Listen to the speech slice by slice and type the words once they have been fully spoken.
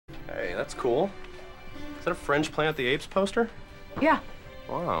That's cool. Is that a Fringe Planet of the Apes poster? Yeah.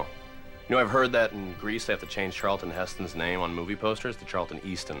 Wow. You know, I've heard that in Greece they have to change Charlton Heston's name on movie posters to Charlton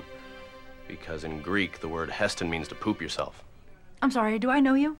Easton. Because in Greek, the word Heston means to poop yourself. I'm sorry, do I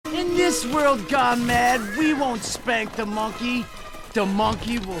know you? In this world gone mad, we won't spank the monkey. The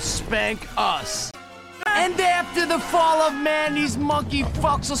monkey will spank us. And after the fall of man, these monkey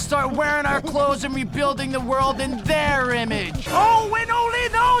fucks will start wearing our clothes and rebuilding the world in their image. Oh, and only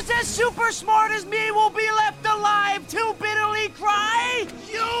those as super smart as me will be left alive to bitterly cry,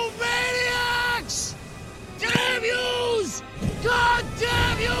 "You maniacs! Damn yous! God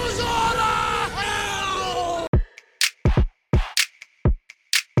damn yous all to hell!"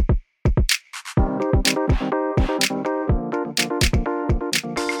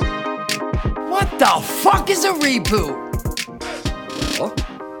 What the fuck is a reboot? Well,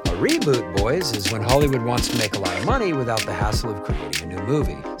 a reboot, boys, is when Hollywood wants to make a lot of money without the hassle of creating a new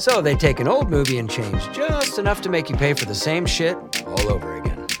movie. So they take an old movie and change just enough to make you pay for the same shit all over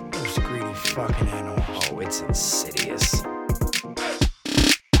again. Those greedy fucking animals. Oh, it's insidious.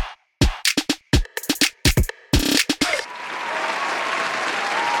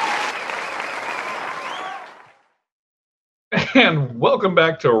 And welcome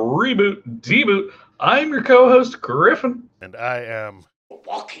back to Reboot Deboot. I'm your co-host, Griffin. And I am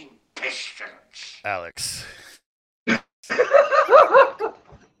Walking pestilence. Alex.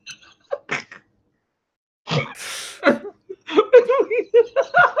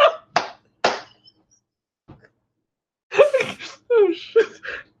 Oh, shit.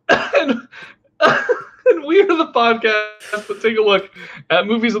 And we are the podcast that take a look at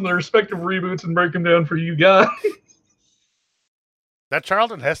movies and their respective reboots and break them down for you guys. That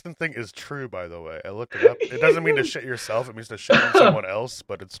Charlton Heston thing is true, by the way. I looked it up. It doesn't mean to shit yourself. It means to shit on someone else,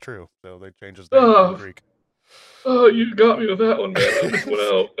 but it's true. So they changed his name in Greek. Oh, you got me with that one, man. That just went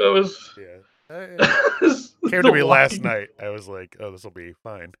out. That was... Yeah. Came to me last night. I was like, oh, this will be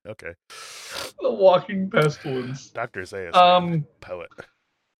fine. Okay. The Walking Pestilence. Dr. Zayas, poet.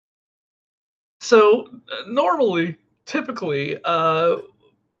 So, normally, typically,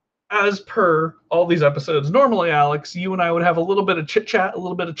 as per all these episodes, normally, Alex, you and I would have a little bit of chit-chat, a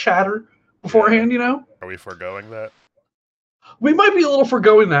little bit of chatter beforehand, you know? Are we foregoing that? We might be a little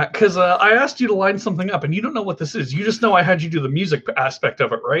foregoing that, because I asked you to line something up, and you don't know what this is. You just know I had you do the music aspect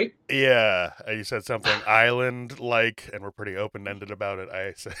of it, right? Yeah. You said something island-like, and we're pretty open-ended about it.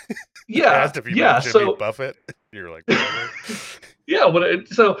 I said, Yeah. I asked if you meant Jimmy Buffett. You're like, whatever. Yeah, but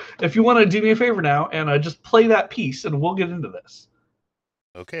so if you want to do me a favor now, and just play that piece, and we'll get into this.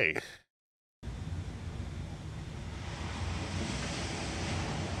 Okay.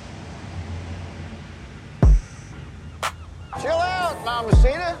 Chill out,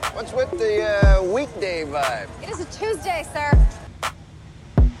 Mamacita. What's with the weekday vibe? It is a Tuesday, sir.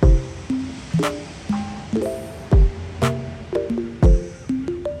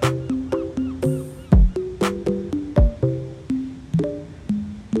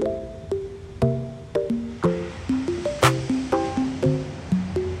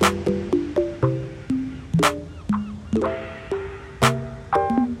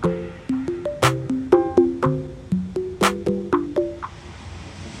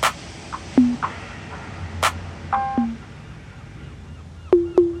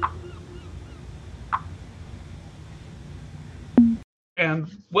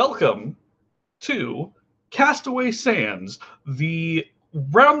 And welcome to Castaway Sands, the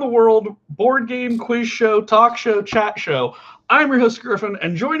round-the-world board game, quiz show, talk show, chat show. I'm your host, Griffin,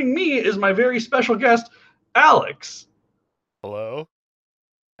 and joining me is my very special guest, Alex. Hello.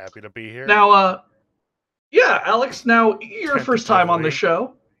 Happy to be here. Now, yeah, Alex, now, your first time on the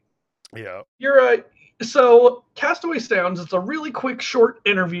show. Yeah. So, Castaway Sounds, it's a really quick, short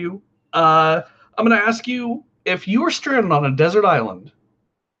interview. I'm going to ask you, if you were stranded on a desert island,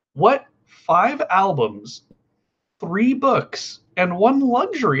 what 5 albums, 3 books, and 1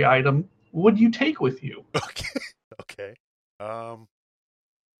 luxury item would you take with you? Okay.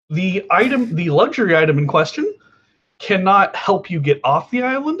 The luxury item in question cannot help you get off the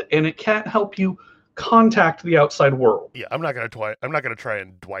island, and it can't help you contact the outside world. Yeah, I'm not gonna try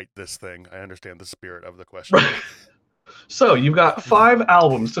and Dwight this thing. I understand the spirit of the question. So you've got 5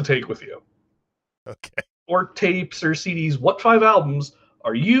 albums to take with you. Okay. Or tapes or CDs. What 5 albums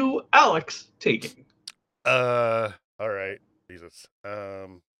are you, Alex, taking? All right. Jesus.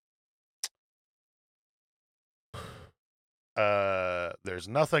 There's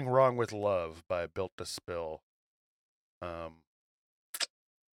Nothing Wrong with Love by Built to Spill.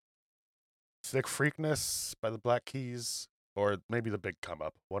 Sick Freakness by the Black Keys, or maybe The Big Come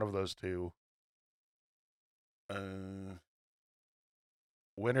Up. One of those two.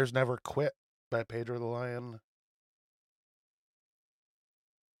 Winners Never Quit by Pedro the Lion.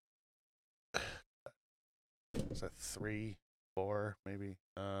 Is that 3, 4, maybe?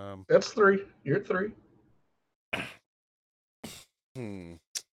 That's 3. You're at 3.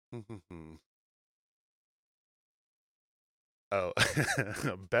 Oh,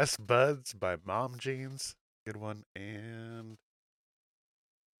 Best Buds by Mom Jeans. Good one. And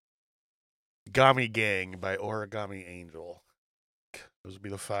Gami Gang by Origami Angel. Those would be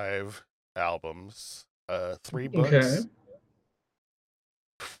the 5 albums. 3 books. Okay.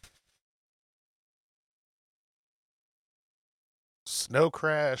 Snow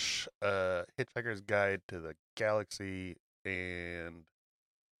Crash, Hitchhiker's Guide to the Galaxy, and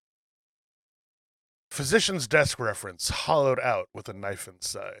Physician's Desk Reference, hollowed out with a knife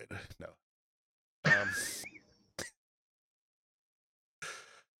inside. No.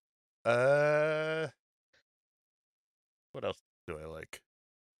 What else do I like?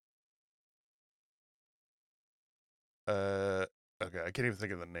 Okay, I can't even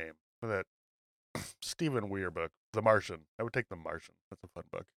think of the name. That Stephen Weir book, The Martian. I would take The Martian. That's a fun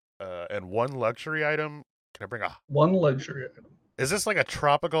book. And one luxury item. Can I bring one luxury item? Is this like a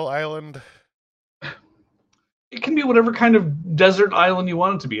tropical island? It can be whatever kind of desert island you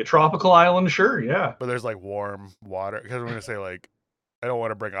want it to be. A tropical island, sure, yeah. But there's like warm water. Because I'm going to say, like, I don't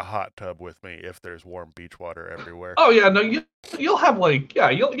want to bring a hot tub with me if there's warm beach water everywhere. Oh yeah, no, you'll have like yeah.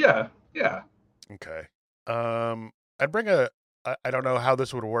 Okay. I'd bring I don't know how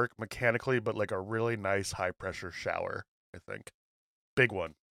this would work mechanically, but like a really nice high pressure shower, I think. Big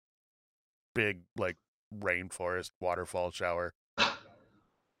one. Big like rainforest waterfall shower.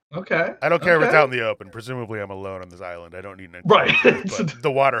 Okay. I don't care if it's out in the open. Presumably I'm alone on this island. I don't need an right. But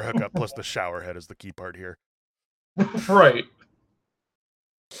the water hookup plus the shower head is the key part here. Right.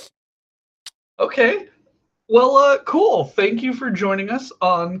 Okay. Well, cool. Thank you for joining us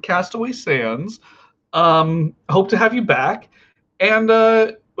on Castaway Sands. Hope to have you back. And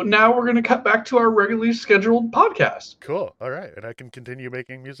now we're going to cut back to our regularly scheduled podcast. Cool. All right. And I can continue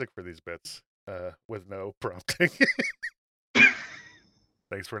making music for these bits with no prompting.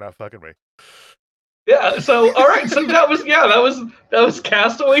 Thanks for not fucking me. Yeah. So, all right. So that was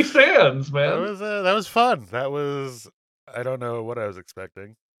Castaway Sands, man. That was fun. That was, I don't know what I was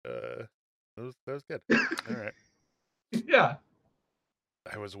expecting. That was good. All right. Yeah.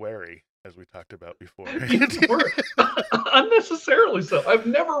 I was wary, as we talked about before. Unnecessarily so. I've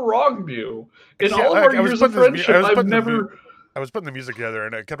never wronged you. In all of our years of friendship, I was putting the music together,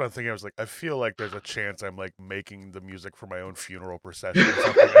 and I kept on thinking, I was like, I feel like there's a chance I'm like making the music for my own funeral procession or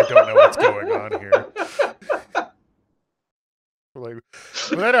something. I don't know what's going on here. Like,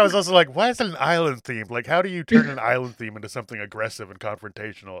 but then I was also like, why is it an island theme? Like, how do you turn an island theme into something aggressive and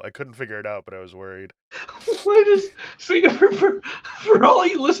confrontational? I couldn't figure it out, but I was worried. For all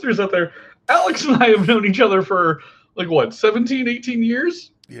you listeners out there, Alex and I have known each other for, like, what, 17, 18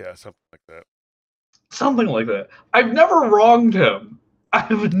 years? Yeah, something like that. Something like that. I've never wronged him.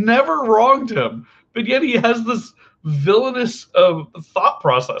 But yet he has this villainous thought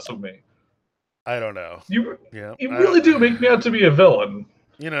process of me. I don't know. You really do make me out to be a villain.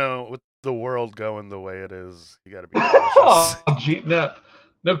 You know, with the world going the way it is, you got to be cautious. Gee,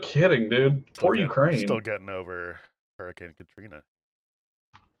 no kidding, dude. Poor Ukraine. Still getting over Hurricane Katrina.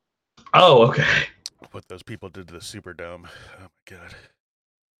 Oh, okay. What those people did to the Superdome. Oh my god.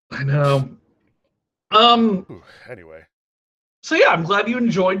 I know. Anyway. So yeah, I'm glad you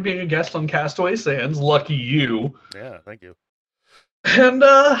enjoyed being a guest on Castaway Sands. Lucky you. Yeah, thank you. And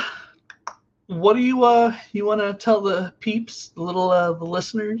what do you want to tell the peeps, the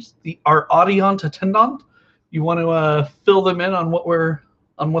listeners, our audience attendant? You want to fill them in on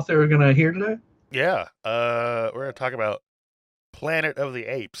what they're gonna hear today? Yeah, we're gonna talk about Planet of the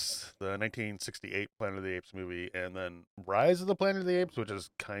Apes, the 1968 Planet of the Apes movie, and then Rise of the Planet of the Apes, which is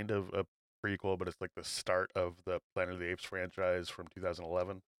kind of a prequel, but it's like the start of the Planet of the Apes franchise from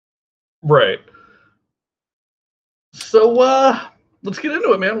 2011. Right. So, let's get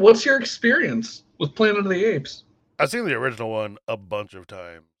into it, man. What's your experience with Planet of the Apes? I've seen the original one a bunch of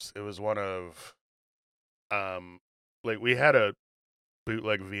times. It was one of, like, we had a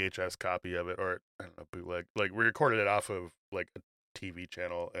bootleg VHS copy of it, or I don't know, bootleg. Like, we recorded it off of like a TV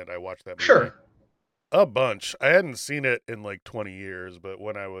channel, and I watched that movie a bunch. I hadn't seen it in like 20 years, but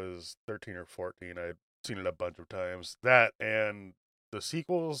when I was 13 or 14, I'd seen it a bunch of times. That and the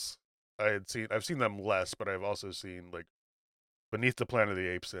sequels, I've seen them less, but I've also seen like Beneath the Planet of the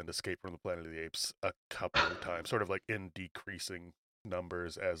Apes and Escape from the Planet of the Apes a couple of times, sort of like in decreasing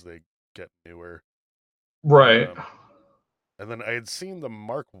numbers as they get newer. Right. And then I had seen the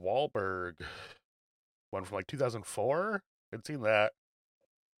Mark Wahlberg one from like 2004. I'd seen that.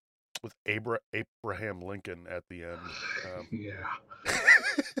 with Abraham Lincoln at the end. Yeah.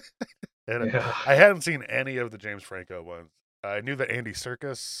 And Yeah. I hadn't seen any of the James Franco ones. I knew that Andy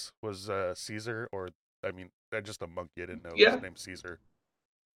Serkis was Caesar, or I mean, just a monkey. I didn't know Yeah. his name Caesar,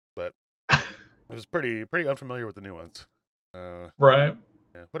 but I was pretty unfamiliar with the new ones. Right.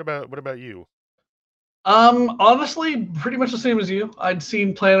 Yeah. What about you? Honestly, pretty much the same as you. I'd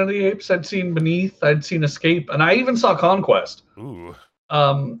seen Planet of the Apes, I'd seen Beneath, I'd seen Escape, and I even saw Conquest. Ooh.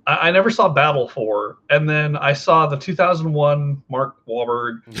 I never saw Battle 4, and then I saw the 2001 Mark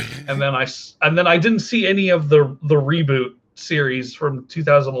Wahlberg, and then I didn't see any of the reboot series from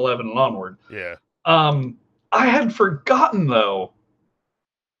 2011 and onward. Yeah. I had forgotten though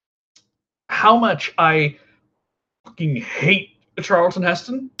how much I fucking hate Charlton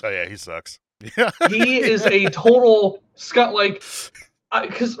Heston. Oh yeah, he sucks. Yeah. He is a total scut. Like,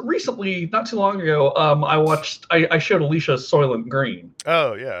 because recently, not too long ago, I showed Alicia Soylent Green.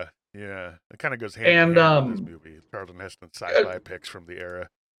 Oh yeah, yeah. It kind of goes hand in hand with this movie. Charlton Heston sci-fi picks from the era.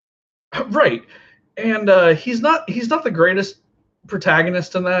 Right, and he's not the greatest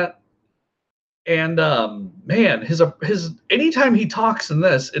protagonist in that. And man, his anytime he talks in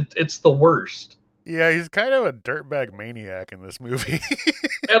this, it's the worst. Yeah, he's kind of a dirtbag maniac in this movie.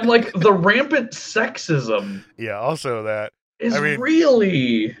 And like the rampant sexism. Yeah, also that is I mean,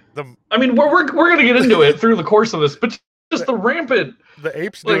 really. the I mean, we're gonna get into it through the course of this, but just the rampant. the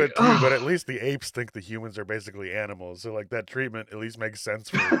apes do like, it too, but at least the apes think the humans are basically animals, so like that treatment at least makes sense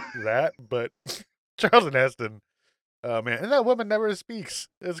for that. But Charlton Heston, oh man, and that woman never speaks.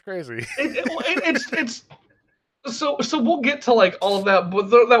 It's crazy. It's so we'll get to like all of that, but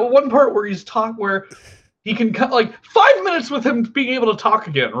that one part where where he can cut like 5 minutes with him being able to talk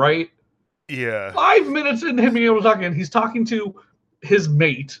again, right? Yeah. 5 minutes into him being able to talk again, he's talking to his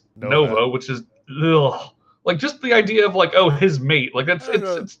mate Nova, which is ugh. Like just the idea of like, oh, his mate, like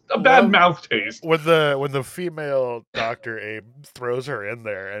it's a bad mouth taste. When the female Dr. Abe throws her in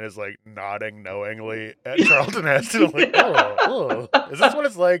there and is like nodding knowingly at Charlton Heston, I'm like, oh, is this what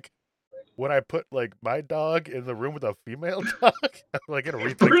it's like when I put like my dog in the room with a female dog? I'm like gonna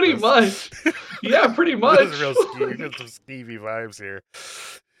rethink Pretty this. much. Yeah, pretty much. This is real skeevy. There's some skeevy vibes here.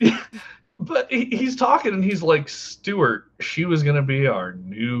 But he's talking and he's like, Stuart, she was gonna be our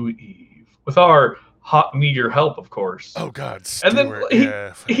new Eve. With our hot need your help, of course. Oh God, Stuart. And then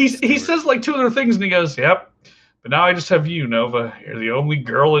he says like two other things and he goes, yep. But now I just have you, Nova. You're the only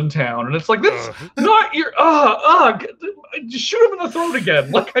girl in town. And it's like, that's not your just shoot him in the throat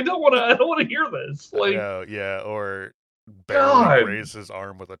again. Like I don't wanna hear this. Like yeah, or barely raise his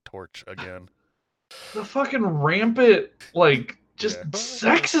arm with a torch again. The fucking rampant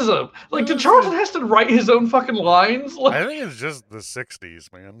sexism. Like, did Charlton Heston write his own fucking lines? Like, I think it's just the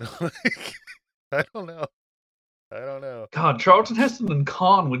 60s, man. Like, I don't know. God, Charlton Heston and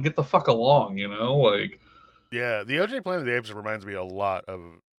Khan would get the fuck along, you know? Like, yeah, the OJ Planet of the Apes reminds me a lot of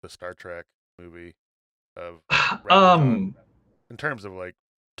the Star Trek movie of in terms of like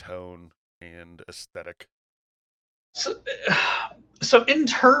tone and aesthetic. So in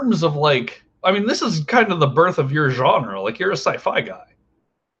terms of like, I mean, this is kind of the birth of your genre. Like, you're a sci-fi guy.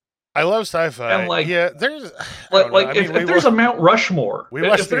 I love sci-fi. And like, yeah, there's if there's a Mount Rushmore,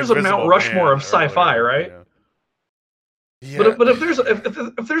 if there's a Mount Rushmore of sci-fi, right? Yeah. But if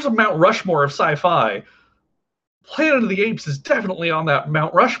there's a Mount Rushmore of sci-fi, Planet of the Apes is definitely on that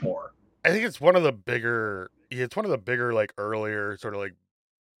Mount Rushmore. I think it's one of the bigger. It's one of the bigger, like earlier, sort of like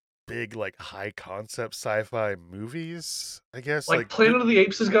big, like high concept sci-fi movies. I guess like Planet of the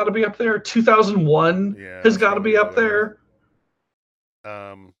Apes has got to be up there. 2001 has got to be up there.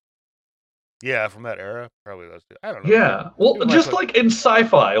 Yeah, from that era, probably those two. I don't know. Yeah, well, just like in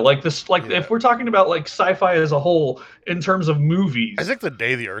sci-fi, like this, like if we're talking about like sci-fi as a whole in terms of movies, I think The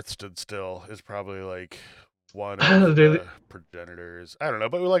Day the Earth Stood Still is probably like one of the progenitors. I don't know,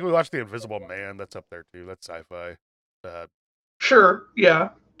 but we watched The Invisible Man. That's up there too. That's sci-fi. Sure, yeah.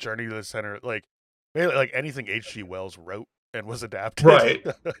 Journey to the Center, like anything H.G. Wells wrote and was adapted, right?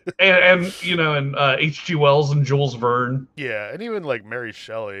 and you know, and H.G. Wells and Jules Verne. Yeah, and even like Mary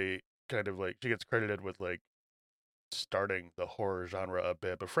Shelley. Kind of like she gets credited with like starting the horror genre a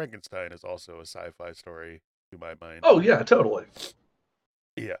bit, but Frankenstein is also a sci-fi story to my mind. Oh yeah, totally.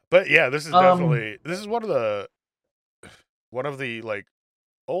 Yeah, but yeah, this is definitely one of the like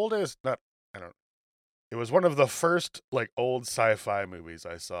oldest. It was one of the first like old sci-fi movies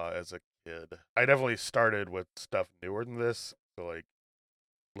I saw as a kid. I definitely started with stuff newer than this, so like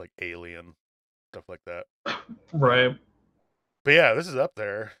Alien, stuff like that. Right. But yeah, this is up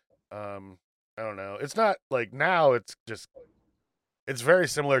there. I don't know. It's not like now it's very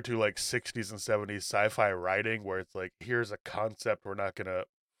similar to like 60s and 70s sci-fi writing where it's like, here's a concept we're not going to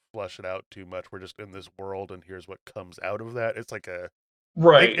flush it out too much. We're just in this world, and here's what comes out of that. It's like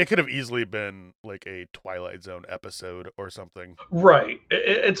Right. It could have easily been like a Twilight Zone episode or something. Right.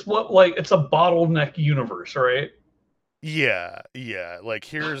 It's it's a bottleneck universe, right? Yeah. Like,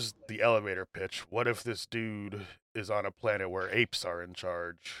 here's the elevator pitch. What if this dude is on a planet where apes are in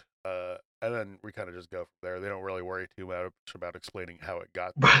charge? And then we kind of just go from there. They don't really worry too much about explaining how it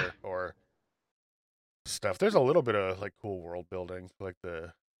got there or stuff. There's a little bit of like cool world building, like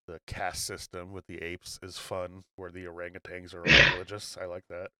the caste system with the apes is fun, where the orangutans are all religious. I like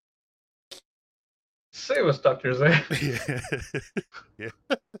that. Save us, Dr. Zay. Yeah.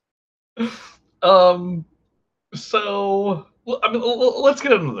 So, I mean, let's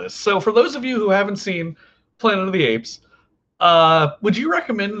get into this. So, for those of you who haven't seen Planet of the Apes, would you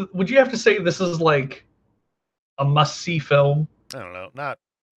have to say this is like a must-see film? I don't know, not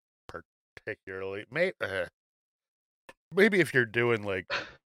particularly. Maybe if you're doing like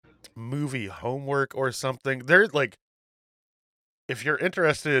movie homework or something, there's like, if you're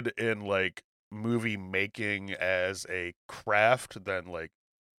interested in like movie making as a craft, then like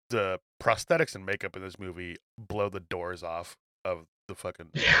the prosthetics and makeup in this movie blow the doors off of the fucking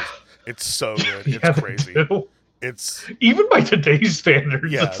doors. It's so good. It's crazy. It's even by today's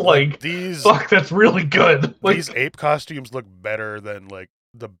standards, yeah, it's like these. Fuck, that's really good. Like, these ape costumes look better than like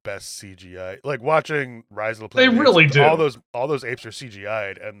the best CGI. Like watching Rise of the Planet they of the really Apes, do. all those apes are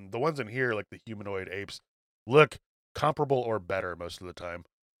CGI'd, and the ones in here, like the humanoid apes, look comparable or better most of the time.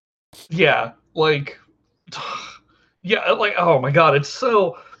 Yeah, like, yeah, like, oh my god, it's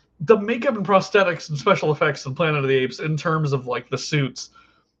so, the makeup and prosthetics and special effects in Planet of the Apes in terms of like the suits,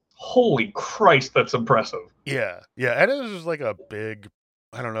 holy Christ, that's impressive. Yeah, and it was just like a big,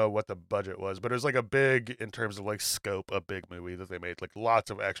 I don't know what the budget was, but it was like a big, in terms of like scope, a big movie that they made. Like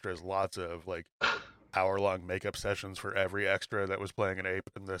lots of extras, lots of like hour-long makeup sessions for every extra that was playing an ape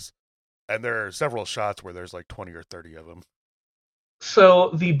in this. And there are several shots where there's like 20 or 30 of them.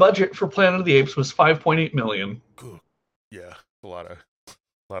 So the budget for Planet of the Apes was $5.8 million. Cool. Yeah, a lot of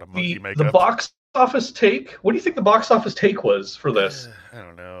monkey makeup. The box office take. What do you think the box office take was for this? I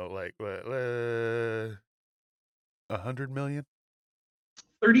don't know, like what, 100 million?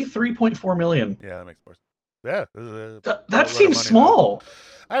 33.4 million. Yeah, that makes more sense. Yeah, that seems small.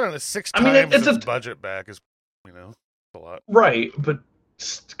 I don't know. 6 times its budget back is, a lot. Right, but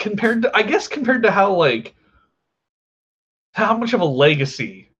compared to how much of a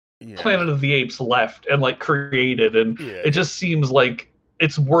legacy Planet of the Apes left and like created, and it just seems like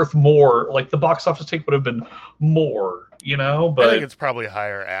it's worth more. Like the box office take would have been more, But I think it's probably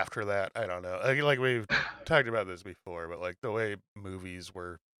higher after that. I don't know. Like we've talked about this before, but like the way movies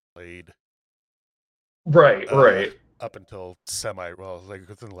were played, right, up until like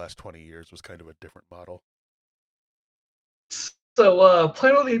within the last 20 years was kind of a different model. So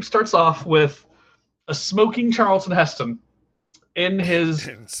Planet of the Apes starts off with a smoking Charlton Heston in his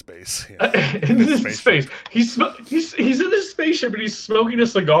in space. Yeah. in his space. He's in his spaceship and he's smoking a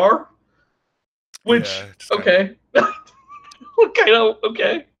cigar. Which okay.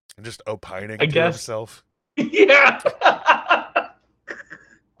 Okay. And just opining I to guess. himself. Yeah.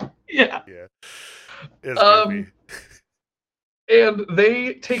 Yeah. It's goofy. And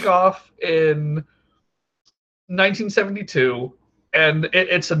they take off in 1972, and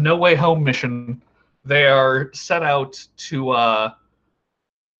it's a No Way Home mission. They are set out to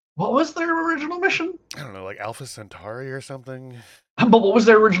what was their original mission? I don't know, like Alpha Centauri or something. But what was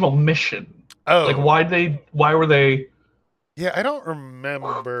their original mission? Oh, like why were they? Yeah, I don't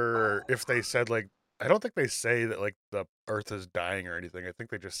remember if they said like. I don't think they say that like the Earth is dying or anything. I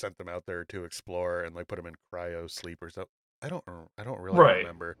think they just sent them out there to explore and like put them in cryo sleep or something. I don't really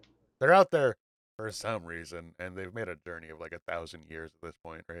remember. They're out there for some reason, and they've made a journey of like 1,000 years at this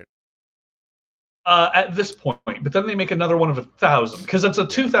point, right? At this point, but then they make another one of 1,000 because it's a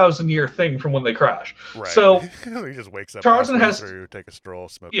 2,000-year thing from when they crash. Right. So he just wakes up, Charlton has take a stroll,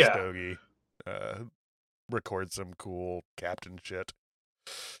 smoke a stogie, record some cool captain shit.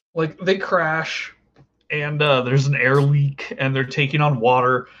 Like they crash, and there's an air leak, and they're taking on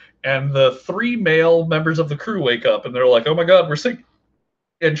water, and the 3 male members of the crew wake up, and they're like, "Oh my God, we're sinking!"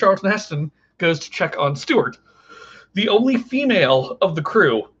 And Charlton Heston goes to check on Stewart, the only female of the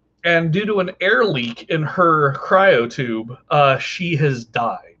crew. And due to an air leak in her cryo tube, she has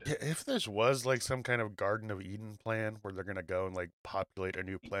died. Yeah, if this was like some kind of Garden of Eden plan where they're gonna go and like populate a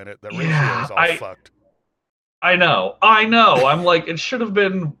new planet, that ratio is all fucked. I know. I'm like, it should have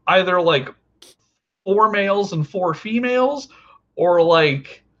been either like 4 males and 4 females, or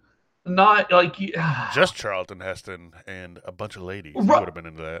like not like just Charlton Heston and a bunch of ladies. You would have been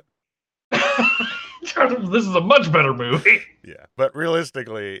into that. This is a much better movie. Yeah, but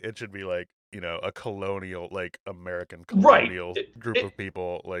realistically, it should be like, a colonial, like American Right. colonial group of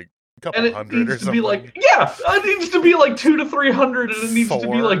people, like a And couple it hundred or needs to something. be like, it needs to be like 200 to 300, and it needs to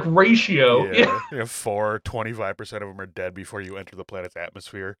be like ratio. Yeah, 25% of them are dead before you enter the planet's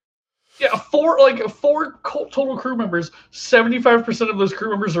atmosphere. Yeah, four total crew members. 75% of those crew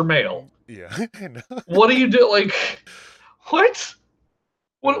members are male. Yeah, I know. What do you do? Like, what?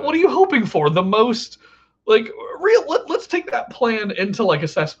 What are you hoping for? The most, like, let's take that plan into like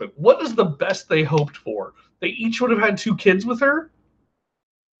assessment. What is the best they hoped for? They each would have had 2 kids with her.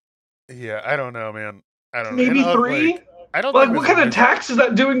 Yeah, I don't know, man. I don't know. Maybe And, 3. Like, I don't Like, think what this kind of mission- tax is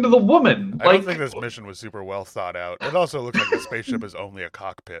that doing to the woman? I don't think this mission was super well thought out. It also looks like the spaceship is only a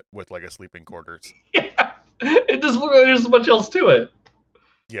cockpit with like a sleeping quarters. Yeah, it doesn't look like there's much else to it.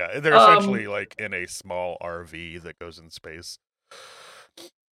 Yeah, they're essentially like in a small RV that goes in space.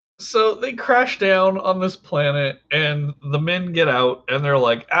 So they crash down on this planet, and the men get out, and they're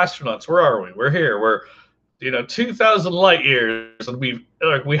like, "Astronauts, where are we? We're here. We're, 2,000 light years, and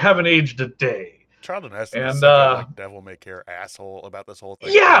we haven't aged a day." Charlton Heston And, is such a like, devil may care asshole about this whole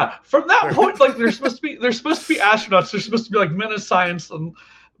thing. Yeah, from that point, like they're supposed to be astronauts. They're supposed to be like men of science,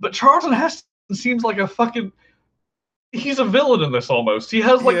 but Charlton Heston seems like a fucking. He's a villain in this almost. He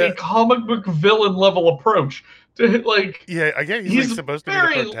has like a comic book villain level approach to like. Yeah, I get he's like, supposed to be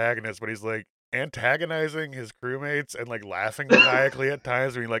very- the protagonist, but he's like antagonizing his crewmates and like laughing maniacally at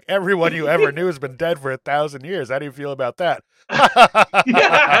times. Being like, everyone you ever knew has been dead for 1,000 years. How do you feel about that?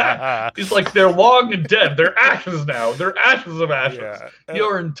 Yeah, he's like, they're long and dead. They're ashes now. They're ashes of ashes. Yeah.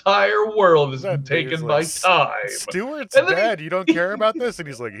 Your entire world has been That dude's taken like, by time. Stewart's And then dead. You don't care about this? And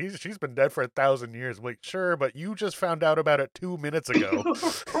he's like, she's been dead for 1,000 years. I'm like, sure, but you just found out about it 2 minutes ago.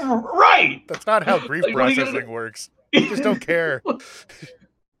 Right. That's not how grief Like, what are you processing gonna- works. You just don't care.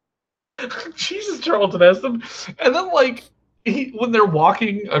 Jesus, Charlton Heston. And then, like, when they're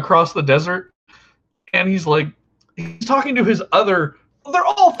walking across the desert, and he's talking to his other. They're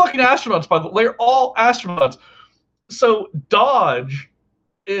all fucking astronauts, by the way. They're all astronauts. So Dodge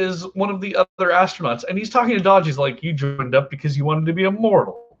is one of the other astronauts, and he's talking to Dodge. He's like, "You joined up because you wanted to be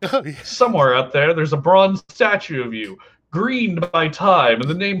immortal. Oh, yeah. Somewhere out there's a bronze statue of you, greened by time, and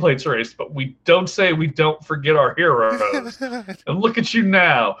the nameplate's erased. But we don't forget our heroes. And look at you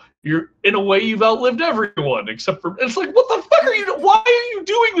now. You're, in a way, you've outlived everyone except for." It's like, what the fuck are you? Why are you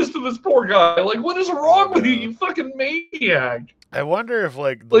doing this to this poor guy? Like, what is wrong with you? You fucking maniac. I wonder if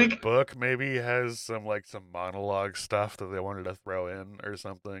the book maybe has some monologue stuff that they wanted to throw in or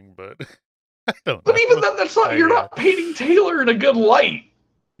something, but I don't know. But even then, that's not. You're not painting Taylor in a good light.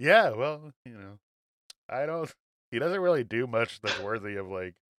 Yeah, well, he doesn't really do much that's worthy of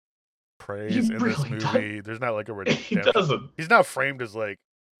praise in this movie. There's not a redemption. He doesn't. He's not framed as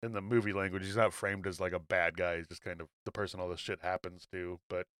in the movie language, he's not framed as a bad guy. He's just kind of the person all this shit happens to,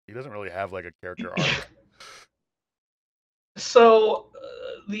 but he doesn't really have a character arc. So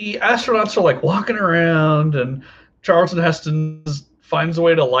the astronauts are walking around, and Charlton Heston finds a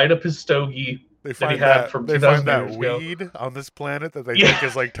way to light up his stogie They that find he had from 2,000 that years ago. weed on this planet that they think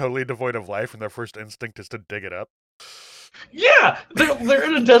is totally devoid of life, and their first instinct is to dig it up. Yeah, they're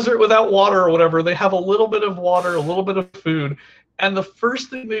in a desert without water or whatever. They have a little bit of water, a little bit of food, and the first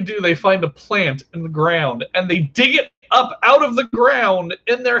thing they do, they find a plant in the ground, and they dig it up out of the ground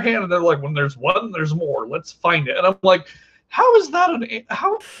in their hand, and they're like, "When there's one, there's more. Let's find it." And I'm like, how is that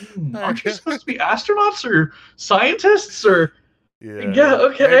aren't you supposed to be astronauts or scientists or? Yeah,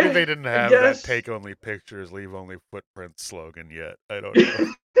 okay. Maybe they didn't have that "take only pictures, leave only footprints" slogan yet. I don't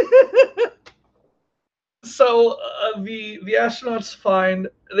know. So the astronauts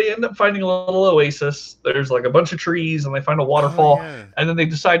they end up finding a little oasis. There's a bunch of trees, and they find a waterfall, and then they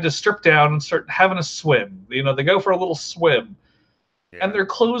decide to strip down and start having a swim. They go for a little swim, and their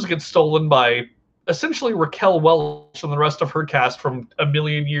clothes get stolen by essentially Raquel Welch and the rest of her cast from a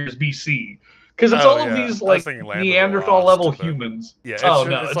million years BC. Because it's all of these Neanderthal level humans. Yeah,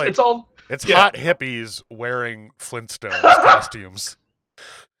 it's all hot hippies wearing Flintstones costumes.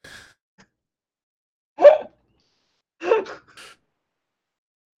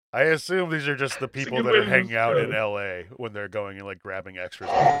 I assume these are just the people that are hanging out in LA when they're going and grabbing extras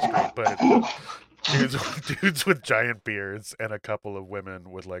off the street, but it's dudes with giant beards and a couple of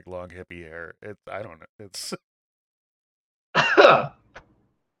women with long hippie hair. I don't know. It's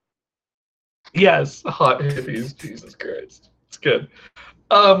yes, hot hippies. Jesus Christ, it's good.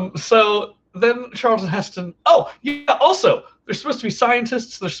 So then Charlton Heston. Oh yeah. Also, they're supposed to be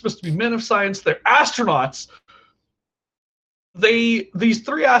scientists. They're supposed to be men of science. They're astronauts. These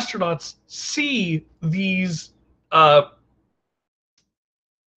 3 astronauts see these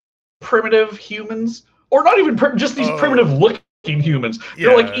primitive humans, or not even just these primitive looking humans.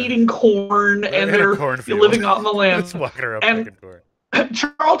 They're like eating corn and they're living out on the land. Just walking around and picking corn.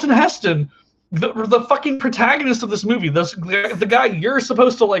 Charlton Heston, the fucking protagonist of this movie, the guy you're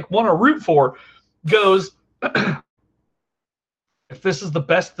supposed to like want to root for, goes, if this is the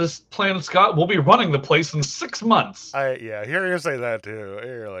best this planet's got, we'll be running the place in 6 months. Hearing you say that too,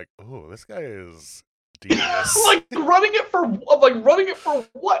 you're like, oh, this guy is devious. like running it for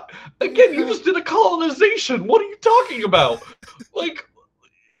what? Again, you just did a colonization. What are you talking about? Like,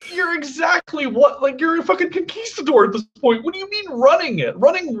 you're exactly what? Like, you're a fucking conquistador at this point. What do you mean running it?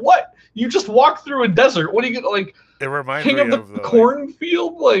 Running what? You just walk through a desert. What are you gonna like? It reminds King me of the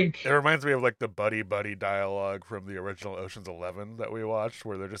cornfield, like. It reminds me of like the buddy dialogue from the original Ocean's 11 that we watched,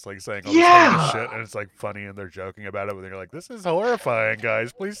 where they're just like saying all this kind of shit, and it's like funny, and they're joking about it, but they're like, "This is horrifying,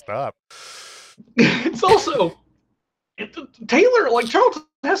 guys. Please stop." It's also Taylor, like Charlton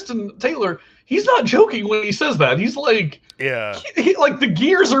Heston Taylor. He's not joking when he says that. He's like, like the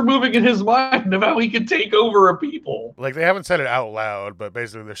gears are moving in his mind of how he can take over a people. Like, they haven't said it out loud, but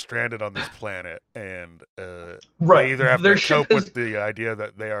basically they're stranded on this planet, and they either have to cope with the idea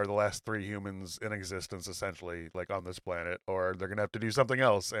that they are the last 3 humans in existence, essentially, like on this planet, or they're gonna have to do something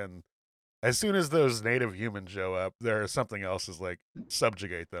else. And as soon as those native humans show up, there's something else is like,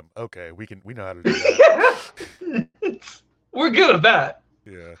 subjugate them. Okay, we know how to do that. We're good at that.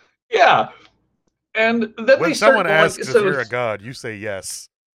 Yeah. Yeah. And then when someone asks if you're a god, you say yes.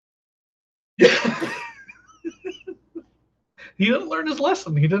 He didn't learn his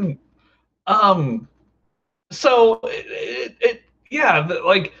lesson. He didn't. So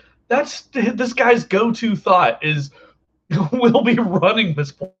like that's this guy's go-to thought is, we'll be running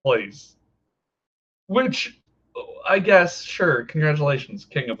this place. Which, I guess, sure, congratulations,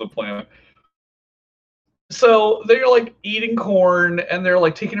 king of the planet. So they're like eating corn and they're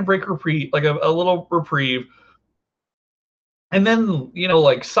like taking a reprieve, like a little reprieve. And then,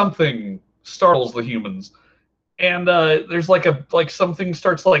 like something startles the humans. And there's like something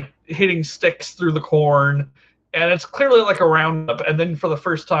starts like hitting sticks through the corn. And it's clearly like a roundup. And then for the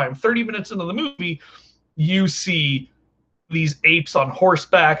first time, 30 minutes into the movie, you see these apes on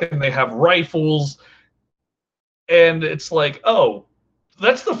horseback and they have rifles. And it's like, oh,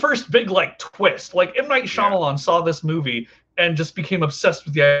 that's the first big like twist. Like M. Night Shyamalan saw this movie and just became obsessed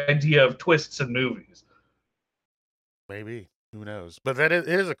with the idea of twists in movies. Maybe, who knows? But it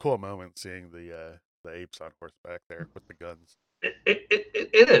is a cool moment seeing the apes on horseback there with the guns.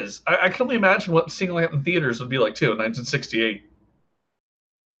 It is. I can only imagine what seeing like in theaters would be like too in 1968.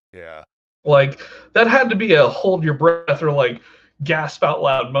 Yeah, like that had to be a hold your breath or like gasp out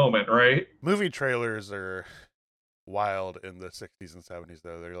loud moment, right? Movie trailers are wild in the 60s and 70s,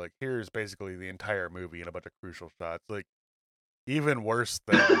 though. They're like, here's basically the entire movie in a bunch of crucial shots, like even worse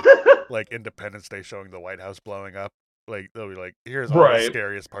than like Independence Day showing the White House blowing up. Like, they'll be like, here's all the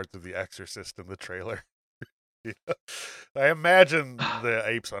scariest parts of The Exorcist in the trailer. I imagine the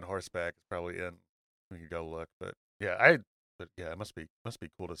apes on horseback is probably in. We can go look, but it must be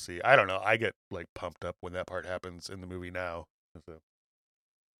cool to see. I don't know, I get like pumped up when that part happens in the movie now.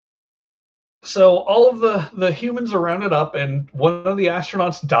 So all of the humans are rounded up, and one of the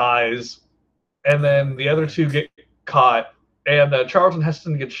astronauts dies, and then the other 2 get caught, and Charlton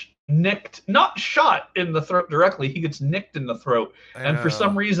Heston gets nicked, not shot in the throat directly, he gets nicked in the throat, and for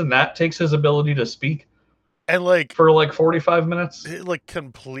some reason that takes his ability to speak. And like for like 45 minutes, it like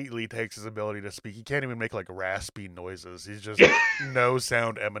completely takes his ability to speak. He can't even make like raspy noises. He's just no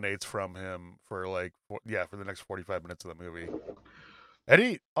sound emanates from him for like for the next 45 minutes of the movie. And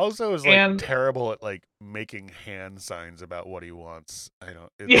he also is like terrible at like making hand signs about what he wants.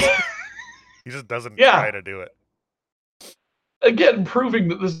 He just doesn't try to do it. Again, proving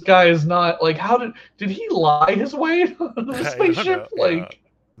that this guy is not like, did he lie his way to the spaceship?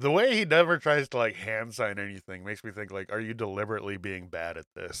 The way he never tries to like hand sign anything makes me think like, are you deliberately being bad at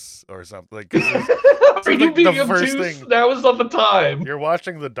this or something? Like, are you being obtuse? Now is not the time. You're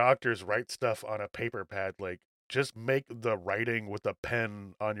watching the doctors write stuff on a paper pad, like, just make the writing with a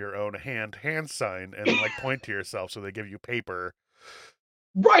pen on your own hand sign and like point to yourself so they give you paper.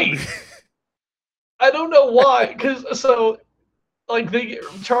 Right. I don't know why, because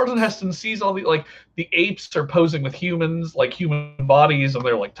Charlton Heston sees all the apes are posing with humans, like human bodies, and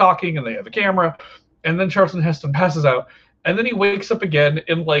they're like talking and they have a camera, and then Charlton Heston passes out, and then he wakes up again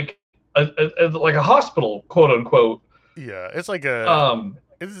in like a hospital, quote unquote. Yeah, it's like a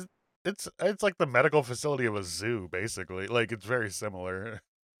It's like the medical facility of a zoo, basically. Like, it's very similar.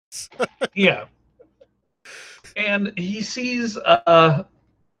 Yeah. And he sees Dr.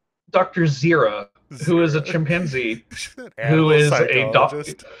 Zira, who is a Zira. chimpanzee, An who animal is a doctor.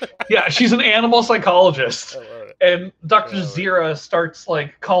 psychologist. Yeah, she's an animal psychologist. I love it. And Dr. Oh. Zira starts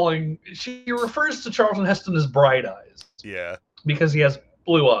like calling. She refers to Charlton Heston as Bright Eyes Yeah. because he has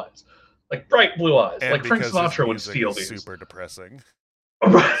blue eyes, like bright blue eyes, And like Frank because his Sinatra would music steal is these. super depressing.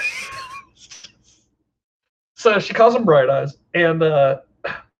 Right. So she calls him Bright Eyes, and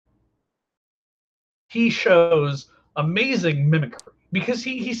he shows amazing mimicry because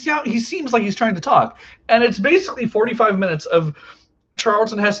he seems like he's trying to talk, and it's basically 45 minutes of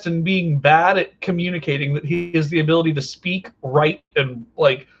Charlton Heston being bad at communicating, that he has the ability to speak, write, and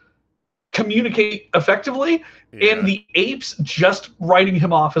like communicate effectively, Yeah. and the apes just writing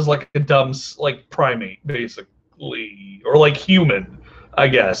him off as like a dumb like primate, basically, or like human, I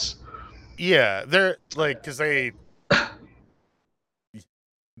guess. Yeah, they're like, because they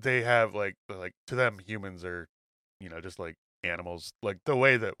have like to them humans are, just like animals, like the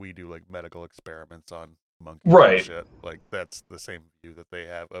way that we do like medical experiments on monkeys Right. and shit. Like that's the same view that they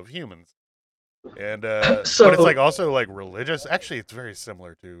have of humans. And So- but it's like also like religious. Actually, it's very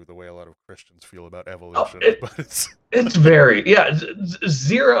similar to the way a lot of Christians feel about evolution. But It's very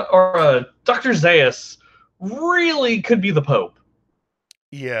Zira or Dr. Zaius really could be the Pope.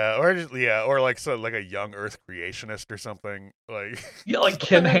 yeah, or like like a young Earth creationist or something. Like Yeah, like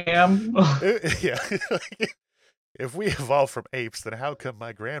Ken Ham. yeah. If we evolved from apes, then how come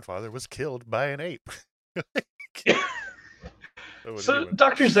my grandfather was killed by an ape? So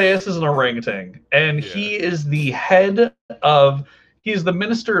Dr. Zaius is an orangutan, and he is the head of. He's the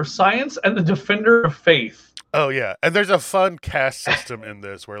Minister of Science and the Defender of Faith. Oh yeah, and there's a fun caste system in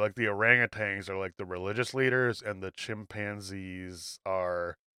this where like the orangutans are like the religious leaders, and the chimpanzees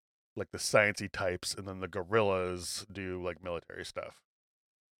are like the sciencey types, and then the gorillas do like military stuff.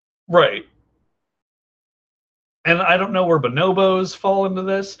 Right. And I don't know where bonobos fall into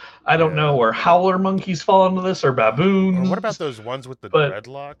this. I don't know where howler monkeys fall into this, or baboons. Or what about those ones with the But-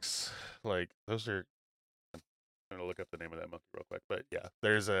 dreadlocks? Like those are. I'm gonna look up the name of that monkey real quick, but yeah,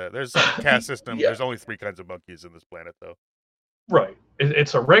 there's a caste system. Yeah. There's only 3 kinds of monkeys in this planet, though. Right.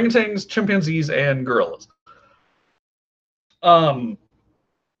 It's orangutans, chimpanzees, and gorillas.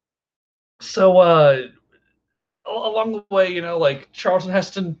 So along the way, like Charlton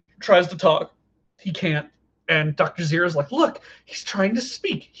Heston tries to talk, he can't, and Dr. Zira's like, look, he's trying to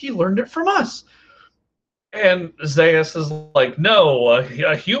speak. He learned it from us. And Zaius is like, no,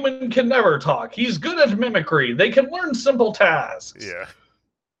 a human can never talk. He's good at mimicry. They can learn simple tasks. Yeah.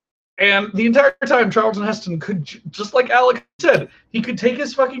 And the entire time, Charlton Heston could, just like Alec said, he could take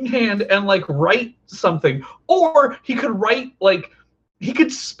his fucking hand and, like, write something. Or he could write, like, he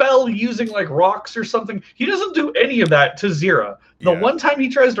could spell using, like, rocks or something. He doesn't do any of that to Zira. The one time he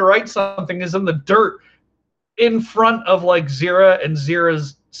tries to write something is in the dirt in front of, like, Zira and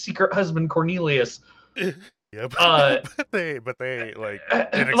Zira's secret husband, Cornelius. Yeah, but they like like a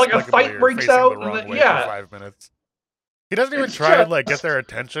fight inexplicably are breaks facing out, the wrong and way yeah. for 5 minutes. He doesn't even It's try to just- like get their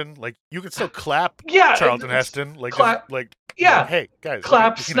attention. Like you could still clap Yeah, Charlton it's- Heston, like clap- just, like yeah. like, hey guys,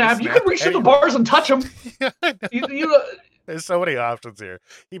 Clap, like, snap. You could reach through the bars and touch him. Yeah, I know. You There's so many options here.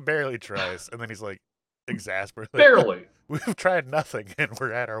 He barely tries, and then he's like exasperated. barely. We've tried nothing, and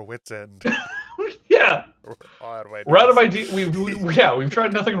we're at our wits' end. Yeah. We're out of ideas. We're out of ideas. We've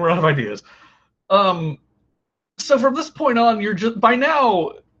tried nothing and we're out of ideas. So from this point on, you're just by now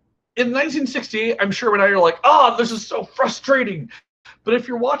in 1968. I'm sure by now you're like, this is so frustrating. But if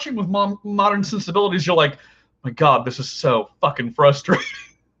you're watching with modern sensibilities, you're like, my God, this is so fucking frustrating.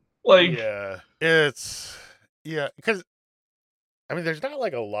 Like, because I mean, there's not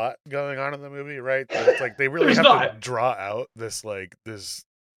like a lot going on in the movie, right? So it's like they really There's have not. to draw out this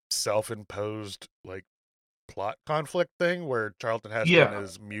self-imposed like plot conflict thing where Charlton Heston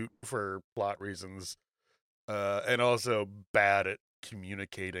is mute for plot reasons, and also bad at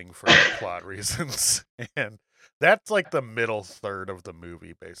communicating for plot reasons, and that's like the middle third of the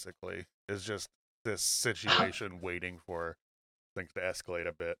movie. Basically, is just this situation waiting for things to escalate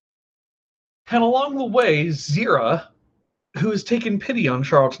a bit. and along the way, Zira, who has taken pity on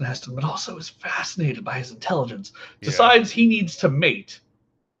Charlton Heston, but also is fascinated by his intelligence, decides he needs to mate.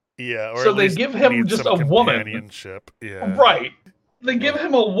 Yeah, or So at they least give him need just some a woman. companionship. Yeah, Right. They give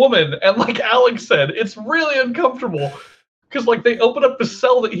him a woman, and like Alex said, it's really uncomfortable. Because like they open up the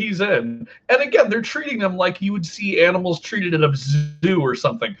cell that he's in. And again, they're treating them like you would see animals treated at a zoo or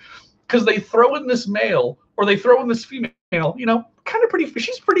something. Because they throw in this male, or they throw in this female, kind of pretty.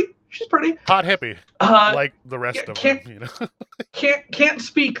 She's pretty. hot hippie, Uh, like the rest of them. can't- You know. can't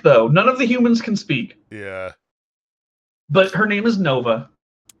speak though. None of the humans can speak. Yeah. But her name is Nova,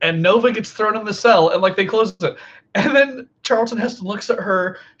 and Nova gets thrown in the cell, and like they close it, and then Charlton Heston looks at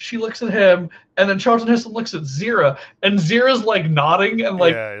her, she looks at him, and then Charlton Heston looks at Zira, and Zira's like nodding and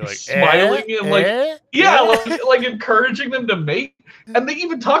like, smiling and like like encouraging them to mate. And they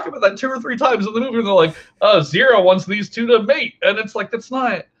even talk about that 2 or 3 times in the movie, and they're like, Zira wants these two to mate. And it's like, that's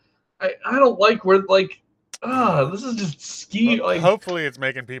not, I don't like where like, this is just ski. Like, hopefully it's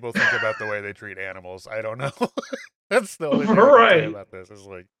making people think about the way they treat animals. I don't know. That's the only thing I can say about this. Is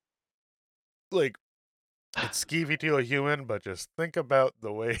like it's skeevy to a human, but just think about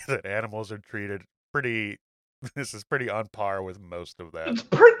the way that animals are treated. This is pretty on par with most of that.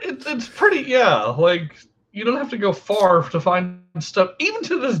 It's pretty, yeah. Like, you don't have to go far to find stuff. Even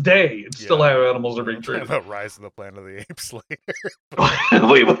to this day, it's still how animals are being treated. About Rise of the Planet of the Apes later.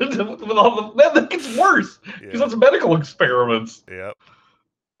 Wait, with all that gets worse because that's medical experiments. Yep.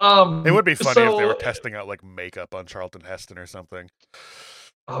 It would be funny if they were testing out like makeup on Charlton Heston or something.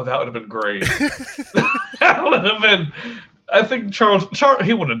 Oh, that would have been great. That would have been. I think Charles,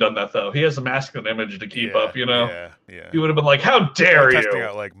 he wouldn't have done that though. He has a masculine image to keep up, you know. Yeah. He would have been like, "How dare you?" Testing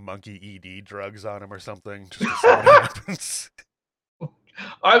out like monkey ED drugs on him or something, just to see what happens.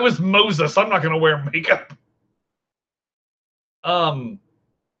 I was Moses. I'm not going to wear makeup.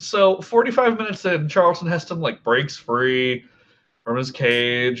 So 45 minutes in, Charlton Heston like breaks free from his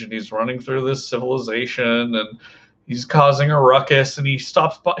cage, and he's running through this civilization, and he's causing a ruckus, and he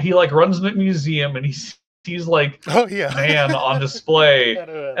stops. He like runs in a museum, and he's like man on display,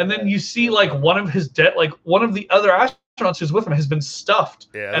 and then you see like one of the other astronauts who's with him has been stuffed,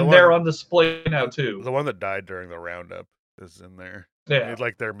 and they're on display now too. The one that died during the roundup is in there. Yeah,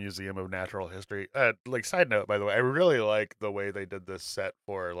 like their Museum of Natural History. Like side note, by the way, I really like the way they did this set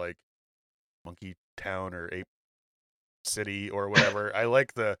for like Monkey Town or Ape City or whatever. I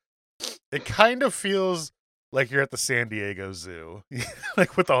like it kind of feels like you're at the San Diego Zoo,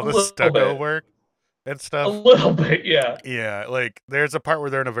 like with all the stucco work and stuff. A little bit, yeah. Yeah, like there's a part where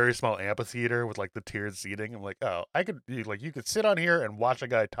they're in a very small amphitheater with like the tiered seating. I'm like, oh, you could sit on here and watch a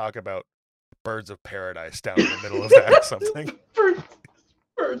guy talk about birds of paradise down in the middle of that or something.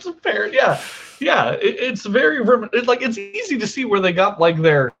 Birds of paradise, yeah. It's very it's easy to see where they got like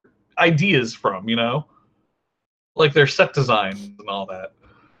their ideas from, you know, like their set designs and all that.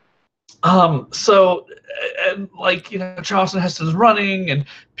 So, and like, you know, Charlton Heston's running, and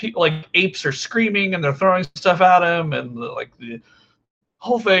people like apes are screaming, and they're throwing stuff at him, and like the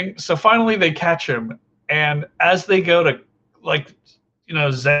whole thing. So finally, they catch him, and as they go to, like, you know,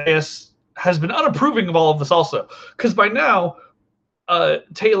 Zaius has been unapproving of all of this also, because by now,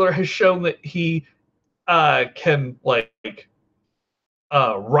 Taylor has shown that he can like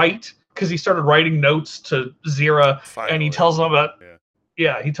write, because he started writing notes to Zira, and he tells them about.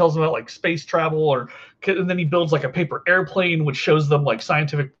 He tells them about like space travel, and then he builds like a paper airplane, which shows them like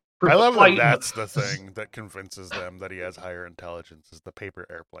scientific proof. I love of flight. That's the thing that convinces them that he has higher intelligence is the paper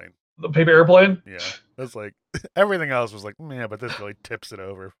airplane. The paper airplane? Yeah. That's like, everything else was like, yeah, but this really tips it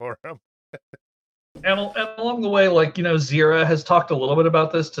over for him. And along the way, like, you know, Zira has talked a little bit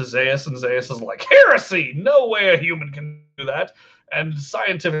about this to Zaius, and Zaius is like, heresy! No way a human can do that. And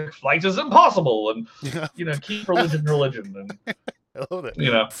scientific flight is impossible. And, you know, keep religion. And I love that.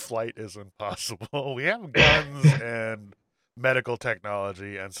 You know, flight is impossible. We have guns and medical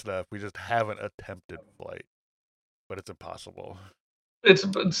technology and stuff. We just haven't attempted flight, but it's impossible.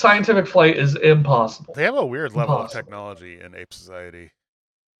 Scientific flight is impossible. They have a weird level of technology in Ape Society.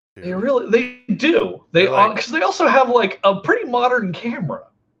 Too. They do. Because they also have like a pretty modern camera.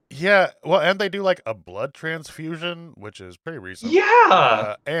 Yeah, well, and they do like a blood transfusion, which is pretty recent.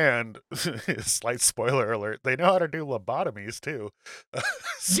 Yeah, and slight spoiler alert: they know how to do lobotomies too.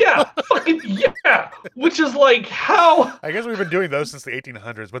 Which is like how. I guess we've been doing those since the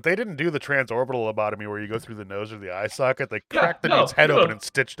 1800s, but they didn't do the transorbital lobotomy where you go through the nose or the eye socket. They cracked the dude's head open and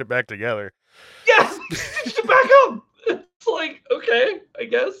stitched it back together. Yes, stitched it back up. It's like, okay, I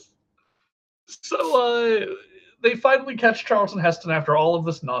guess. So, they finally catch Charlton Heston after all of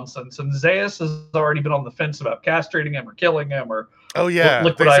this nonsense, and Zaius has already been on the fence about castrating him or killing him or they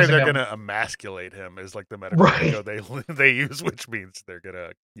say they're going to emasculate him is like the medical lingo they use, which means they're going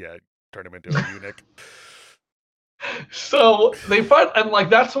to turn him into a eunuch. So they find, and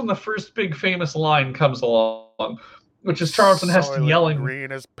like that's when the first big famous line comes along, which is Charlton Heston yelling,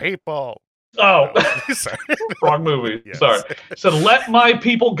 "Green as people." Oh, sorry. Wrong movie. Yes. Sorry. So let my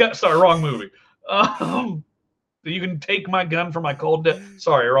people go. Sorry, wrong movie. You can take my gun for my cold death.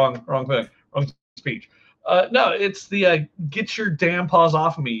 Sorry, wrong thing. Wrong speech. No, it's the get your damn paws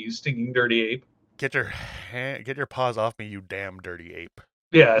off me, you stinking dirty ape. Get your paws off me, you damn dirty ape.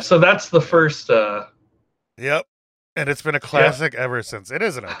 Yeah, so that's the first. Yep. And it's been a classic ever since. It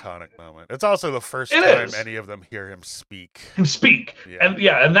is an iconic moment. It's also the first time any of them hear him speak. And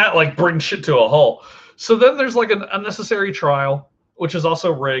that like brings shit to a halt. So then there's like an unnecessary trial, which is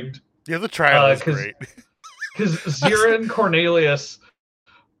also rigged. Yeah, the trial is great. Because Zira and Cornelius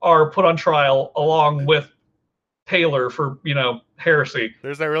are put on trial along with Taylor for, heresy.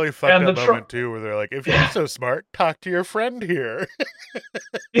 There's that really fucked up moment too where they're like, if you're so smart, talk to your friend here.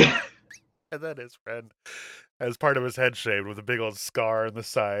 Yeah. And then his friend has part of his head shaved with a big old scar on the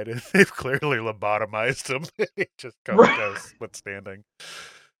side, and they've clearly lobotomized him. He just goes withstanding.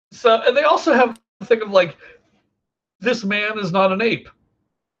 So, and they also have the thing of like, this man is not an ape.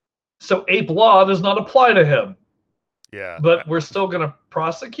 So ape law does not apply to him. Yeah. But we're still going to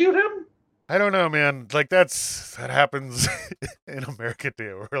prosecute him? I don't know, man. Like, that happens in America,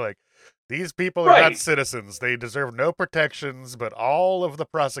 too. We're like, these people are not citizens. They deserve no protections, but all of the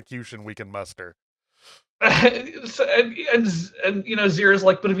prosecution we can muster. And Zira's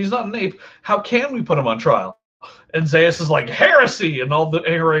like, but if he's not an ape, how can we put him on trial? And Zaius is like, heresy! And all the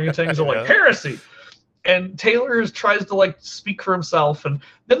orangutans are like, heresy! And Taylor tries to like speak for himself, and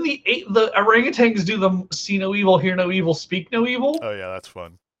then the orangutans do the see no evil, hear no evil, speak no evil. Oh yeah, that's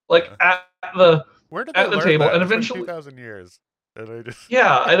fun. Like at the table, that? And eventually 2,000 years. And I just...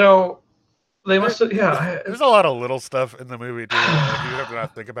 Yeah, I don't. They must have. Yeah, there's a lot of little stuff in the movie too. Like, you have to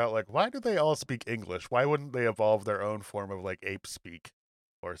not think about like, why do they all speak English? Why wouldn't they evolve their own form of like ape speak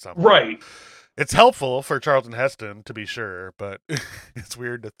or something? Right. It's helpful for Charlton Heston to be sure, but it's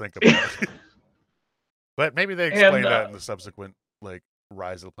weird to think about. But maybe they explain that in the subsequent, like,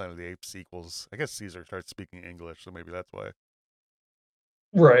 Rise of the Planet of the Apes sequels. I guess Caesar starts speaking English, so maybe that's why.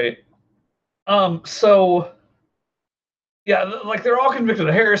 Right. So, yeah, like, they're all convicted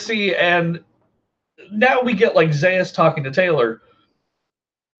of heresy, and now we get, like, Zaius talking to Taylor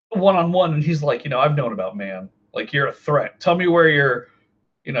one-on-one, and he's like, I've known about man. Like, you're a threat. Tell me where your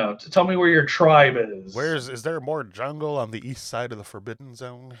tribe is. Is there more jungle on the east side of the Forbidden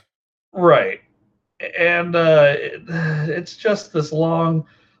Zone? Right. And it's just this long,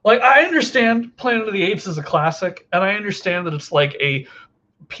 like, I understand Planet of the Apes is a classic, and I understand that it's like a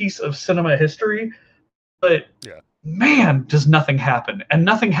piece of cinema history, but man, does nothing happen, and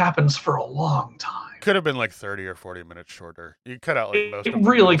nothing happens for a long time. Could have been like 30 or 40 minutes shorter. You cut out like most of it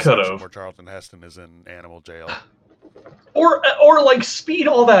really could have. Where Charlton Heston is in animal jail, or like speed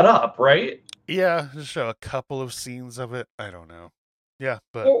all that up, right? Yeah, just show a couple of scenes of it. I don't know. Yeah,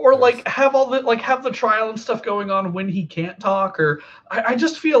 but or like have the trial and stuff going on when he can't talk, or I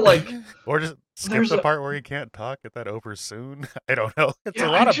just feel like or just skip the part where he can't talk. Get that over soon. I don't know. It's a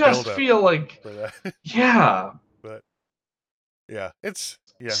lot of build-up. I just feel like yeah, but yeah, it's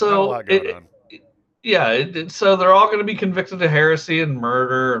so a lot going on. So they're all going to be convicted of heresy and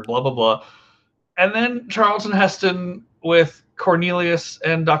murder and blah blah blah, and then Charlton Heston with Cornelius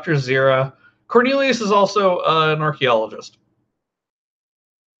and Dr. Zira. Cornelius is also an archaeologist.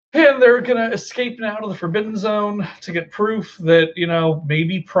 And they're going to escape now to the Forbidden Zone to get proof that,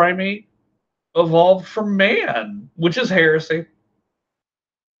 maybe primate evolved from man, which is heresy.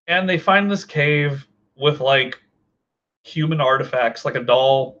 And they find this cave with, like, human artifacts, like a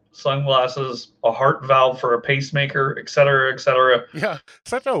doll, sunglasses, a heart valve for a pacemaker, etc., etc. Yeah,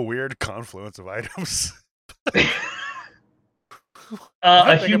 such a weird confluence of items.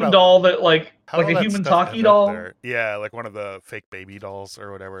 A human doll that, like a human talkie doll. Yeah, like one of the fake baby dolls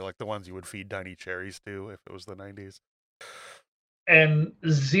or whatever, like the ones you would feed tiny cherries to if it was the 90s. And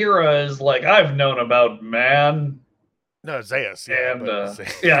Zira is like, I've known about man. No, Zaius. Yeah, and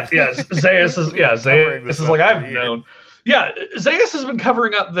Zaius is Zaius is like, I've known. Yeah, Zaius has been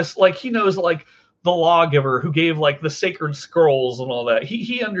covering up this, like, he knows, like, the lawgiver who gave, like, the sacred scrolls and all that.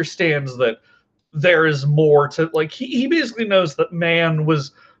 He understands that there is more to, like, he basically knows that man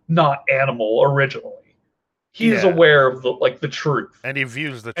was not animal originally. He is aware of the truth. And he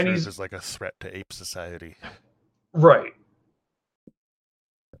views the truth as like a threat to ape society. Right.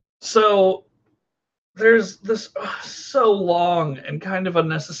 So there's this so long and kind of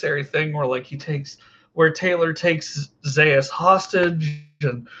unnecessary thing where Taylor takes Zaius hostage,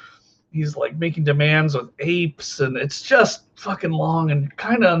 and he's like making demands with apes, and it's just fucking long and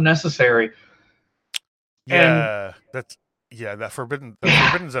kind of unnecessary. Yeah, that Forbidden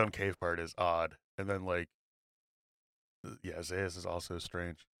Zone cave part is odd, and then like, Zaius is also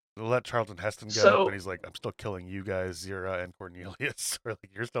strange. They'll let Charlton Heston go, and he's like, "I'm still killing you guys, Zira and Cornelius." Or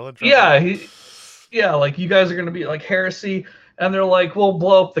like, you're still in trouble. Yeah, like you guys are gonna be like heresy, and they're like, "We'll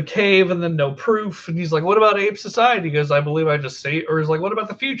blow up the cave, and then no proof." And he's like, "What about ape society?" He goes, "I believe I just saved," or he's like, "What about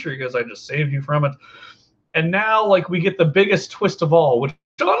the future?" He goes, "I just saved you from it." And now, like, we get the biggest twist of all, which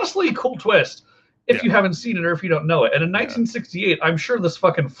honestly, cool twist. if you haven't seen it or if you don't know it. And in 1968, I'm sure this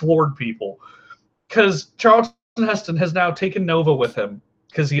fucking floored people. Because Charlton Heston has now taken Nova with him.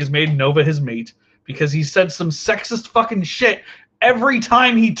 Because he has made Nova his mate. Because he said some sexist fucking shit every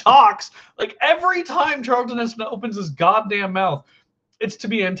time he talks. Like, every time Charlton Heston opens his goddamn mouth, it's to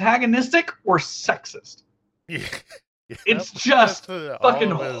be antagonistic or sexist. Yeah. It's just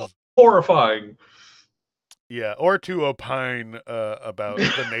fucking horrifying. Yeah, or to opine about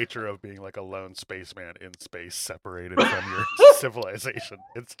the nature of being like a lone spaceman in space separated from your civilization.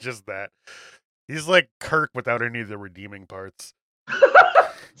 It's just that. He's like Kirk without any of the redeeming parts.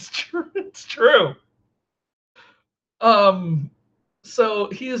 It's true. It's true. So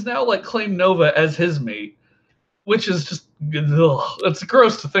he has now like claimed Nova as his mate, which is just it's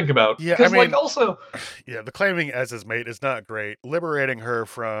gross to think about. Yeah, I mean, like also, yeah, the claiming as his mate is not great. Liberating her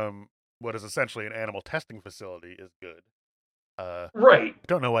from what is essentially an animal testing facility is good. Right. I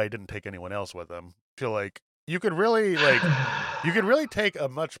don't know why he didn't take anyone else with him. I feel like you could really take a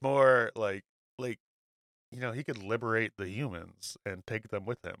much more like he could liberate the humans and take them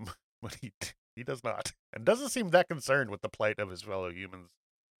with him, but he does not, and doesn't seem that concerned with the plight of his fellow humans.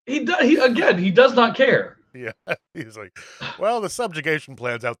 He does not care. Yeah, he's like, well, the subjugation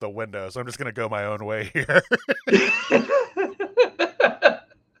plan's out the window, so I'm just gonna go my own way here.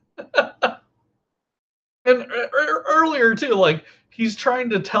 And earlier too, like he's trying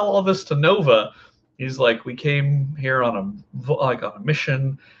to tell all this to Nova. He's like, we came here on a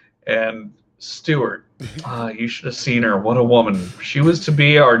mission, and Stewart, you should have seen her. What a woman! She was to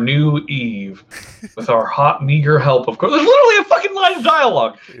be our new Eve, with our hot and eager help. Of course, there's literally a fucking line of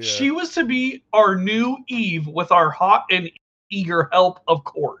dialogue. Yeah. She was to be our new Eve with our hot and eager help. Of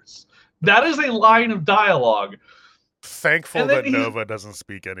course, that is a line of dialogue. Thankful that Nova doesn't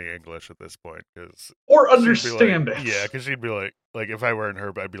speak any English at this point, or understand it. Yeah, because she'd be like if I were in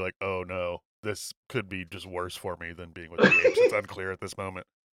her, I'd be like, oh no, this could be just worse for me than being with the apes. It's unclear at this moment.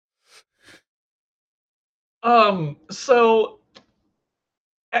 So,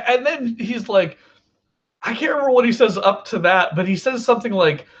 and then he's like, I can't remember what he says up to that, but he says something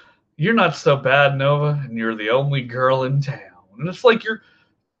like, "You're not so bad, Nova, and you're the only girl in town." And it's like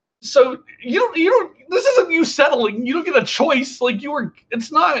so you don't. This isn't you settling. You don't get a choice. Like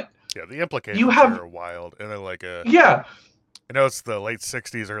it's not. Yeah, the implications are wild, and then yeah. I know it's the late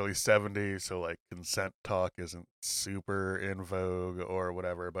 60s, early 70s, so like consent talk isn't super in vogue or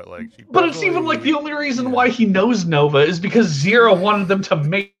whatever, but like. But it's even like the only reason why he knows Nova is because Zero wanted them to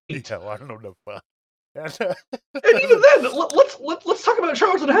mate. Yeah, well, I don't know Nova. And even then, let's talk about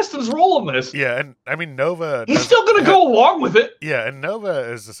Charlton Heston's role in this. Yeah, and I mean Nova. He's still gonna go along with it. Yeah, and Nova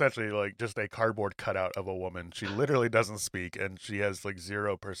is essentially like just a cardboard cutout of a woman. She literally doesn't speak, and she has like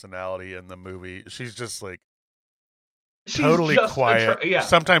zero personality in the movie. She's just like totally quiet.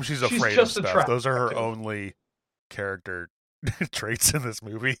 Sometimes she's afraid of stuff. Those are her only character traits in this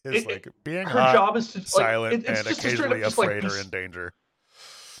movie. Is like being her hot, job is to silent, and occasionally afraid or in danger.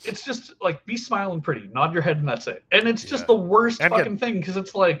 It's just like be smiling pretty, nod your head, and that's it. And it's just the worst fucking thing because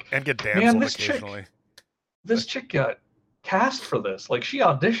it's like, and get damseled occasionally. This chick got cast for this. Like she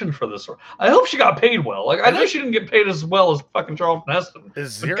auditioned for this. I hope she got paid well. Like I know she didn't get paid as well as fucking Charlton Heston.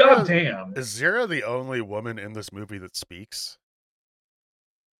 Goddamn. Is Zero the only woman in this movie that speaks?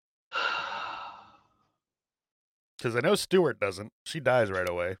 Because I know Stewart doesn't. She dies right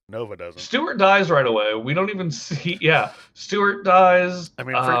away. Nova doesn't. Stewart dies right away. We don't even see. Yeah, Stewart dies. I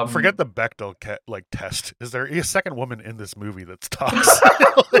mean, forget the Bechdel test. Is there a second woman in this movie that talks?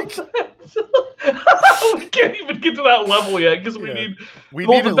 We can't even get to that level yet because we need. We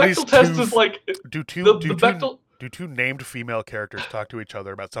need the at Bechdel least test is like do two named female characters talk to each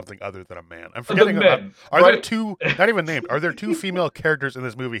other about something other than a man? I'm forgetting. Are there two? Not even named. Are there two female characters in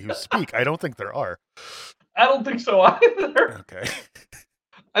this movie who speak? I don't think there are. I don't think so either. Okay.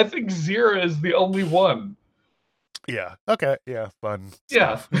 I think Zero is the only one. Yeah. Okay. Yeah. Fun.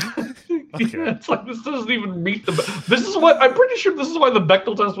 Yeah. Okay. It's like this doesn't even meet the. This is what I'm pretty sure. This is why the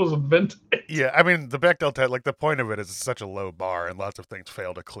Bechdel test was invented. Yeah. I mean, the Bechdel test, like the point of it is it's such a low bar, and lots of things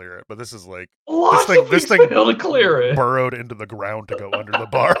fail to clear it. But this is like this thing fail to clear it. Burrowed into the ground to go under the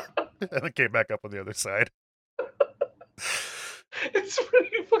bar, and it came back up on the other side. It's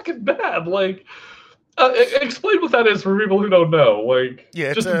pretty fucking bad. Like. Explain what that is for people who don't know. Like,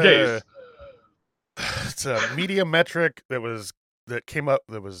 yeah, just in case. It's a media metric that was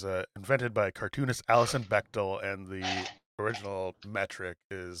invented by cartoonist Alison Bechdel, and the original metric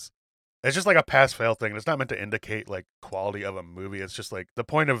it's just like a pass-fail thing. It's not meant to indicate like quality of a movie. It's just like the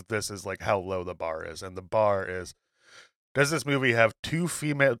point of this is like how low the bar is, and the bar is Does this movie have two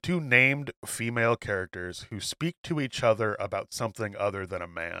named female characters who speak to each other about something other than a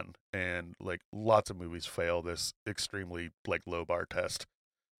man? And like lots of movies fail this extremely like low bar test.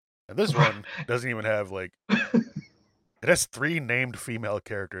 And this one doesn't even have like it has 3 named female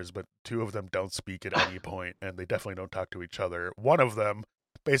characters, but 2 of them don't speak at any point, and they definitely don't talk to each other. One of them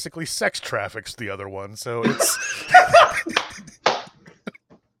basically sex traffics the other one, so it's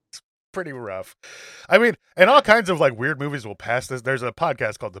pretty rough. I mean, and all kinds of like weird movies will pass this. There's a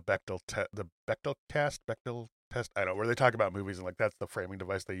podcast called the Bechdel test, I don't know, where they talk about movies and like that's the framing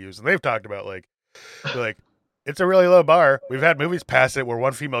device they use. And they've talked about like it's a really low bar. We've had movies pass it where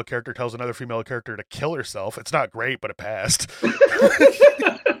one female character tells another female character to kill herself. It's not great, but it passed.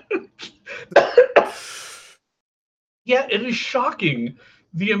 Yeah, it is shocking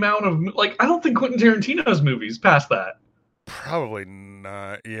the amount of like I don't think Quentin Tarantino's movies pass that. Probably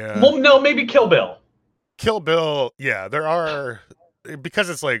not. Yeah. Well, no, maybe Kill Bill. Kill Bill. Yeah, there are because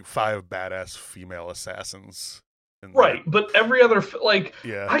it's like 5 badass female assassins. Right, but every other like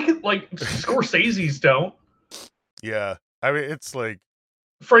yeah, I could like Scorsese's don't. Yeah, I mean it's like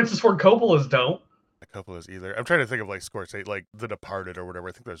Francis Ford Coppola's don't. A couple is either. I'm trying to think of like Scorsese, like The Departed or whatever.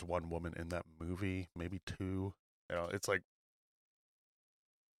 I think there's 1 woman in that movie, maybe 2. You know, it's like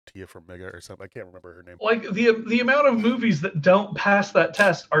Tia Farmiga or something. I can't remember her name. Like the amount of movies that don't pass that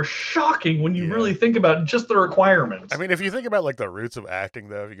test are shocking when you really think about just the requirements. I mean, if you think about like the roots of acting,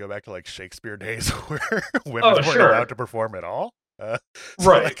 though, if you go back to like Shakespeare days where women weren't allowed to perform at all, so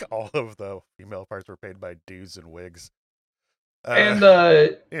right? Like all of the female parts were paid by dudes in wigs. And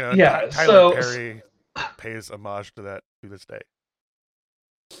you know, yeah, Tyler Perry pays homage to that to this day.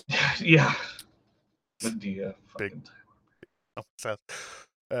 Yeah, Medea, big.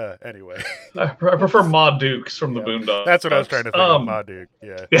 Anyway, I prefer Ma Dukes from the Boondocks. That's what I was trying to think of. Ma Duke,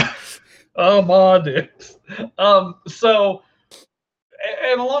 yeah. Ma Dukes. So,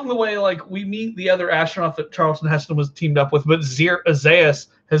 and along the way, like we meet the other astronaut that Charlton Heston was teamed up with, but Zaius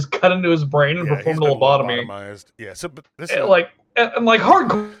has cut into his brain and performed a lobotomy. Yeah, so but this is like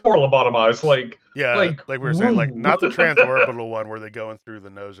hardcore lobotomized, like like we were saying, like not the transorbital one where they go in through the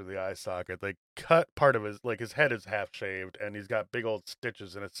nose or the eye socket. They cut part of his head is half shaved, and he's got big old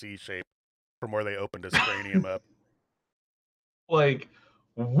stitches in a C shape from where they opened his cranium up. Like,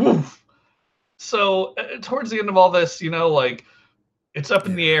 woof. So towards the end of all this, you know, like it's up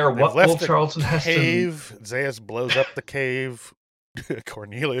in the air. What will Charlton Heston? Cave. Zaius blows up the cave.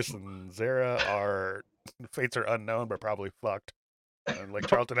 Cornelius and Zara fates are unknown, but probably fucked. And like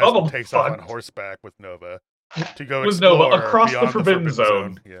Charlton Heston takes off on horseback with Nova to go explore across the Forbidden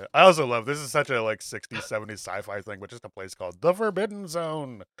Zone. Yeah, I also love this is such a like 60s, 70s sci-fi thing, but just a place called the Forbidden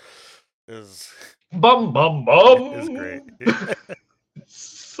Zone is bum bum bum is great.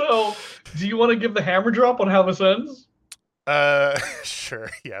 So, do you want to give the hammer drop on how this ends? Sure.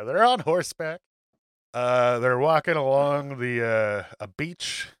 Yeah, they're on horseback. They're walking along the a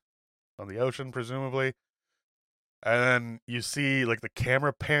beach on the ocean, presumably. And then you see like the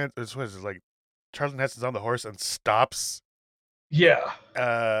camera pans. What is it, like Charlton Heston's on the horse and stops. Yeah.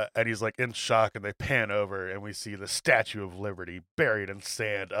 And he's like in shock, and they pan over, and we see the Statue of Liberty buried in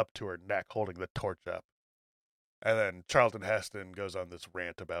sand up to her neck, holding the torch up. And then Charlton Heston goes on this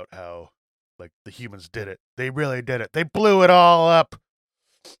rant about how like the humans did it. They really did it. They blew it all up.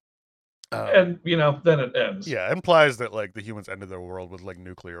 And you know, then it ends. Yeah, it implies that like the humans ended their world with like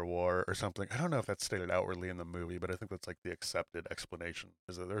nuclear war or something. I don't know if that's stated outwardly in the movie, but I think that's like the accepted explanation,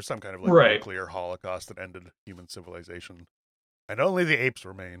 is that there's some kind of like nuclear holocaust that ended human civilization, and only the apes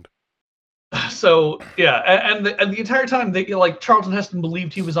remained. So yeah, and the entire time they like Charlton Heston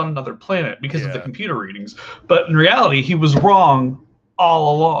believed he was on another planet because of the computer readings, but in reality he was wrong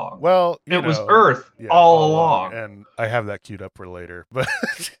all along. Well, it was Earth all along, and I have that queued up for later, but.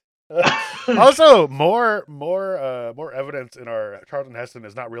 Also, more evidence in our Charlton Heston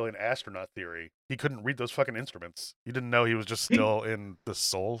is not really an astronaut theory. He couldn't read those fucking instruments. You didn't know he was just still in the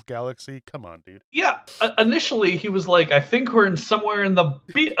Sol galaxy? Come on, dude. Yeah, initially he was like, I think we're somewhere in the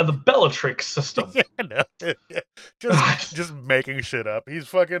Bellatrix system. Yeah, no. just making shit up. He's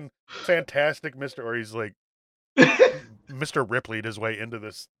fucking fantastic, or he's like Mr. Ripley'd his way into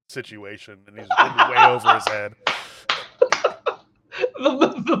this situation, and he's way over his head.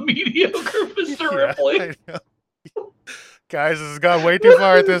 The mediocre Mr. Ripley. Guys, this has gone way too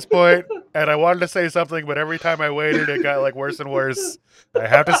far at this point, and I wanted to say something, but every time I waited, it got like worse and worse. I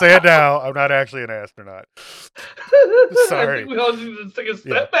have to say it now. I'm not actually an astronaut. Sorry. I think we all need to take a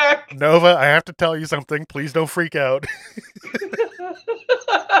step back. Nova, I have to tell you something. Please don't freak out.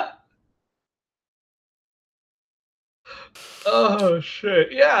 Oh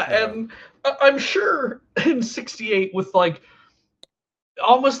shit! Yeah, Yeah. and I'm sure in '68 with like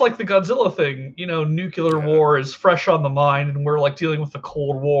almost like the Godzilla thing, nuclear Yeah. war is fresh on the mind, and we're like dealing with the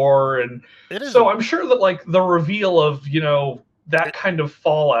Cold War, and It is. so I'm sure that like the reveal of that kind of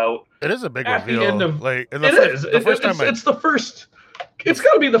fallout It is a big at the reveal. end of Like in it is. the first time It's the first. It's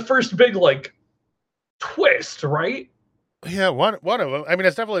got to be the first big like twist, right? Yeah, one of them. I mean,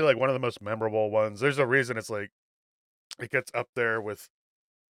 it's definitely like one of the most memorable ones. There's a reason it's like it gets up there with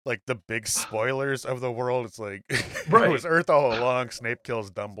like the big spoilers of the world. It's like Right. it was Earth all along. Snape kills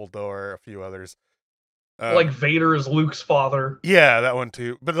Dumbledore, a few others. Like Vader is Luke's father. Yeah, that one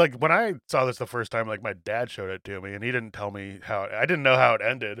too. But like when I saw this the first time, like my dad showed it to me, and he didn't tell me how. I didn't know how it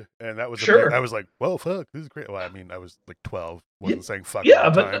ended, and that was Sure. I was like, "Whoa, fuck, this is great." Well, I mean, I was like 12, wasn't saying fuck yeah,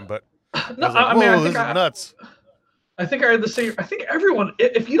 all the but- time, but No, I was like, I mean, "Whoa, I this think is nuts." I think I had the same. I think everyone,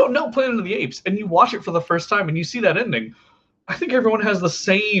 if you don't know Planet of the Apes and you watch it for the first time and you see that ending, I think everyone has the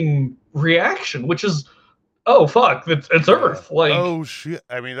same reaction, which is, "Oh fuck, it's Earth!" Like, oh shit.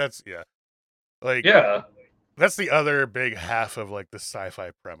 I mean, that's like yeah, that's the other big half of like the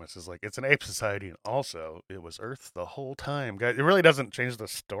sci-fi premise is like it's an ape society, and also it was Earth the whole time. Guys, it really doesn't change the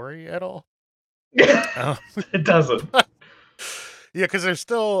story at all. Um, it doesn't. Yeah, because there's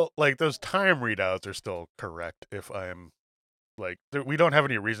still like those time readouts are still correct. If I'm like, we don't have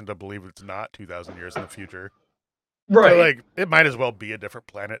any reason to believe it's not 2,000 years in the future. Right. So, like, it might as well be a different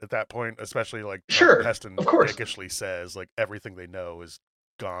planet at that point, especially like Sure, Heston of course. dickishly says, like everything they know is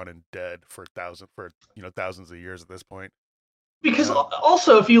gone and dead for thousands of years at this point. Because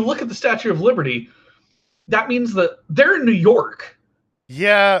also, if you look at the Statue of Liberty, that means that they're in New York.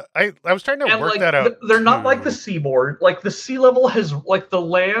 Yeah, I was trying to And work like that out. they're not like the too. seaboard. Like the sea level has, like the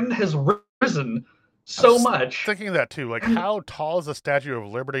land has risen I so was much. Thinking of that too, like how tall is the Statue of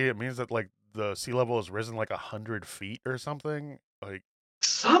Liberty? It means that like the sea level has risen like 100 feet or something. Like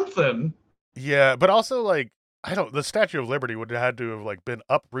Something. yeah, but also like the Statue of Liberty would have had to have like been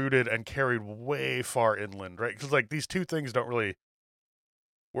uprooted and carried way far inland, right? Because like these two things don't really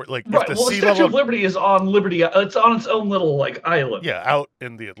work. Like Right. if the Well, the sea Statue level, of Liberty is on Liberty. It's on its own little like island. yeah, out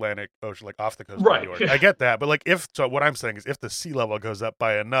in the Atlantic Ocean, like off the coast Right. of New York. I get that, but like what I'm saying is if the sea level goes up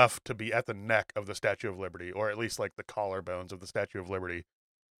by enough to be at the neck of the Statue of Liberty, or at least like the collarbones of the Statue of Liberty,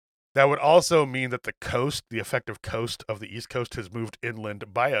 that would also mean that the effective coast of the East Coast has moved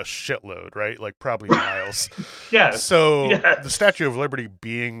inland by a shitload, right? Like probably miles. Yes. So Yes. the Statue of Liberty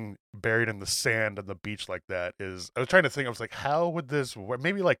being buried in the sand on the beach like that I was trying to think, I was like, how would this work?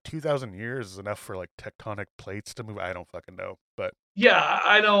 Maybe like 2,000 years is enough for like tectonic plates to move. I don't fucking know. But Yeah,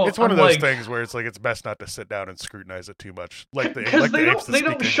 I know. it's one I'm of those like, things where it's like, it's best not to sit down and scrutinize it too much. Like the because they apes that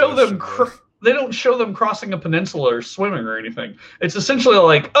don't speak show English them and the- they don't show them crossing a peninsula or swimming or anything. It's essentially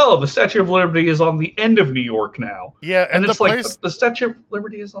like, oh, the Statue of Liberty is on the end of New York now. Yeah, And and it's the like place, the Statue of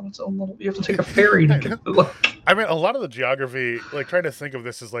Liberty is on its own little. You have to take a ferry to get. Like, I mean, a lot of the geography, like trying to think of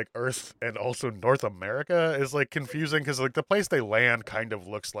this as like Earth and also North America is like confusing because like the place they land kind of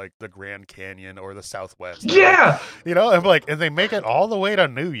looks like the Grand Canyon or the Southwest. Like, yeah, I'm like, and they make it all the way to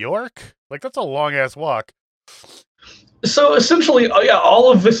New York? Like, that's a long ass walk. so essentially, yeah,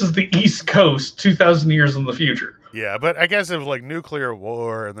 all of this is the East Coast, 2,000 years in the future. Yeah, but I guess if like nuclear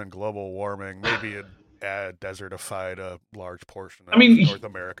war and then global warming, maybe it desertified a large portion of North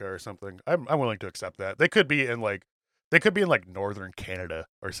America or something. I'm willing to accept that. They could be in like northern Canada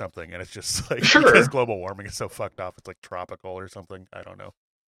or something, and it's just like Sure. because global warming is so fucked off, it's like tropical or something. I don't know.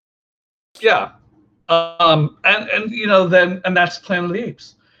 Yeah, and then that's Planet of the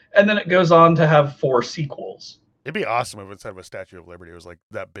Apes, and then it goes on to have 4 sequels. It'd be awesome if instead of a Statue of Liberty, it was like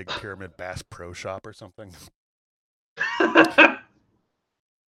that big pyramid Bass Pro Shop or something.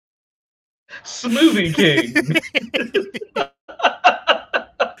 Smoothie King.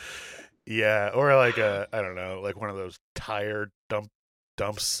 Yeah, or like I don't know, like one of those tire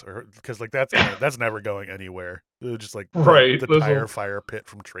dumps, or because like that's never going anywhere. Just like Right, the those tire will- fire pit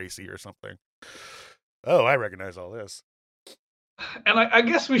from Tracy or something. Oh, I recognize all this. And I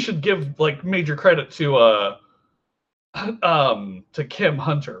guess we should give like major credit to Kim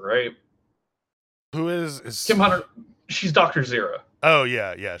Hunter, right? Who is Kim Hunter, she's Dr. Zira. Oh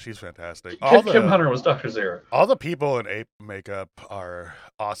yeah, she's fantastic. Kim Hunter was Dr. Zira. All the people in ape makeup are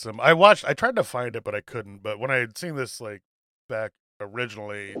awesome. I tried to find it, but I couldn't. But when I had seen this like back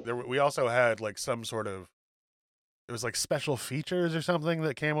originally, we also had like some sort of, it was like special features or something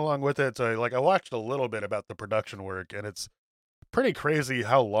that came along with it. So like I watched a little bit about the production work, and it's pretty crazy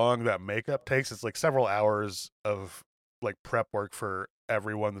how long that makeup takes. It's like several hours of like prep work for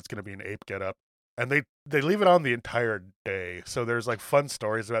everyone that's going to be an ape getup. and they leave it on the entire day. So there's like fun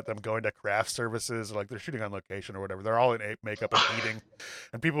stories about them going to craft services, like they're shooting on location or whatever. They're all in ape makeup and eating,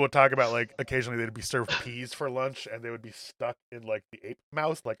 and people would talk about like occasionally they'd be served peas for lunch, and they would be stuck in like the ape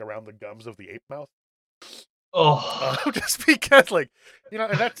mouth, like around the gums of the ape mouth. Just because, like, you know,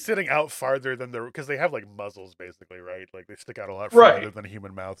 and that's sitting out farther than because they have like muzzles basically, right? Like they stick out a lot farther than a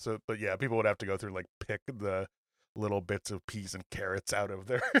human mouth. So, but yeah, people would have to go through like pick the little bits of peas and carrots out of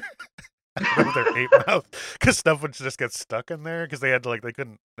their ape mouth because stuff would just get stuck in there because they had to like they're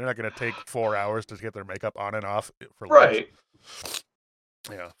not going to take 4 hours to get their makeup on and off for lunch.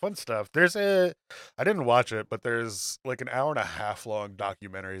 Yeah, fun stuff. I didn't watch it, but there's like an 1.5 hour long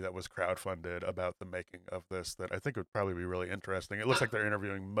documentary that was crowdfunded about the making of this that I think would probably be really interesting. It looks like they're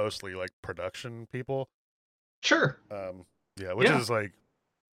interviewing mostly like production people. Sure. Which is like,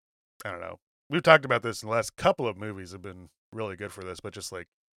 I don't know. We've talked about this in the last couple of movies have been really good for this, but just like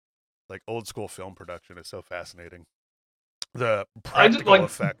old school film production is so fascinating. The practical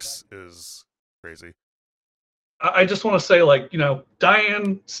effects is crazy. I just want to say, like, you know,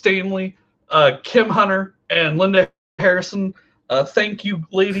 Diane Stanley, Kim Hunter, and Linda Harrison, thank you,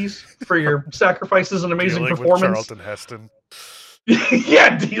 ladies, for your sacrifices and amazing performance. With Charlton Heston.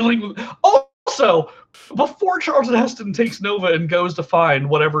 Yeah, dealing with... Also, before Charlton Heston takes Nova and goes to find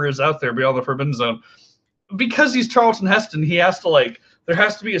whatever is out there beyond the Forbidden Zone, because he's Charlton Heston, he has to, like, there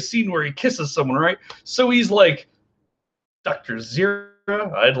has to be a scene where he kisses someone, right? So he's like, Dr. Zira,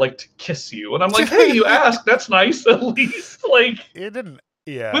 I'd like to kiss you. And I'm like, hey, you asked. That's nice, at least. Like, it didn't,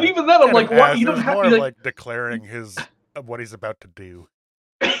 yeah. But even then, I'm like, what? You don't have to, like declaring what he's about to do.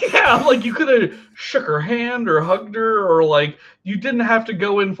 Yeah, like, you could have shook her hand or hugged her, or, like, you didn't have to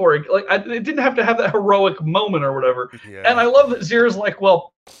go in for it. Like, it didn't have to have that heroic moment or whatever. Yeah. And I love that Zira's like,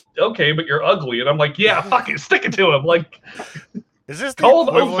 well, okay, but you're ugly. And I'm like, yeah, fuck it, stick it to him. like... Is this the cold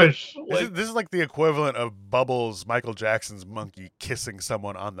equivalent? Fish? This is like the equivalent of Bubbles, Michael Jackson's monkey, kissing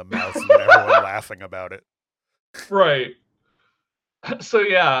someone on the mouth and everyone laughing about it. Right. So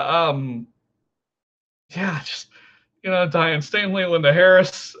yeah, just, you know, Diane Stanley, Linda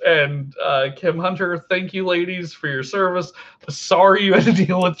Harris, and Kim Hunter. Thank you, ladies, for your service. Sorry you had to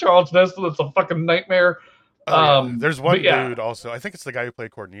deal with Charlton Heston. It's a fucking nightmare. There's one dude also. I think it's the guy who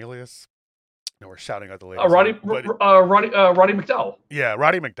played Cornelius. No, we're shouting at the ladies. Roddy McDowell. Yeah,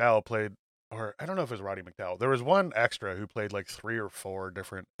 Roddy McDowell played, or I don't know if it was Roddy McDowell. There was one extra who played like 3 or 4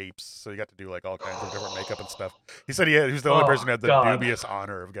 different apes, so you got to do like all kinds of different makeup and stuff. He said he was the only person who had the dubious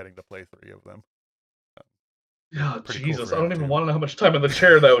honor of getting to play 3 of them. Oh, Jesus, cool, I don't even want to know how much time in the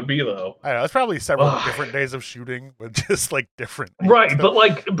chair that would be, though. I know, it's probably several different days of shooting, but just like different. Right,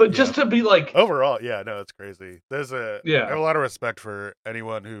 but just to be like... Overall, yeah, no, it's crazy. I have a lot of respect for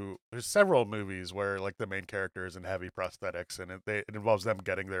anyone there's several movies where like the main character is in heavy prosthetics, and it involves them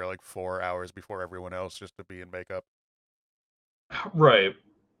getting there like 4 hours before everyone else just to be in makeup. Right.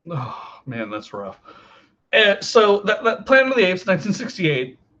 Oh, man, that's rough. And so that Planet of the Apes,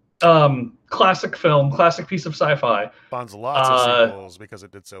 1968... classic film, classic piece of sci-fi. Spawns lots of sequels because it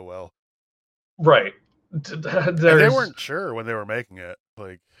did so well. Right. And they weren't sure when they were making it.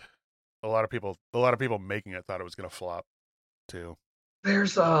 Like a lot of people making it thought it was going to flop too.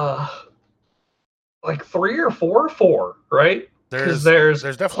 There's like 3 or 4, right? Because there's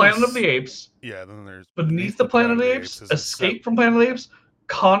definitely Planet of the Apes. Yeah, then there's Beneath the Planet of the Apes, Escape from Planet of the Apes,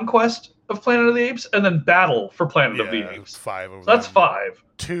 Conquest of Planet of the Apes, and then Battle for Planet of the Apes. 5 of them. That's 5.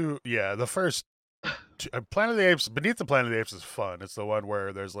 2, yeah, the first Planet of the Apes, Beneath the Planet of the Apes is fun. It's the one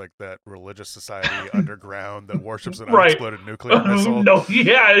where there's like that religious society underground that worships an unexploded nuclear missile. No,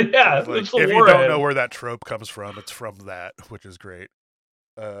 yeah. Like, if you don't know where that trope comes from, it's from that, which is great.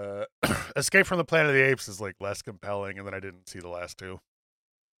 Escape from the Planet of the Apes is like less compelling, and then I didn't see the last 2.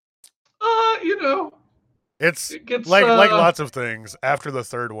 You know. It gets like lots of things after the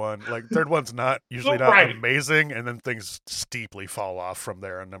third one. Like third one's not usually not amazing, and then things steeply fall off from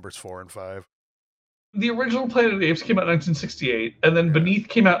there on numbers 4 and 5. The original Planet of the Apes came out in 1968, and then Beneath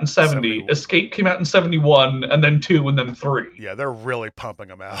came out in 70. Escape came out in 71, and then 2, and then 3. Yeah, they're really pumping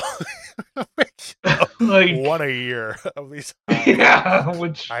them out. Like 1 a year of these.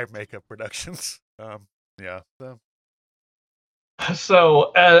 High makeup productions.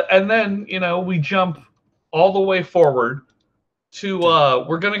 So, and then we jump all the way forward to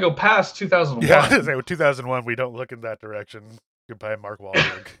we're gonna go past 2001. Yeah, with 2001, we don't look in that direction. Goodbye, Mark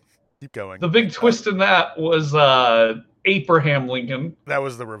Wahlberg. Keep going. The big twist in that was Abraham Lincoln. That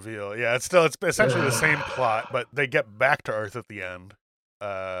was the reveal. Yeah, it's essentially the same plot, but they get back to Earth at the end,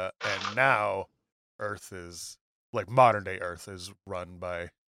 and now Earth is like modern day Earth is run by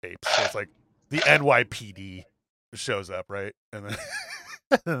apes. So it's like the NYPD shows up, right, and then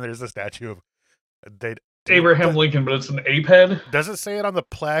and then there's the statue of They Abraham Lincoln, but it's an ape head. doesn't say it on the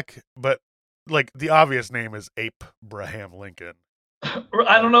plaque, but like the obvious name is Abraham Lincoln.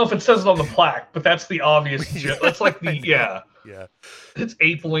 I don't know if it says it on the plaque, but that's the obvious shit. That's like the Yeah. It's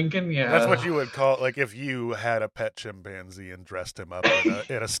Ape Lincoln. Yeah, That's what you would call, like, if you had a pet chimpanzee and dressed him up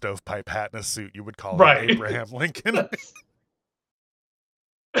in a stovepipe hat and a suit, you would call Right. him Abraham Lincoln.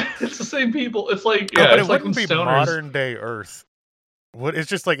 It's the same people. It's like But it's it like wouldn't when be stoners. modern day Earth. What it's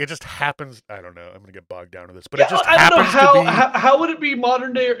just like it just happens. I don't know. I'm gonna get bogged down in this, but Yeah, it just I don't know happens to be. how would it be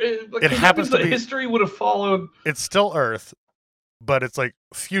modern day? Like, It happens to the be- history would have followed. It's still Earth, but it's like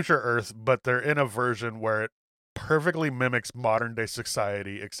future Earth. But they're in a version where it perfectly mimics modern day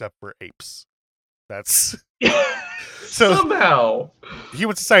society, except for apes. That's So- Somehow,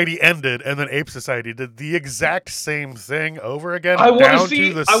 human society ended, and then ape society did the exact same thing over again, I wanna down see-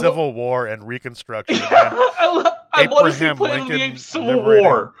 to the I wa- Civil War and Reconstruction. and I want to see Abraham Planet of the Lincoln Apes Civil liberating-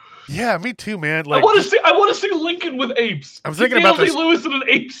 War. Yeah, me too, man. I Like, want to see Lincoln with apes. I'm thinking Daniel about this- Day-Lewis in an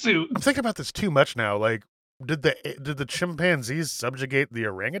ape suit. I'm thinking about this too much now. Like, did the chimpanzees subjugate the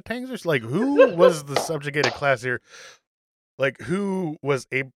orangutans? Or like, who was the subjugated class here? Like, who was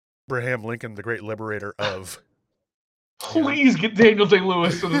Abraham Lincoln, the great liberator of? Please get Daniel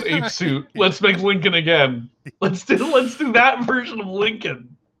Day-Lewis in an ape suit. Let's make Lincoln again. Let's do that version of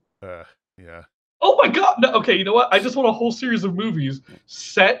Lincoln. Yeah. Oh my god! No, okay, you know what? I just want a whole series of movies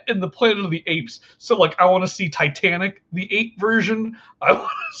set in the Planet of the Apes. So, like, I want to see Titanic, the ape version. I want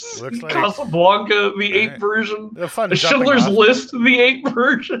to see Looks like- Casablanca, the ape Alright. version. A fun The jumping Schindler's off- List, the ape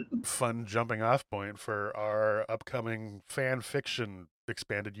version. Fun jumping off point for our upcoming fan fiction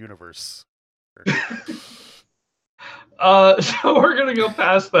expanded universe. So we're gonna go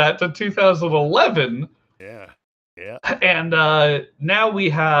past that to 2011, Yeah. and now we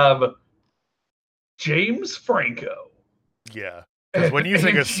have James Franco. Yeah. Because when you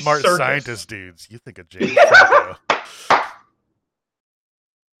think of Andy smart Serkis. scientist dudes, you think of James Franco.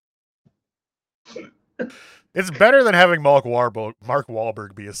 It's better than having Mark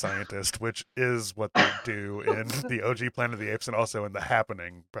Wahlberg be a scientist, which is what they do in the OG Planet of the Apes and also in The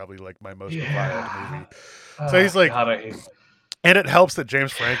Happening, probably like my most reviled movie. So he's like- God, I hate And it helps that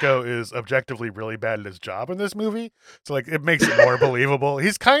James Franco is objectively really bad at his job in this movie. So like it makes it more believable.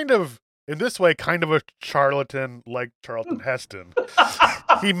 He's kind of, in this way, kind of a charlatan like Charlton Heston.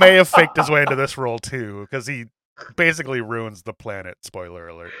 He may have faked his way into this role too, because he basically ruins the planet. Spoiler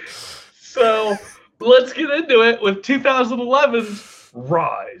alert. So let's get into it with 2011's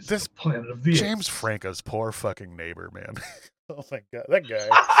Rise. This of Planet of the James Apes. Franco's poor fucking neighbor, man. Oh my god, that guy.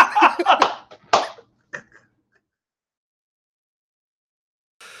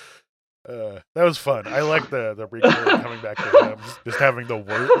 That was fun. I like the recurring coming back to him, just having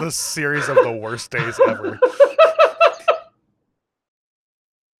the series of the worst days ever.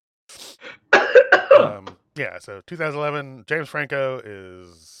 Yeah, so 2011, James Franco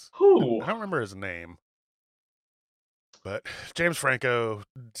is Who? I don't remember his name, but James Franco,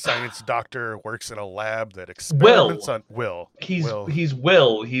 science doctor, works in a lab that experiments on Will. He's Will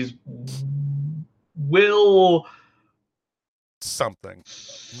Will. He's Will something.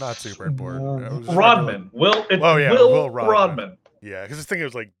 Not super important. I was just Rodman. Will. It's Oh, yeah, Will Will Rodman. Rodman. Yeah, because this thing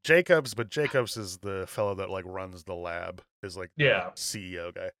was like Jacobs, but Jacobs is the fellow that like runs the lab, is like the Yeah.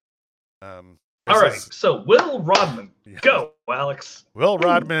 CEO guy. All this right. is- So Will Rodman. Yeah. Go, Alex. Will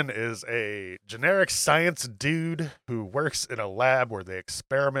Rodman is a generic science dude who works in a lab where they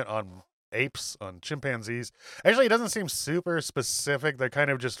experiment on apes, on chimpanzees. Actually, it doesn't seem super specific. They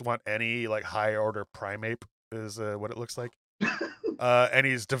kind of just want any like high order primate is what it looks like. And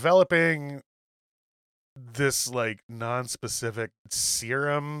he's developing this like non-specific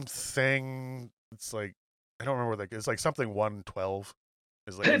serum thing. It's like I don't remember what it's like something 112.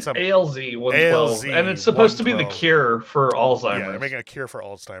 Is like It's some ALZ 112, ALZ and it's supposed to be the 112. cure for Yeah, Alzheimer's. they're making a cure for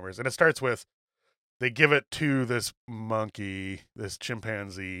Alzheimer's, and it starts with they give it to this monkey, this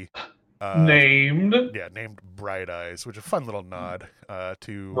chimpanzee, Named named Bright Eyes, which is a fun little nod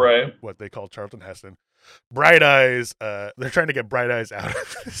to right. what they call Charlton Heston. Bright Eyes, they're trying to get Bright Eyes out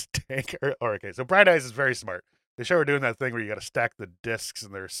of this tank. Okay, so Bright Eyes is very smart. They show her doing that thing where you got to stack the discs,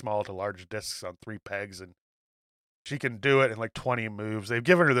 and they're small to large discs on 3 pegs, and she can do it in like 20 moves. They've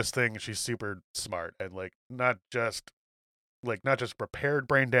given her this thing, and she's super smart, and like not just repaired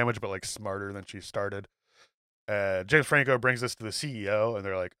brain damage, but like smarter than she started. James Franco brings this to the CEO, and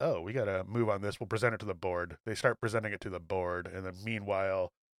they're like, "Oh, we gotta move on this. We'll present it to the board." They start presenting it to the board, and then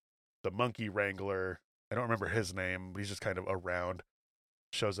meanwhile, the monkey wrangler, I don't remember his name, but he's just kind of around,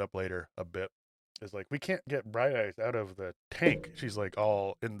 shows up later a bit. Is like, "We can't get Bright Eyes out of the tank." She's like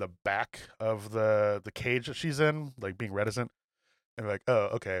all in the back of the cage that she's in, like being reticent. And they're like, "Oh,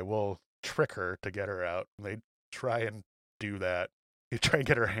 okay, well, trick her to get her out. And they try and do that. They try and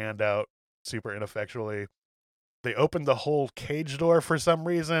get her hand out super ineffectually. They open the whole cage door for some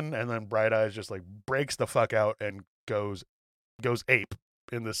reason, and then Bright Eyes just like breaks the fuck out and goes ape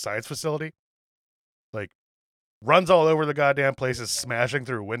in this science facility. Like, runs all over the goddamn place, is smashing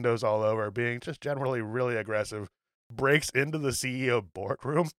through windows all over, being just generally really aggressive. Breaks into the CEO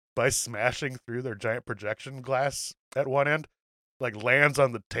boardroom by smashing through their giant projection glass at one end, like lands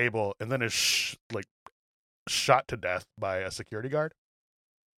on the table, and then is shot to death by a security guard.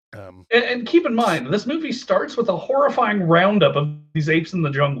 And keep in mind, this movie starts with a horrifying roundup of these apes in the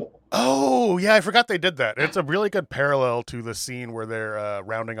jungle. Oh, yeah, I forgot they did that. It's a really good parallel to the scene where they're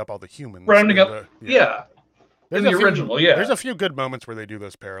rounding up all the humans. Rounding up, yeah. In the original, yeah. There's a few good moments where they do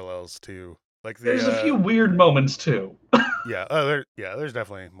those parallels, too. Like there's a few weird moments, too. Yeah, there's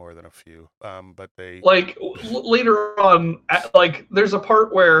definitely more than a few. But they... Like, later on, there's a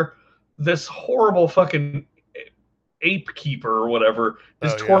part where this horrible fucking ape keeper or whatever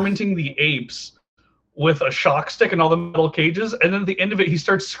is tormenting the apes with a shock stick and all the metal cages, and then at the end of it he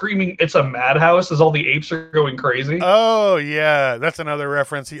starts screaming, "It's a madhouse," as all the apes are going crazy. Oh yeah, that's another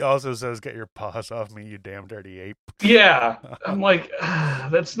reference. He also says, "Get your paws off me, you damn dirty ape." Yeah, I'm like,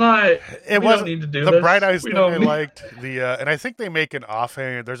 that's not. We don't need to do the this. Bright Eyes thing. I liked and I think they make an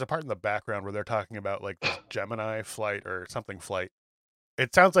offhand. There's a part in the background where they're talking about like the Gemini flight or something flight.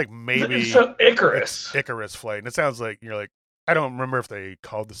 It sounds like maybe Icarus. Icarus flight, and it sounds like you're like. I don't remember if they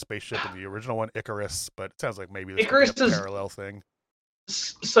called the spaceship in the original one Icarus, but it sounds like maybe this Icarus is a parallel thing.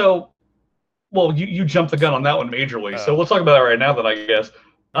 So, well, you jumped the gun on that one majorly, so we'll talk about it right now then, I guess.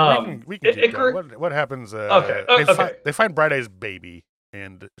 We can keep going. What happens? They find Bright Eyes' baby,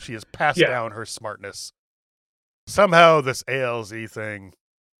 and she has passed down her smartness. Somehow this ALZ thing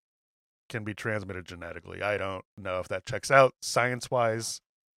can be transmitted genetically. I don't know if that checks out science-wise,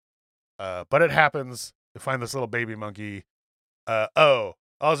 but it happens. They find this little baby monkey.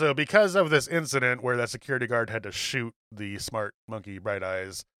 Also, because of this incident where that security guard had to shoot the smart monkey Bright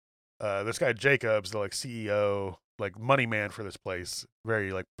Eyes, this guy Jacobs, the like CEO, like money man for this place,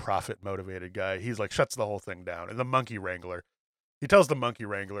 very like profit motivated guy, he's like shuts the whole thing down. And the monkey wrangler, he tells the monkey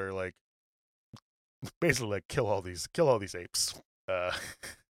wrangler like basically like kill all these apes. The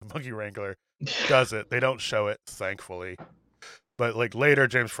monkey wrangler does it. They don't show it, thankfully. But like later,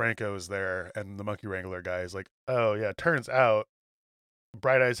 James Franco is there, and the monkey wrangler guy is like, "Oh yeah, turns out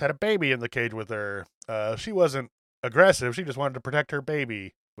Bright Eyes had a baby in the cage with her. She wasn't aggressive; she just wanted to protect her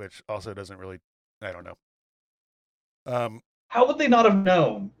baby," which also doesn't really, I don't know. How would they not have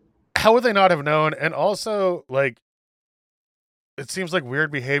known? How would they not have known? And also, like, it seems like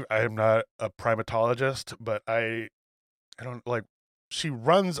weird behavior. I am not a primatologist, but I don't like. She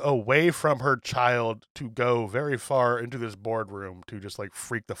runs away from her child to go very far into this boardroom to just like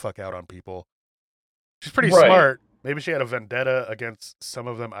freak the fuck out on people. She's pretty smart. Maybe she had a vendetta against some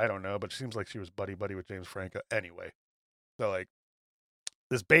of them. I don't know, but it seems like she was buddy with James Franco. Anyway, so like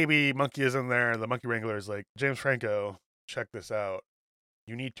this baby monkey is in there, and the monkey wrangler is like, "James Franco, check this out.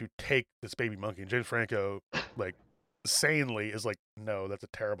 You need to take this baby monkey." And James Franco, like, sanely is like, "No, that's a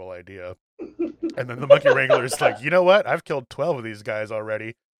terrible idea." And then the monkey wrangler is like, "You know what? I've killed 12 of these guys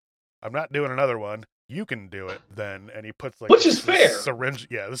already. I'm not doing another one. You can do it then." And he puts like this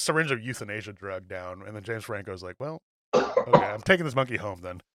syringe of euthanasia drug down. And then James Franco's like, "Well, okay, I'm taking this monkey home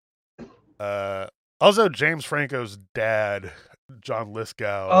then." Also, James Franco's dad, John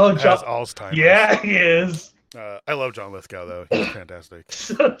Lithgow, has Alzheimer's. Yeah, he is. I love John Lithgow though. He's fantastic.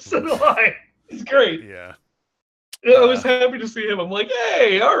 So do I. He's great. Yeah. I was happy to see him. I'm like,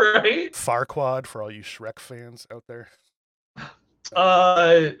 hey, all right. Farquaad for all you Shrek fans out there.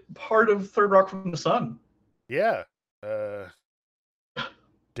 Part of Third Rock from the Sun. Yeah.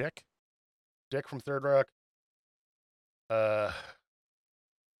 Dick from Third Rock. The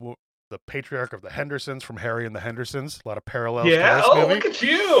patriarch of the Hendersons from Harry and the Hendersons. A lot of parallels. Yeah. To this movie. Look at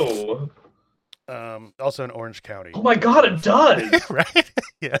you. Also in Orange County. Oh my God, it does. Right?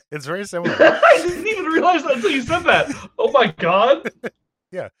 Yeah, it's very similar. I didn't even realize that until you said that. Oh my God.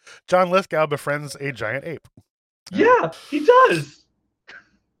 Yeah. John Lithgow befriends a giant ape. Yeah, he does.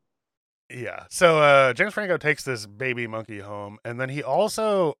 Yeah. So James Franco takes this baby monkey home, and then he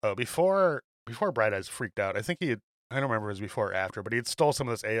also before Bright Eyes freaked out, I think I don't remember if it was before or after, but he had stole some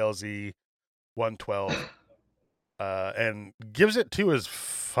of this ALZ 112 and gives it to his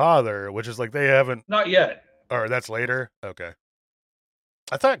father, which is like they haven't not yet. Or that's later? Okay.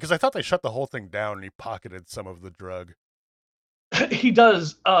 I thought they shut the whole thing down and he pocketed some of the drug. He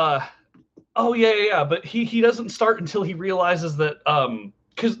does. Oh yeah. But he doesn't start until he realizes that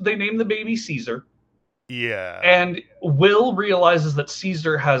because they name the baby Caesar. Yeah. And Will realizes that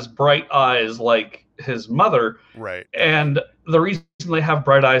Caesar has bright eyes like his mother. Right. And the reason they have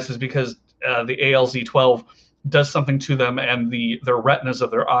bright eyes is because the ALZ-12 does something to them, and their retinas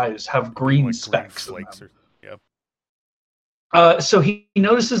of their eyes have green Like specks. green flakes. Yep. So he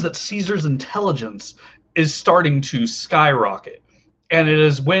notices that Caesar's intelligence is starting to skyrocket. And it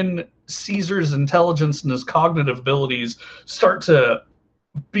is when Caesar's intelligence and his cognitive abilities start to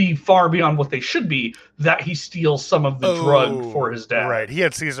be far beyond what they should be that he steals some of the drug for his dad. Right. He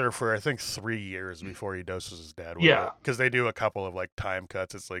had Caesar for, I think, 3 years before he doses his dad with it. Because they do a couple of, like, time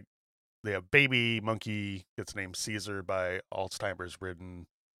cuts. It's like they have baby monkey gets named Caesar by Alzheimer's ridden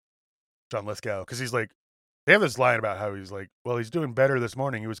John Lithgow. Because he's like, they have this line about how he's like, well, he's doing better this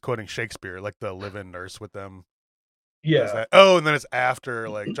morning. He was quoting Shakespeare, like the live-in nurse with them. Yeah. And then it's after,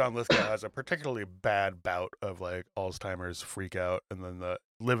 like, John Lithgow has a particularly bad bout of, like, Alzheimer's freak out, and then the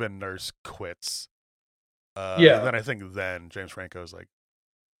live-in nurse quits. And then I think James Franco's like,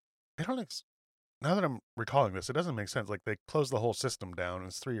 now that I'm recalling this, it doesn't make sense. Like, they closed the whole system down, and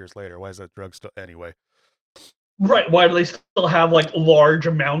it's 3 years later. Why is that drug still... Anyway. Right, why do they still have, like, large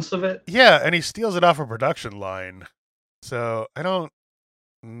amounts of it? Yeah, and he steals it off a production line. So, I don't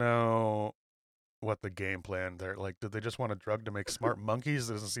know what the game plan there. Like, did they just want a drug to make smart monkeys?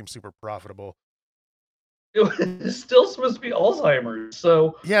 It doesn't seem super profitable. It was still supposed to be Alzheimer's,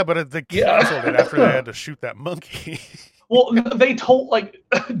 so... Yeah, but they canceled it after they had to shoot that monkey. Well, they told, like,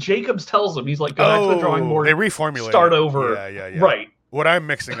 Jacobs tells them, he's like, go back to the drawing board. They reformulate. Start over. Yeah. Right. What I'm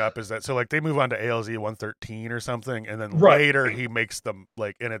mixing up is that, so, like, they move on to ALZ-113 or something, and then later he makes them,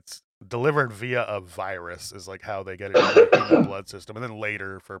 like, and it's delivered via a virus is, like, how they get it in the human blood system. And then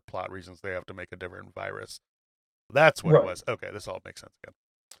later, for plot reasons, they have to make a different virus. That's what it was. Okay, this all makes sense again.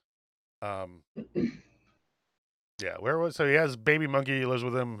 Yeah, so he has baby monkey, he lives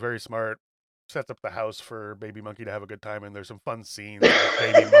with him, very smart, sets up the house for baby monkey to have a good time, and there's some fun scenes of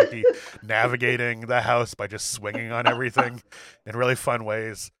baby monkey navigating the house by just swinging on everything in really fun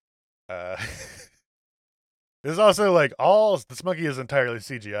ways. There's also, like, this monkey is entirely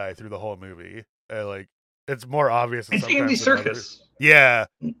CGI through the whole movie. Like, it's more obvious. It's Andy Serkis. Yeah,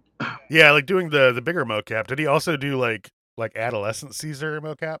 like doing the bigger mocap. Did he also do like adolescent Caesar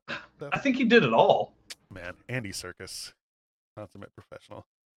mocap stuff? I think he did it all. Man, Andy Serkis, consummate professional.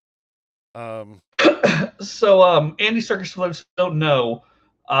 So Andy Serkis, for those who don't know,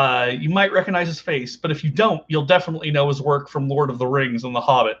 you might recognize his face, but if you don't, you'll definitely know his work from Lord of the Rings and The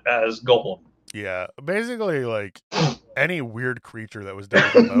Hobbit as Gollum. Yeah, basically, like, any weird creature that was done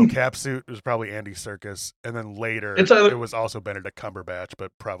with a mocap suit was probably Andy Serkis, and then later it was also Benedict Cumberbatch,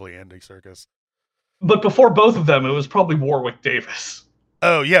 but probably Andy Serkis. But before both of them, it was probably Warwick Davis.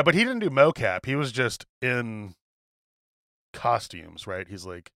 Oh, yeah, but he didn't do mocap. He was just in costumes, right? He's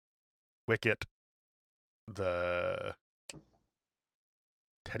like Wicket, the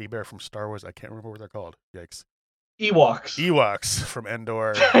teddy bear from Star Wars. I can't remember what they're called. Yikes. Ewoks from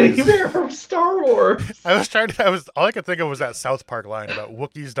Endor. Teddy bear from Star Wars. All I could think of was that South Park line about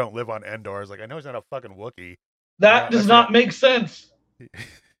Wookiees don't live on Endor. I was like, I know he's not a fucking Wookiee. That does not make sense.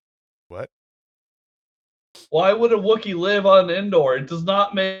 What? Why would a Wookiee live on Endor? It does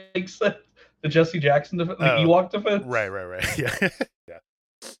not make sense. The Jesse Jackson defense, the Ewok defense. Right. Yeah,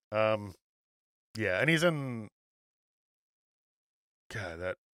 yeah, and he's in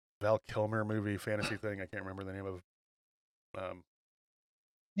that Val Kilmer movie fantasy thing. I can't remember the name of.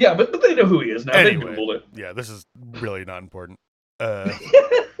 Yeah, but they know who he is now. Anyway, they Googled it. Yeah, this is really not important. Andy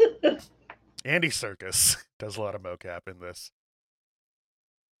Serkis does a lot of mocap in this.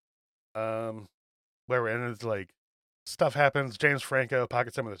 And it's like stuff happens. James Franco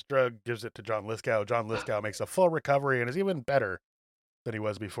pockets some of this drug, gives it to John Lithgow. John Lithgow makes a full recovery and is even better than he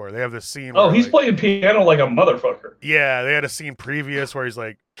was before. They have this scene. Oh, he's playing piano like a motherfucker. Yeah, they had a scene previous where he's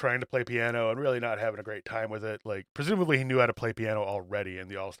like trying to play piano and really not having a great time with it. Like, presumably he knew how to play piano already, and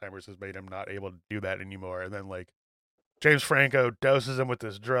the Alzheimer's has made him not able to do that anymore. And then, like, James Franco doses him with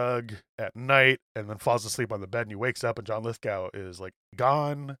this drug at night and then falls asleep on the bed, and he wakes up and John Lithgow is like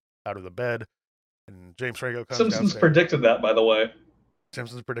gone out of the bed. And James Franco comes Simpsons downstairs. predicted that, by the way.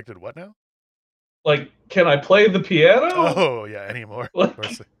 Simpsons predicted what now? Like, can I play the piano? Oh, yeah, anymore. Of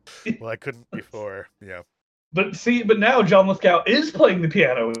course. Well, I couldn't before, yeah. But now John Lithgow is playing the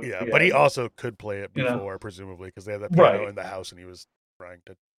piano. Yeah, but he also could play it before, presumably, because they had that piano in the house and he was trying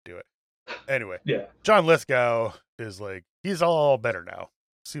to do it. Anyway, yeah. John Lithgow is like, he's all better now.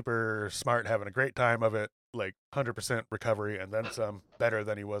 Super smart, having a great time of it, like 100% recovery and then some, better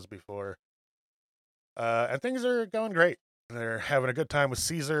than he was before. And things are going great. They're having a good time with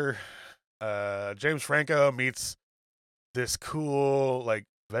Caesar. James Franco meets this cool, like,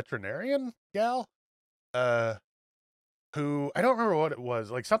 veterinarian gal. who I don't remember what it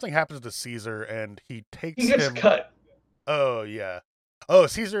was. Like something happens to Caesar, and he takes He gets him. cut. Oh yeah. Oh,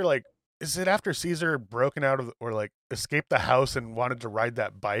 Caesar, like, is it after Caesar broken out of or like escaped the house and wanted to ride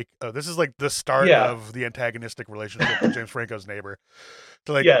that bike? Oh, this is like the start of the antagonistic relationship with James Franco's neighbor.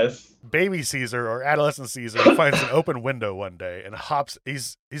 So like, Yes. baby Caesar or adolescent Caesar finds an open window one day and hops.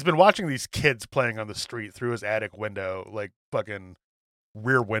 He's been watching these kids playing on the street through his attic window, like fucking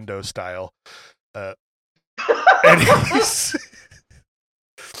Rear Window style. And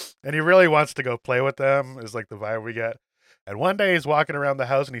and he really wants to go play with them, is like the vibe we get. And one day he's walking around the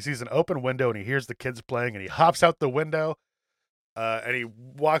house and he sees an open window and he hears the kids playing and he hops out the window and he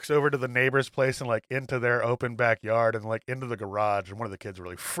walks over to the neighbor's place and like into their open backyard and like into the garage. And one of the kids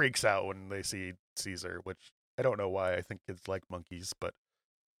really freaks out when they see Caesar, which I don't know why. I think kids like monkeys, but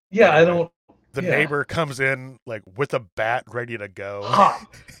Yeah, anyway. I don't. The Yeah. neighbor comes in like with a bat ready to go. Hot.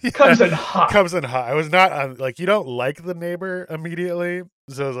 Yeah. Comes in hot. Comes in hot. I was not on, like, you don't like the neighbor immediately.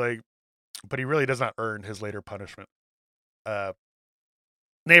 So I was like, but he really does not earn his later punishment.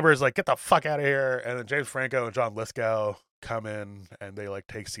 Neighbor is like, get the fuck out of here. And then James Franco and John Lithgow come in and they like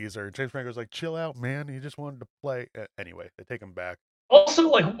take Caesar. And James Franco's like, chill out, man. He just wanted to play. Anyway, they take him back. Also,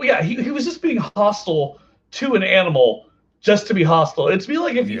 like, yeah, he was just being hostile to an animal just to be hostile. It'd be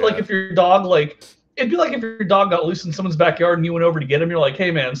like if you like if your dog it'd be like if your dog got loose in someone's backyard and you went over to get him. You're like,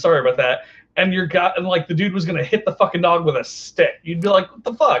 hey man, sorry about that. And like the dude was gonna hit the fucking dog with a stick. You'd be like, what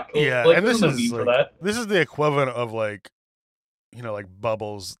the fuck? Yeah, like, and this there's no is need like, for that. this is the equivalent of like, you know, like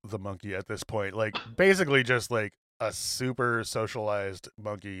Bubbles the monkey at this point. Like basically just like a super socialized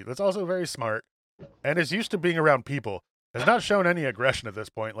monkey that's also very smart and is used to being around people. Has not shown any aggression at this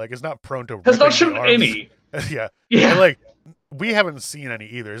point. Like, is not prone to. Has not ripping shown the arms. any. Yeah. Yeah. And like, we haven't seen any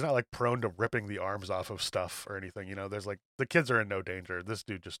either. He's not like prone to ripping the arms off of stuff or anything. You know, there's like the kids are in no danger. This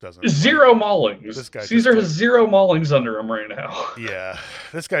dude just doesn't. Zero maulings. This guy Caesar just, has zero maulings under him right now. Yeah,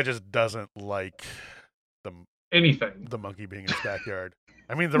 this guy just doesn't like anything. The monkey being in his backyard.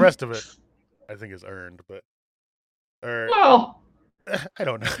 I mean, the rest of it, I think, is earned, but well, I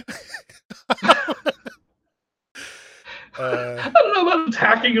don't know. I don't know about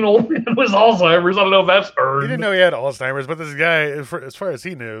attacking an old man with Alzheimer's. I don't know if that's earned. He didn't know he had Alzheimer's, but this guy, as far as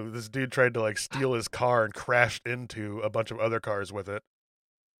he knew, this dude tried to like steal his car and crashed into a bunch of other cars with it.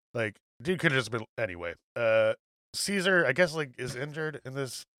 Like, dude could have just been anyway. Caesar, I guess, like is injured in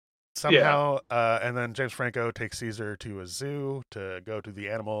this somehow, and then James Franco takes Caesar to a zoo to go to the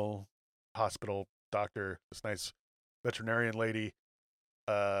animal hospital doctor. This nice veterinarian lady.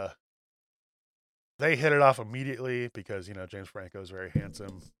 They hit it off immediately because, you know, James Franco is very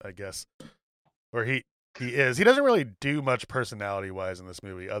handsome, I guess. Or he is. He doesn't really do much personality-wise in this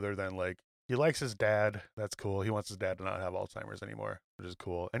movie other than, like, he likes his dad. That's cool. He wants his dad to not have Alzheimer's anymore, which is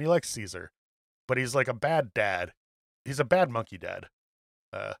cool. And he likes Caesar. But he's, like, a bad dad. He's a bad monkey dad.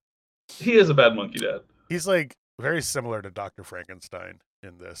 He is a bad monkey dad. He's, like, very similar to Dr. Frankenstein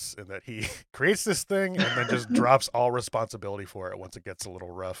in this, in that he creates this thing and then just drops all responsibility for it once it gets a little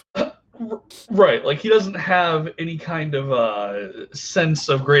rough. Right, like he doesn't have any kind of sense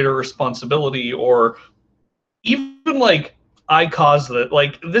of greater responsibility, or even like I caused it.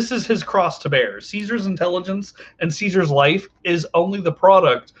 Like, this is his cross to bear. Caesar's intelligence and Caesar's life is only the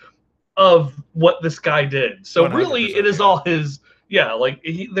product of what this guy did. So really, it is all his. Yeah, like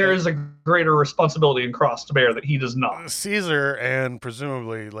there is a greater responsibility and cross to bear that he does not. Caesar, and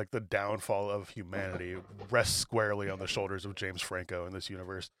presumably like the downfall of humanity, rests squarely on the shoulders of James Franco in this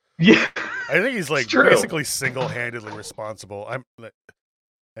universe. Yeah, I think he's like basically single-handedly responsible.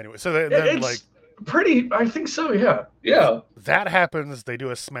 Anyway. So then it's like pretty. I think so. Yeah. That happens. They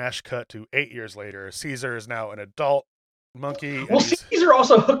do a smash cut to 8 years later. Caesar is now an adult monkey. Well, Caesar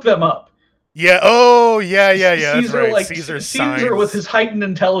also hooked them up. Yeah. Oh, yeah. That's Caesar, right. like, Caesar signs with his heightened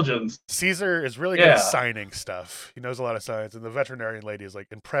intelligence. Caesar is really good at signing stuff. He knows a lot of signs, and the veterinarian lady is like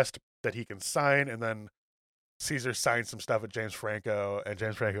impressed that he can sign. And then Caesar signs some stuff with James Franco, and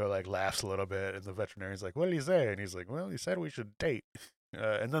James Franco like laughs a little bit, and the veterinarian's like, "What did he say?" And he's like, "Well, he said we should date."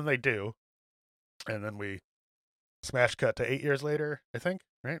 And then they do, and then we smash cut to 8 years later, I think,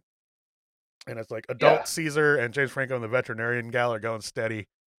 right? And it's like adult Caesar and James Franco and the veterinarian gal are going steady.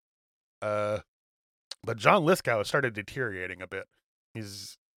 But John Lithgow has started deteriorating a bit.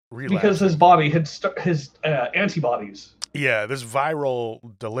 He's relapsing. Because his body had his antibodies. Yeah, this viral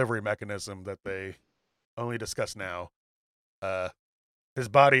delivery mechanism that they only discuss now. His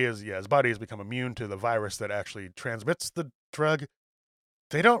body has become immune to the virus that actually transmits the drug.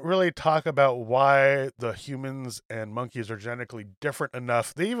 They don't really talk about why the humans and monkeys are genetically different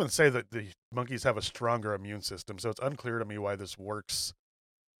enough. They even say that the monkeys have a stronger immune system, so it's unclear to me why this works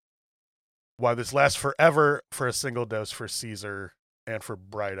why this lasts forever for a single dose for Caesar and for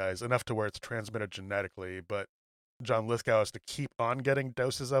Bright Eyes, enough to where it's transmitted genetically, but John Lithgow has to keep on getting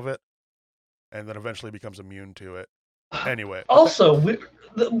doses of it and then eventually becomes immune to it. Anyway. Also,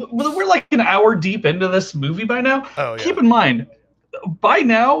 we're like an hour deep into this movie by now. Oh, yeah. Keep in mind, by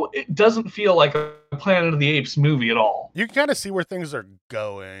now, it doesn't feel like a Planet of the Apes movie at all. You can kind of see where things are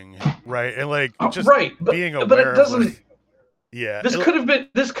going, right? And like just right, being aware but it doesn't. of like, yeah. This could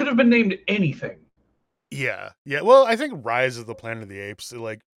have been named anything. Yeah. Yeah. Well, I think Rise of the Planet of the Apes,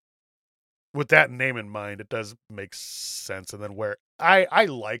 like with that name in mind, it does make sense. And then where I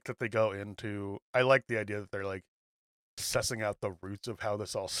like that they go into, I like the idea that they're like sussing out the roots of how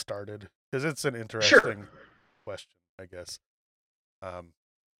this all started, because it's an interesting question, I guess.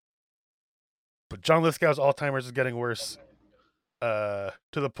 But John Lithgow's Alzheimer's is getting worse, to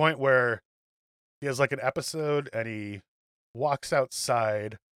the point where he has like an episode and he walks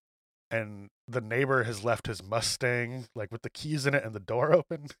outside and the neighbor has left his Mustang like with the keys in it and the door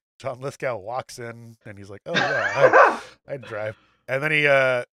open. John Lithgow walks in and he's like, "Oh yeah, I'd drive." And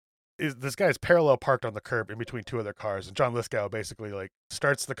then this guy's parallel parked on the curb in between two other cars, and John Lithgow basically like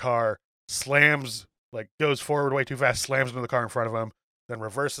starts the car, slams, like goes forward way too fast, slams into the car in front of him, then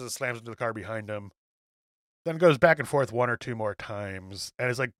reverses, slams into the car behind him, then goes back and forth one or two more times,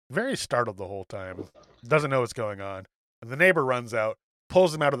 and is like very startled the whole time, doesn't know what's going on. And the neighbor runs out,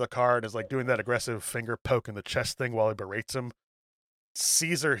 pulls him out of the car, and is like doing that aggressive finger poke in the chest thing while he berates him.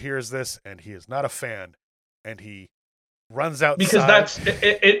 Caesar hears this, and he is not a fan, and he runs outside. Because that's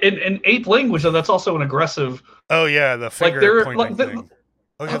in ape language, and that's also an aggressive. Oh yeah, the finger pointing thing.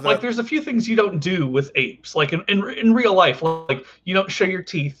 There's a few things you don't do with apes. Like in real life, like you don't show your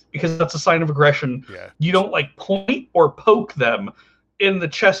teeth because that's a sign of aggression. Yeah. You don't like point or poke them in the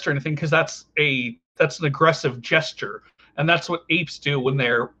chest or anything because that's an aggressive gesture, and that's what apes do when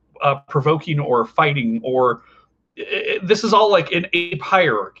they're provoking or fighting. Or this is all like an ape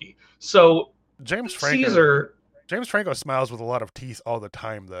hierarchy. So James Franco smiles with a lot of teeth all the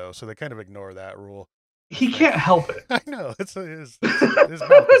time, though, so they kind of ignore that rule. He can't help it. I know. His mouth is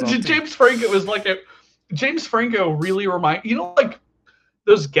all James Franco is like James Franco really like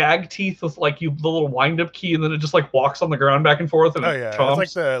those gag teeth with like the little wind-up key, and then it just like walks on the ground back and forth. And it's like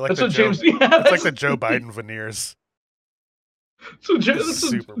the Joe Biden veneers. So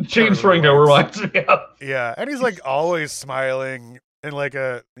James Franco reminds me of. Yeah, and he's like always smiling in like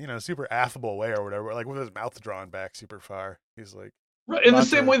a super affable way or whatever, like with his mouth drawn back super far. He's like. Right, in the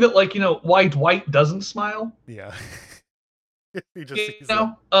same way that, like, why Dwight doesn't smile. Yeah. He just sees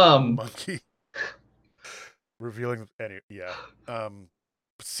a monkey. Revealing...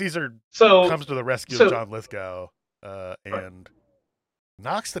 Caesar comes to the rescue of John Lithgow and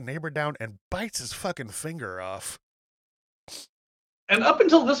knocks the neighbor down and bites his fucking finger off. And up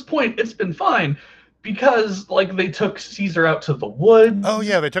until this point, it's been fine. Because, like, they took Caesar out to the woods. Oh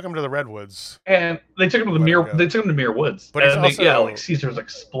yeah, they took him to the redwoods. And they took him to the Muir Woods. But Caesar's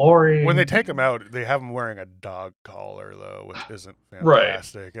exploring. When they take him out, they have him wearing a dog collar though, which isn't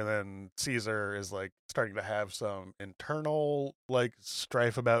fantastic. Right. And then Caesar is like starting to have some internal like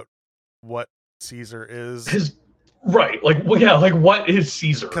strife about what Caesar is. What is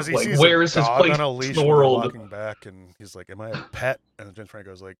Caesar? Because he like, sees where is his place on a leash in the world? Walking back, and he's like, "Am I a pet?" And then James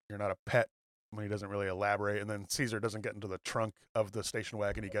Franco's like, "You're not a pet." When he doesn't really elaborate, and then Caesar doesn't get into the trunk of the station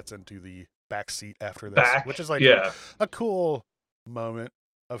wagon. He gets into the back seat after this, which is like a cool moment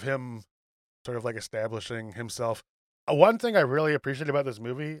of him sort of like establishing himself. One thing I really appreciate about this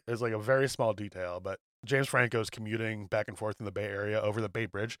movie is like a very small detail, but James Franco's commuting back and forth in the Bay Area over the Bay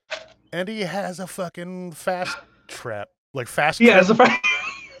Bridge, and he has a fucking fast pass thing on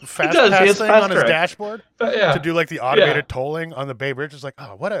his dashboard to do like the automated tolling on the Bay Bridge. It's like,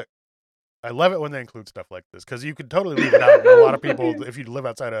 oh, I love it when they include stuff like this, because you could totally leave it out. A lot of people, if you live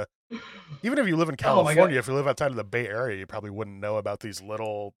outside of, even if you live in California, if you live outside of the Bay Area, you probably wouldn't know about these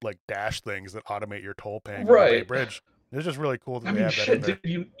little like dash things that automate your toll paying on the Bay Bridge. It's just really cool that they have that in there.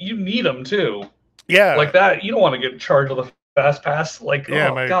 Dude, you need them too. Yeah, like that. You don't want to get charged with a fast pass. Like,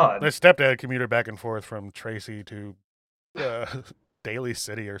 God. My stepdad commuted back and forth from Tracy to Daly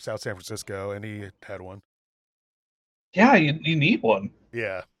City or South San Francisco, and he had one. Yeah, you need one.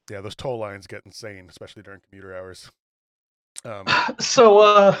 Yeah. Yeah, those toll lines get insane, especially during commuter hours.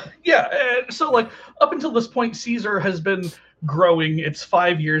 So like up until this point, Caesar has been growing. It's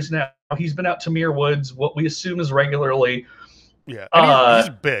 5 years now. He's been out to Muir Woods, what we assume is regularly. Yeah, and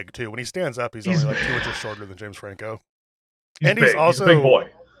he's big too. When he stands up, he's only like 2 inches shorter than James Franco. He's also a big boy.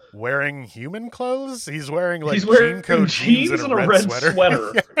 Wearing human clothes. He's wearing like jeans and a red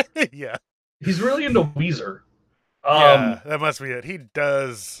sweater. Yeah, he's really into Weezer. Yeah, that must be it. He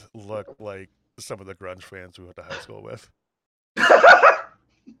does look like some of the grunge fans we went to high school with.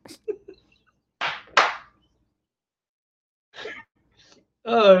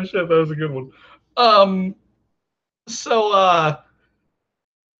 Oh shit, that was a good one. So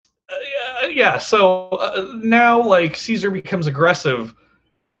now like Caesar becomes aggressive,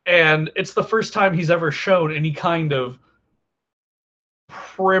 and it's the first time he's ever shown any kind of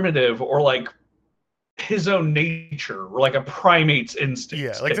primitive or like his own nature or like a primate's instinct.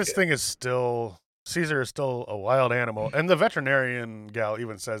 Yeah, like this thing is still, Caesar is still a wild animal. And the veterinarian gal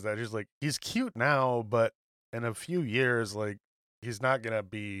even says that. She's like, he's cute now, but in a few years, like, he's not going to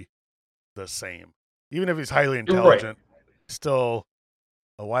be the same. Even if he's highly intelligent, still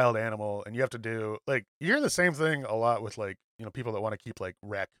a wild animal. And you have to do, like, you hear the same thing a lot with, like, you know, people that want to keep, like,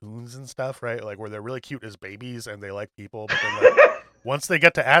 raccoons and stuff, right? Like, where they're really cute as babies and they like people, but then, like, once they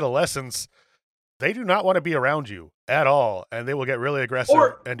get to adolescence, they do not want to be around you at all, and they will get really aggressive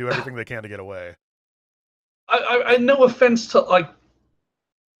and do everything they can to get away. I no offense to, like,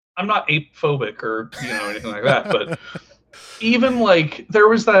 I'm not ape phobic or, you know, anything like that, but even like there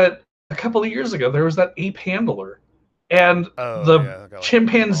was that a couple of years ago, there was that ape handler, and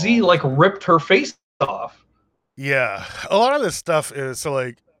chimpanzee like ripped her face off. Yeah, a lot of this stuff is so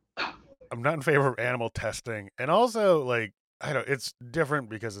like I'm not in favor of animal testing, and also like I don't. It's different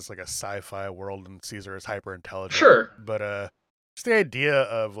because it's like a sci-fi world, and Caesar is hyper intelligent. Sure, but it's the idea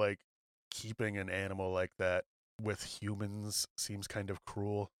of like keeping an animal like that with humans seems kind of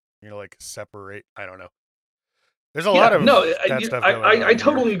cruel. You know, like separate. I don't know. There's a lot of stuff going on I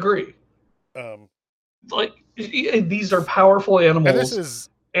totally agree. Like these are powerful animals,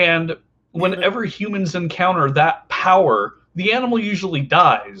 and whenever humans encounter that power, the animal usually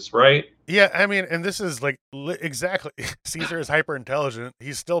dies, right? Yeah, I mean, and this is like exactly. Caesar is hyper intelligent.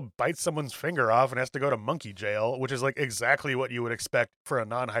 He still bites someone's finger off and has to go to monkey jail, which is like exactly what you would expect for a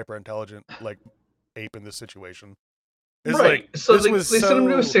non-hyper intelligent like ape in this situation. It's right. Like, so they send him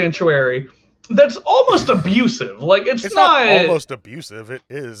to a sanctuary. That's almost abusive. Like it's not almost abusive. It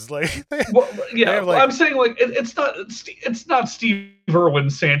is like well, yeah. Like, I'm saying like it's not Steve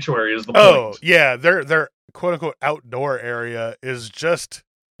Irwin's sanctuary is the point. Oh yeah, their quote unquote outdoor area is just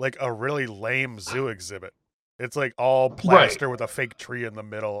like a really lame zoo exhibit. It's like all plaster with a fake tree in the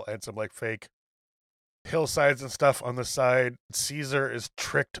middle and some like fake hillsides and stuff on the side. Caesar is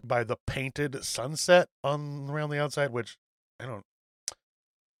tricked by the painted sunset around the outside, which I don't.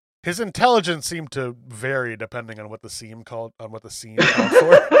 His intelligence seemed to vary depending on what the scene called for.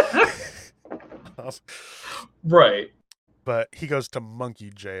 Right. But he goes to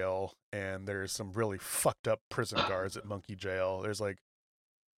monkey jail, and there's some really fucked up prison guards at monkey jail. There's like,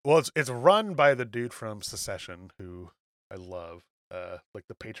 well, it's run by the dude from Succession, who I love, like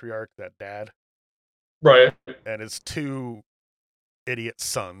the patriarch, that dad. Right. And his two idiot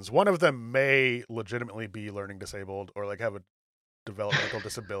sons. One of them may legitimately be learning disabled or like have a developmental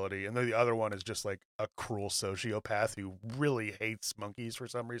disability, and then the other one is just like a cruel sociopath who really hates monkeys for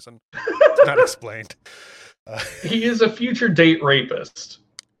some reason. It's not explained. He is a future date rapist.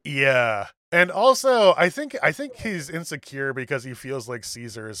 Yeah, and also I think he's insecure because he feels like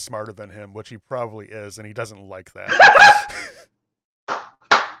Caesar is smarter than him, which he probably is, and he doesn't like that.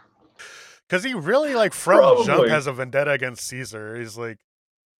 Because he really like from jump has a vendetta against Caesar. He's like,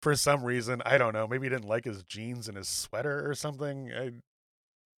 for some reason, I don't know. Maybe he didn't like his jeans and his sweater or something.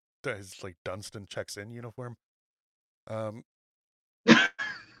 His like Dunstan checks in uniform. But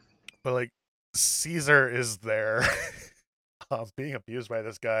like Caesar is there, being abused by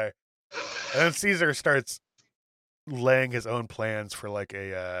this guy, and then Caesar starts laying his own plans for like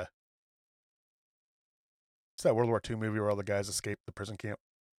a. It's that World War II movie where all the guys escape the prison camp.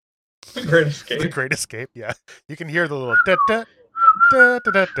 The Great Escape. The Great Escape. Yeah, you can hear the little da da. Da,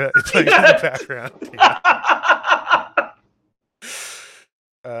 da, da, da. It's like in the background.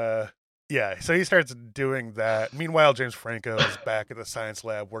 Yeah. So he starts doing that. Meanwhile, James Franco is back at the science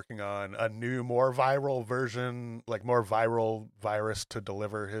lab working on a new, more viral version, like more viral virus to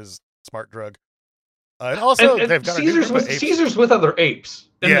deliver his smart drug. And also, they've got Caesar's with other apes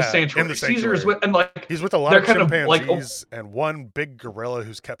in the sanctuary. Caesar's with, and like he's with a lot of chimpanzees and one big gorilla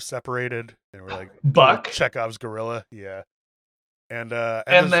who's kept separated. And we're like Buck, Chekhov's gorilla. Yeah. And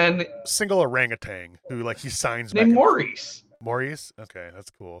then single orangutan who like he signs named Maurice. Maurice? Okay, that's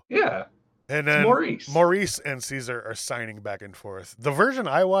cool. Yeah. And then Maurice and Caesar are signing back and forth. The version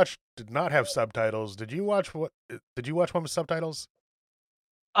I watched did not have subtitles. Did you watch one with subtitles?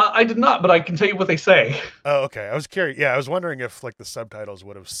 I did not, but I can tell you what they say. Oh, okay. I was curious. Yeah, I was wondering if like the subtitles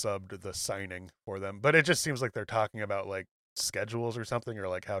would have subbed the signing for them, but it just seems like they're talking about like schedules or something, or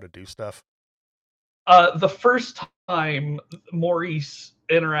like how to do stuff. The first time Maurice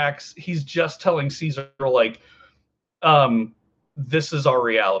interacts, he's just telling Caesar, like, this is our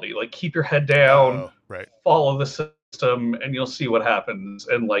reality. Like, keep your head down, right. Follow the system, and you'll see what happens.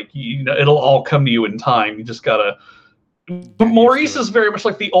 And, like, you know, it'll all come to you in time. You just gotta. But Maurice is very much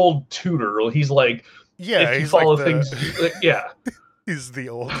like the old tutor. He's like, if you follow like things, yeah. He's the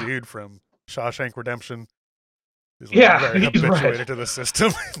old dude from Shawshank Redemption. He's he's very habituated right. to the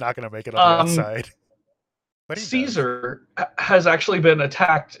system. Not going to make it on the outside. But Caesar has actually been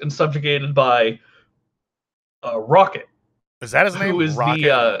attacked and subjugated by Rocket. Is that his name? Who is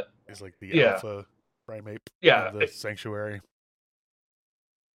Rocket? He's like the alpha primate of the sanctuary.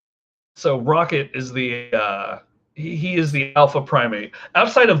 So Rocket is the he is the alpha primate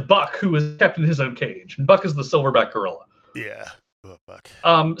outside of Buck, who is kept in his own cage. And Buck is the silverback gorilla. Yeah. Oh, Buck.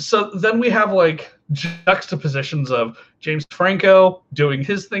 So then we have like juxtapositions of James Franco doing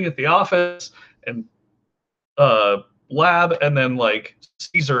his thing at the office and lab, and then like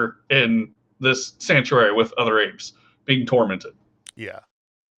Caesar in this sanctuary with other apes being tormented. Yeah.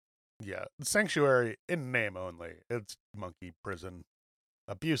 The sanctuary in name only. It's monkey prison,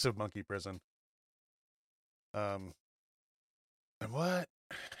 abusive monkey prison. And what?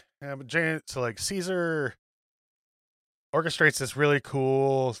 So like Caesar orchestrates this really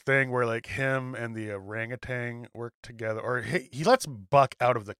cool thing where like him and the orangutan work together, or he lets Buck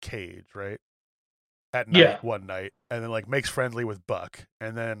out of the cage, right? At night, one night, and then like makes friendly with Buck,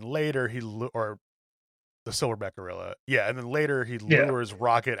 and then later or the silverback gorilla, and then later he lures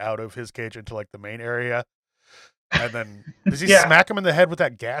Rocket out of his cage into like the main area, and then does he smack him in the head with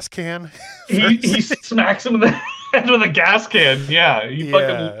that gas can? he smacks him in the head with a gas can. Yeah,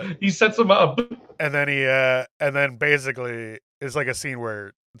 he sets him up. And then basically it's like a scene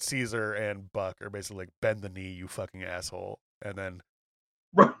where Caesar and Buck are basically like, bend the knee, you fucking asshole. And then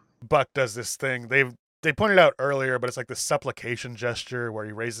Buck does this thing. They pointed out earlier, but it's like this supplication gesture where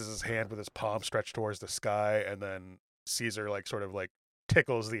he raises his hand with his palm stretched towards the sky, and then Caesar like sort of like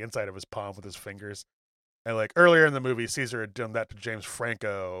tickles the inside of his palm with his fingers. And like earlier in the movie, Caesar had done that to James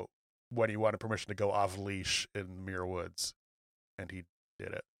Franco when he wanted permission to go off leash in Muir Woods, and he did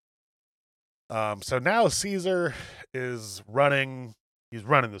it. So now Caesar is running. He's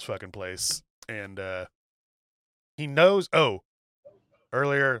running this fucking place, and he knows.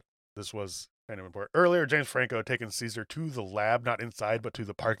 Earlier, this was kind of important. Earlier, James Franco had taken Caesar to the lab, not inside, but to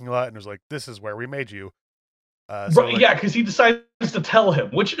the parking lot, and was like, "This is where we made you." Because he decides to tell him,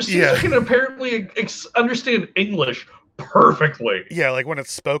 which Caesar can apparently understand English perfectly. Yeah, like when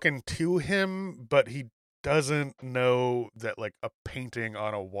it's spoken to him, but he doesn't know that like a painting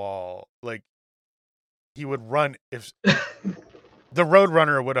on a wall, like. He would run if the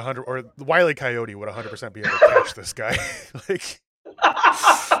Roadrunner would 100 or the Wile E. Coyote would 100% be able to catch this guy. Like,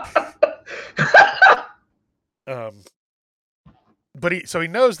 but he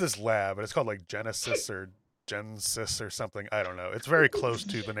knows this lab, and it's called like Genesis or something. I don't know. It's very close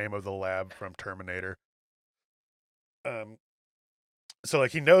to the name of the lab from Terminator. So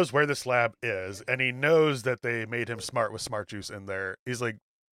like he knows where this lab is, and he knows that they made him smart with smart juice in there. He's like.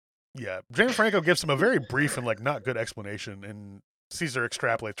 Yeah, James Franco gives him a very brief and like not good explanation, and Caesar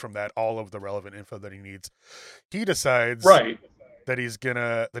extrapolates from that all of the relevant info that he needs. He decides that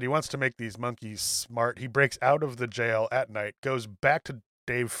he wants to make these monkeys smart. He breaks out of the jail at night, goes back to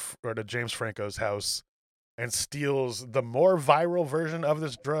James Franco's house, and steals the more viral version of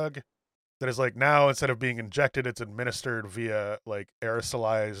this drug that is like now instead of being injected, it's administered via like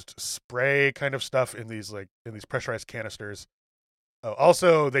aerosolized spray kind of stuff in these pressurized canisters. Oh,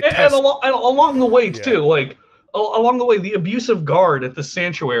 also they test along the way too, like along the way, the abusive guard at the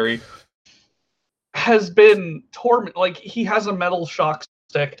sanctuary has been tormented. Like he has a metal shock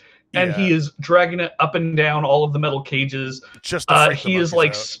stick, and he is dragging it up and down all of the metal cages. Just to freak he is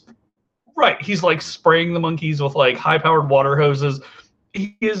like out. He's like spraying the monkeys with like high-powered water hoses.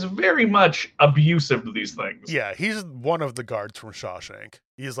 He is very much abusive to these things. Yeah, he's one of the guards from Shawshank.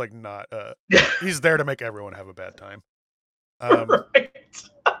 He's like not. He's there to make everyone have a bad time.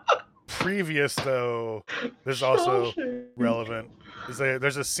 Previous though, there's also relevant.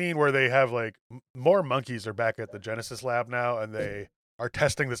 There's a scene where they have like more monkeys are back at the Genesis lab now, and they are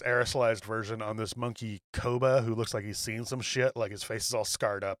testing this aerosolized version on this monkey Koba, who looks like he's seen some shit. Like his face is all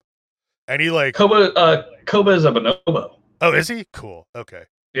scarred up, and he like Koba is a bonobo. Oh, is he? Cool. Okay.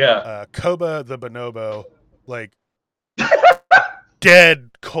 Yeah. Koba the bonobo, like dead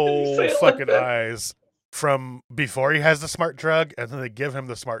cold fucking eyes. From before he has the smart drug, and then they give him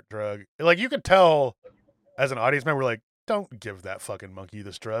the smart drug. Like, you could tell as an audience member, like, don't give that fucking monkey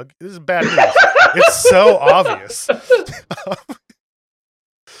this drug. This is bad news. It's so obvious.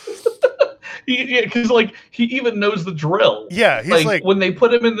 Because like he even knows the drill. Yeah, he's like when they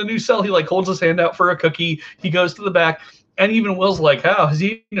put him in the new cell, he like holds his hand out for a cookie. He goes to the back, and even Will's like, "How?"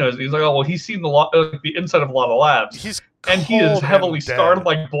 He knows. He's like, "Oh well, he's seen the inside of a lot of labs." And he is heavily scarred,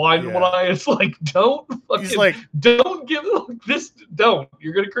 like blind in one eye. It's like, don't give this. Don't.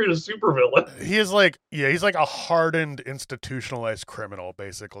 You're gonna create a supervillain. He is like, he's like a hardened, institutionalized criminal,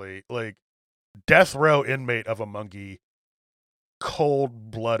 basically, like death row inmate of a monkey.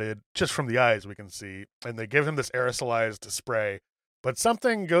 Cold-blooded, just from the eyes we can see, and they give him this aerosolized spray, but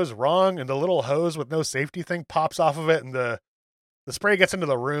something goes wrong, and the little hose with no safety thing pops off of it, and the spray gets into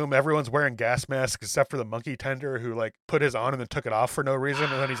the room. Everyone's wearing gas masks except for the monkey tender, who like put his on and then took it off for no reason,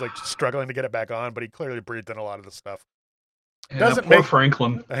 and then he's like struggling to get it back on, but he clearly breathed in a lot of the stuff. Doesn't make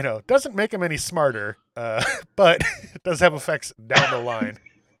Franklin. I know, doesn't make him any smarter, but it does have effects down the line.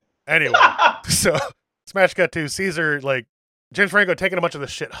 Anyway, so smash cut to Caesar, like James Franco taking a bunch of the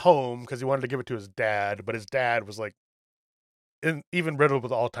shit home because he wanted to give it to his dad, but his dad was like, even riddled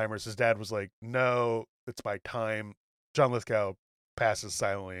with Alzheimer's, his dad was like, no, it's my time. John Lithgow passes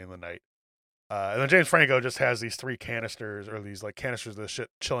silently in the night. And then James Franco just has these 3 canisters, or these like canisters of the shit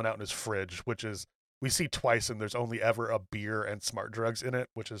chilling out in his fridge, which is, we see twice and there's only ever a beer and smart drugs in it,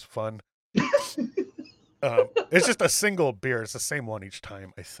 which is fun. It's just a single beer. It's the same one each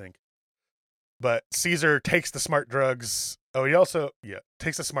time, I think. But Caesar takes the smart drugs. Oh, he also,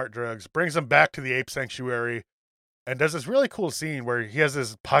 takes the smart drugs, brings them back to the ape sanctuary, and does this really cool scene where he has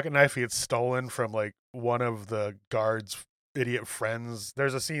this pocket knife he had stolen from, like, one of the guards' idiot friends.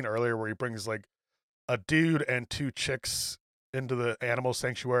 There's a scene earlier where he brings, like, a dude and 2 chicks into the animal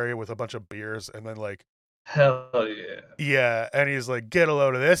sanctuary with a bunch of beers, and then, like, hell yeah. Yeah, and he's like, get a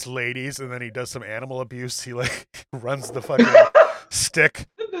load of this, ladies, and then he does some animal abuse. He, like, runs the fucking stick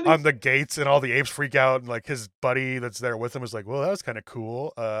on the gates, and all the apes freak out, and like his buddy that's there with him is like, well, that was kind of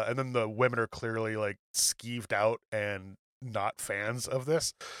cool. And then the women are clearly like skeeved out and not fans of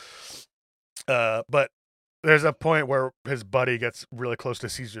this. But there's a point where his buddy gets really close to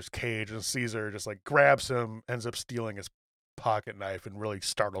Caesar's cage, and Caesar just like grabs him, ends up stealing his pocket knife, and really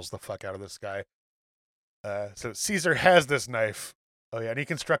startles the fuck out of this guy. So Caesar has this knife. Oh yeah, and he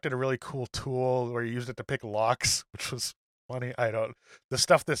constructed a really cool tool where he used it to pick locks, which was funny. The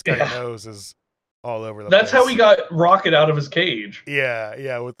stuff this guy knows is all over the place. That's how he got Rocket out of his cage.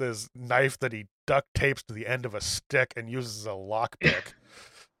 Yeah, with this knife that he duct tapes to the end of a stick and uses as a lockpick.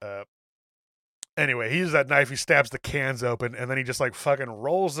 Anyway, he uses that knife, he stabs the cans open, and then he just like fucking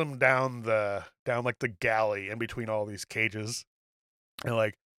rolls them down like the galley in between all these cages. And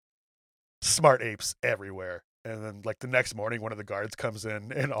like smart apes everywhere. And then like the next morning, one of the guards comes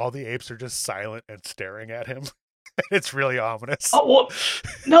in and all the apes are just silent and staring at him. It's really ominous. Oh, well,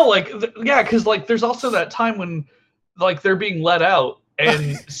 no, like, because like there's also that time when like they're being let out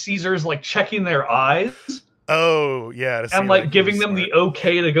and Caesar's like checking their eyes. Oh, yeah. And like giving them the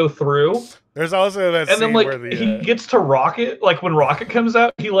okay to go through. There's also that and scene then like where he gets to Rocket, like when Rocket comes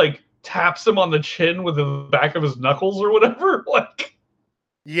out, he like taps him on the chin with the back of his knuckles or whatever. Like,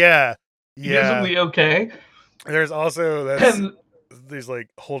 yeah. He gives him the okay. There's also these like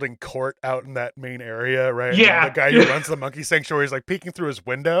holding court out in that main area, right? Yeah. And the guy who runs the monkey sanctuary is like peeking through his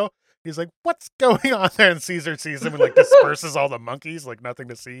window. He's like, what's going on there? And Caesar sees him and like disperses all the monkeys, like nothing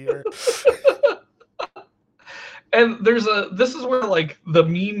to see here. And this is where like the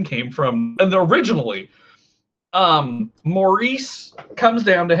meme came from. And originally, Maurice comes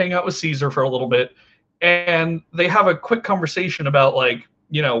down to hang out with Caesar for a little bit, and they have a quick conversation about like,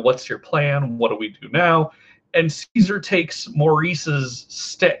 you know, what's your plan? What do we do now? And Caesar takes Maurice's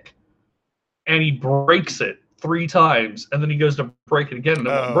stick and he breaks it 3 times, and then he goes to break it again and it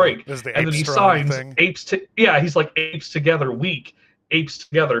won't break. And then he signs apes he's like apes together weak, apes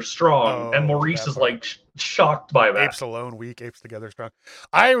together strong. And Maurice is like shocked by that. Apes alone weak, apes together strong.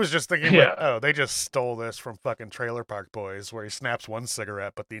 I was just thinking, like, they just stole this from fucking Trailer Park Boys, where he snaps one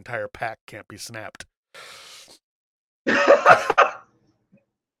cigarette, but the entire pack can't be snapped.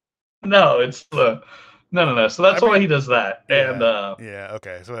 No, it's no. So that's why he does that. And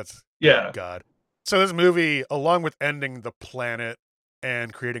okay. So that's God. So this movie, along with ending the planet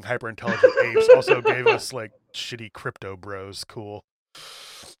and creating hyper intelligent apes, also gave us like shitty crypto bros. Cool.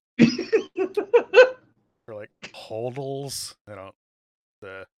 Or like hodls.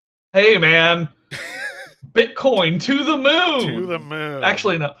 Hey man, Bitcoin to the moon. To the moon.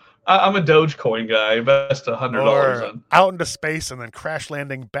 Actually, no. I'm a Dogecoin guy. Invest $100 in. Out into space and then crash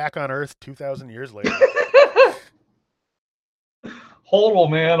landing back on Earth 2,000 years later. Hodl,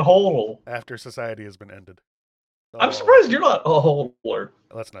 man, hodl. After society has been ended. I'm surprised you're not a hodler.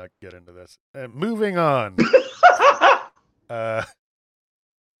 Let's not get into this. Moving on.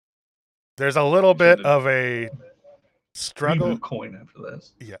 There's a little bit of a struggle. Reboot coin after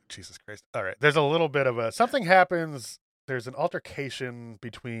this. Yeah, Jesus Christ. All right. There's a little bit of a something happens. There's an altercation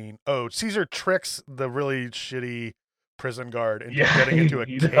between Caesar tricks the really shitty prison guard into getting into a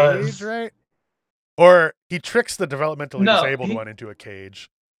he cage, does. right? Or he tricks the developmentally disabled one into a cage.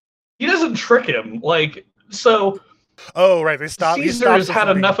 He doesn't trick him. Like, so. Oh, right. They stop. Caesar's had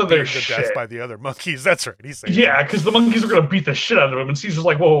enough of their shit. shit By the other monkeys. That's right. He says. Yeah, because the monkeys are gonna beat the shit out of him, and Caesar's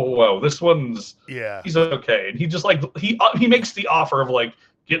like, whoa, this one's. Yeah. He's okay, and he just like he makes the offer of like,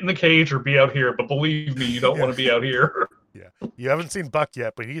 get in the cage or be out here, but believe me, you don't want to be out here. Yeah, you haven't seen Buck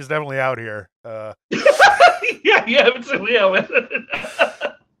yet, but he's definitely out here. Yeah, you haven't seen Leo.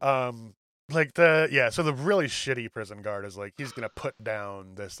 So the really shitty prison guard is like, he's gonna put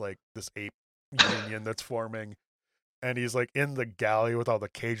down this ape union that's forming, and he's like in the galley with all the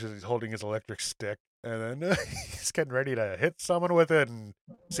cages. He's holding his electric stick, and then he's getting ready to hit someone with it, and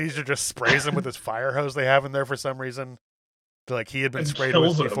Caesar just sprays him with his fire hose they have in there for some reason. Like he had been sprayed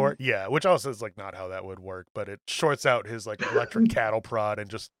with before. Yeah, which also is like not how that would work, but it shorts out his like electric cattle prod and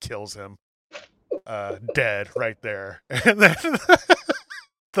just kills him dead right there. And then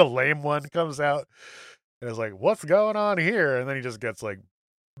the lame one comes out and is like, what's going on here? And then he just gets like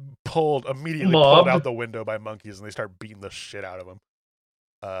pulled out the window by monkeys, and they start beating the shit out of him.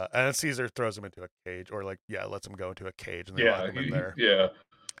 And then Caesar throws him into a cage, or lets him go into a cage, and they lock him in there. Yeah.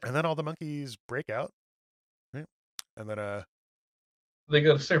 And then all the monkeys break out. Right? And then they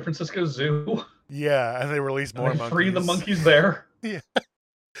go to San Francisco Zoo. Yeah, and they release more monkeys. Free the monkeys there. Yeah.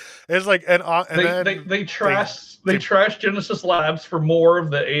 It's like they trash Genesis Labs for more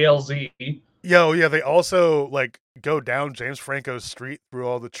of the ALZ. They also like go down James Franco's street through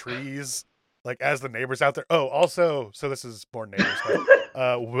all the trees, like as the neighbors out there. Oh, also, so this is more neighbors.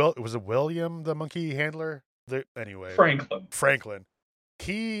 Was it William the monkey handler? Franklin.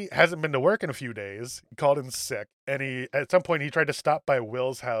 He hasn't been to work in a few days. He called in sick, and at some point he tried to stop by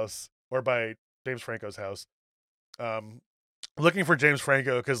Will's house or by James Franco's house, looking for James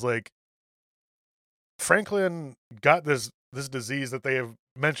Franco because like Franklin got this disease that they have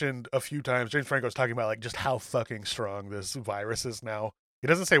mentioned a few times. James Franco's talking about like just how fucking strong this virus is now. He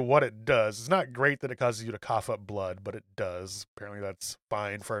doesn't say what it does. It's not great that it causes you to cough up blood, but it does. Apparently that's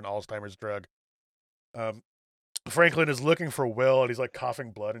fine for an Alzheimer's drug. Franklin is looking for Will, and he's like coughing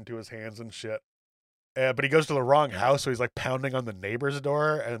blood into his hands and shit. But he goes to the wrong house, so he's like pounding on the neighbor's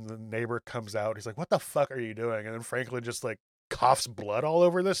door, and the neighbor comes out. He's like, what the fuck are you doing? And then Franklin just like coughs blood all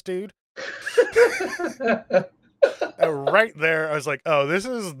over this dude. And right there, I was like, oh, this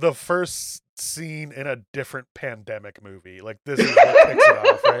is the first scene in a different pandemic movie. Like, this is what kicks it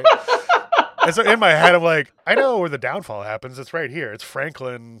off, right? And so in my head, I'm like, I know where the downfall happens. It's right here. It's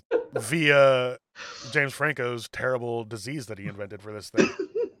Franklin via James Franco's terrible disease that he invented for this thing.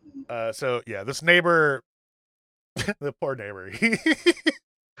 This neighbor, the poor neighbor,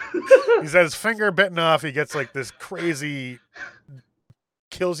 he's had his finger bitten off. He gets like this crazy,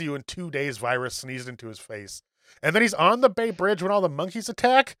 kills you in 2 days virus sneezed into his face. And then he's on the Bay Bridge when all the monkeys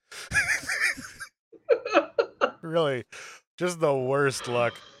attack. Really, just the worst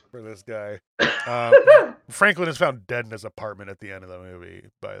luck for this guy. Franklin is found dead in his apartment at the end of the movie,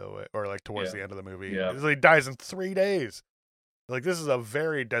 by the way, or like towards the end of the movie. Yeah. He dies in 3 days. Like, this is a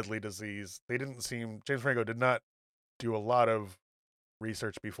very deadly disease. James Franco did not do a lot of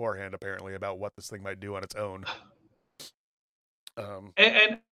research beforehand, apparently, about what this thing might do on its own.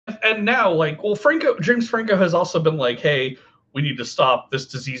 And now, like, well, James Franco has also been like, hey, we need to stop. This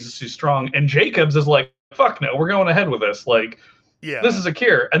disease is too strong. And Jacobs is like, fuck no, we're going ahead with this. Like, this is a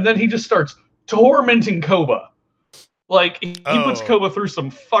cure. And then he just starts tormenting Koba. Like, he puts Koba through some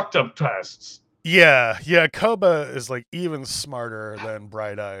fucked up tests. Yeah, Koba is like even smarter than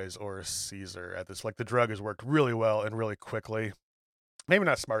Bright Eyes or Caesar at this. Like, the drug has worked really well and really quickly. Maybe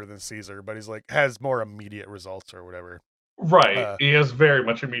not smarter than Caesar, but he's like has more immediate results or whatever. Right, he has very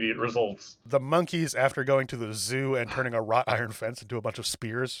much immediate results. The monkeys, after going to the zoo and turning a wrought iron fence into a bunch of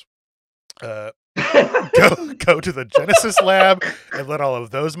spears, go to the Genesis lab and let all of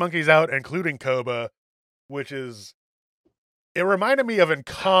those monkeys out, including Koba, which is... It reminded me of in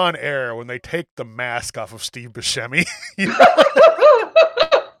Con Air when they take the mask off of Steve Buscemi.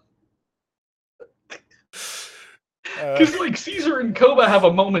 Because like Caesar and Koba have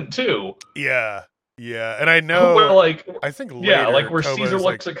a moment too. Yeah, and I know. Where, like, I think later, like where Koba Caesar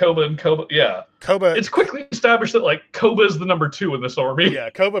looks at Koba and Koba. Yeah, Koba. It's quickly established that like Koba is the number 2 in this army. Yeah,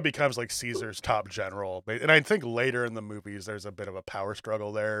 Koba becomes like Caesar's top general, and I think later in the movies there's a bit of a power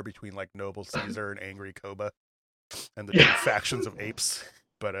struggle there between like noble Caesar and angry Koba, and the two factions of apes.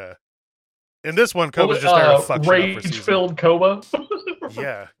 But in this one, Koba's just there to fuck shit up for Caesar. Rage-filled Koba.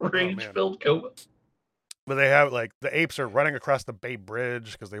 Yeah. Rage-filled Koba. But they have, like, the apes are running across the Bay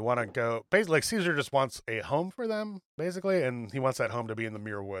Bridge because they want to go. Basically, like, Caesar just wants a home for them, basically, and he wants that home to be in the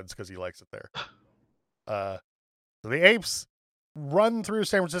Muir Woods because he likes it there. So the apes run through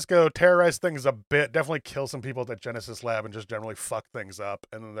San Francisco, terrorize things a bit, definitely kill some people at the Genesis lab, and just generally fuck things up.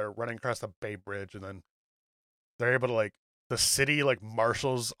 And then they're running across the Bay Bridge, and then they're able to, like, the city, like,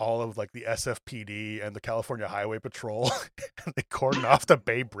 marshals all of, like, the SFPD and the California Highway Patrol, and they cordon off the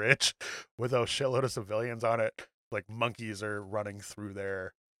Bay Bridge with a shitload of civilians on it. Like, monkeys are running through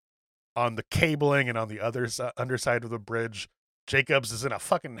there. On the cabling and on the other underside of the bridge, Jacobs is in a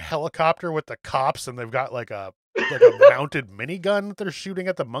fucking helicopter with the cops, and they've got, like a mounted minigun that they're shooting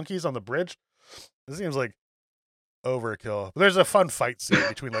at the monkeys on the bridge. This seems like overkill. But there's a fun fight scene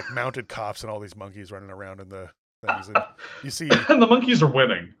between, like, mounted cops and all these monkeys running around in the things, and you see, and the monkeys are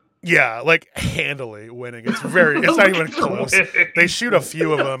winning. Yeah, like, handily winning. It's not even close. They shoot a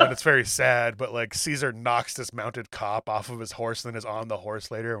few of them, and it's very sad. But, like, Caesar knocks this mounted cop off of his horse, and then is on the horse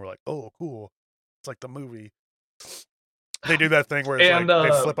later, and we're like, oh, cool. It's like the movie. They do that thing where it's like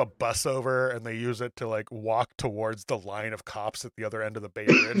they flip a bus over and they use it to, like, walk towards the line of cops at the other end of the Bay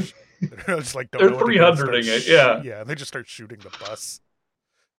Bridge. They're just like, don't they're know what to do. 300ing it, yeah. Yeah, and they just start shooting the bus.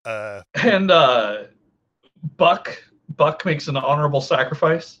 And Buck makes an honorable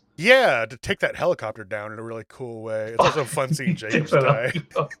sacrifice. Yeah, to take that helicopter down in a really cool way. It's also fun seeing Jacobs die.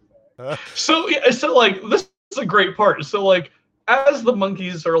 So like, this is a great part. So, like, as the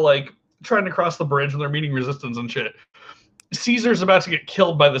monkeys are, like, trying to cross the bridge and they're meeting resistance and shit, Caesar's about to get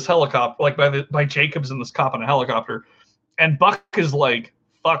killed by this helicopter, like by Jacobs and this cop in a helicopter, and Buck is like,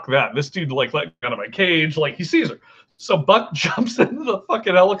 fuck that, this dude, like, let me out of my cage, like, he's Caesar. So Buck jumps into the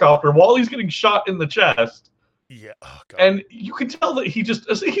fucking helicopter while he's getting shot in the chest. Yeah, oh, God. And you can tell that he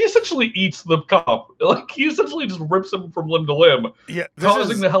essentially eats the cop. Like, he essentially just rips him from limb to limb,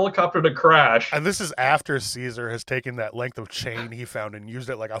 causing the helicopter to crash. And this is after Caesar has taken that length of chain he found and used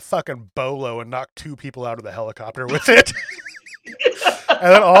it like a fucking bolo and knocked 2 people out of the helicopter with it.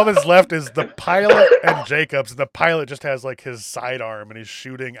 And then all that's left is the pilot and Jacobs. The pilot just has, like, his sidearm, and he's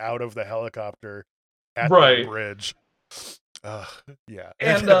shooting out of the helicopter at the bridge. Yeah.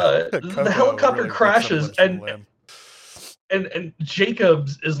 And the helicopter really crashes, and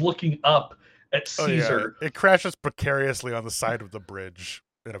Jacobs is looking up at Caesar. Yeah. It crashes precariously on the side of the bridge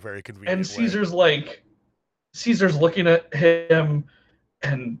in a very convenient way. And Caesar's looking at him,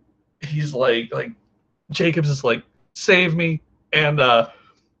 and he's like Jacobs is like, save me, and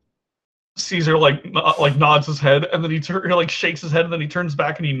Caesar like nods his head, and then he shakes his head, and then he turns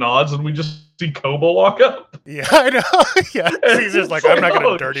back and he nods, and we just see Koba walk up. Yeah, I know. Yeah, Caesar's like, I'm not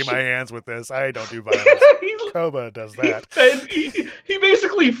going to dirty my hands with this. I don't do violence. Koba does that. He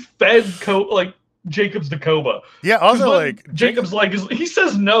basically fed Jacobs to Koba. Yeah, also, like, Jacobs he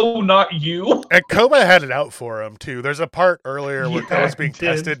says no, not you. And Koba had it out for him too. There's a part earlier where Koba's being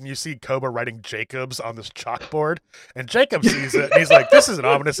tested, and you see Koba writing Jacobs on this chalkboard, and Jacob sees it, and he's like, "This isn't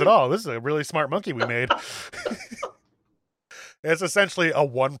ominous at all. This is a really smart monkey we made." It's essentially a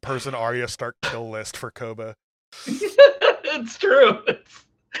 1-person Arya Stark kill list for Koba. It's true.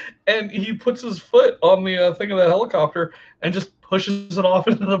 And he puts his foot on the thing of the helicopter and just pushes it off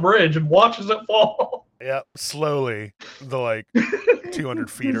into the bridge and watches it fall. Yeah, slowly, the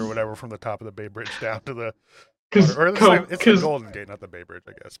 200 feet or whatever from the top of the Bay Bridge down to the. It's the Golden Gate, not the Bay Bridge,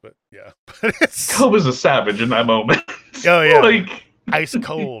 I guess. But yeah, Koba's a savage in that moment. Oh yeah, ice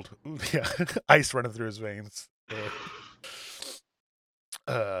cold. Yeah, ice running through his veins.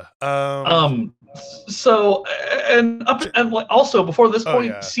 So also before this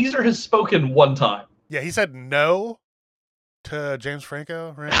point, Caesar has spoken one time. Yeah, he said no to James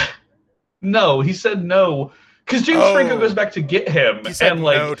Franco, right? No, he said no because James Franco goes back to get him. He said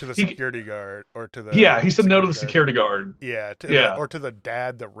no to the security guard or to the. Yeah, he said no to the security guard. Yeah, or to the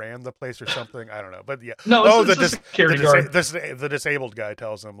dad that ran the place or something. I don't know, but yeah. No, it's the security guard. The disabled guy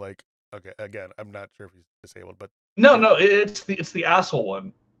tells him like, okay, again, I'm not sure if he's disabled, but no, it's the asshole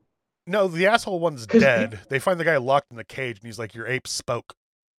one. No, the asshole one's dead. They find the guy locked in the cage, and he's like, "Your ape spoke."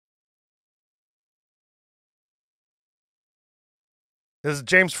 This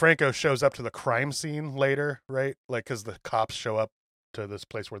James Franco shows up to the crime scene later, right? Like, because the cops show up to this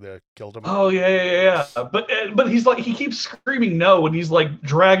place where they killed him. Oh yeah. But he's like, he keeps screaming no, and he's like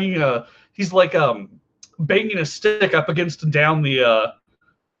banging a stick up against and down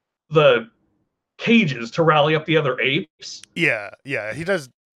the cages to rally up the other apes. Yeah, he does.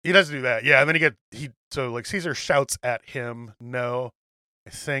 He does do that, yeah, and then Caesar shouts at him, no,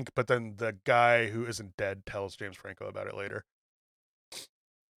 I think, but then the guy who isn't dead tells James Franco about it later.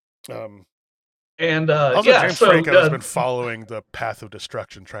 And Also, yeah, James so Franco has been following the path of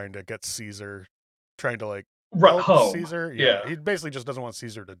destruction, trying to get Caesar, trying to like help home. Caesar. Yeah. He basically just doesn't want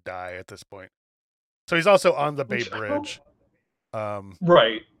Caesar to die at this point. So he's also on the Bay Which- Bridge.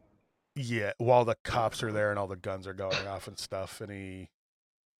 Right. Yeah, while the cops are there and all the guns are going off and stuff, and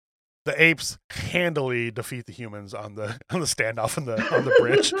the apes handily defeat the humans on the standoff on the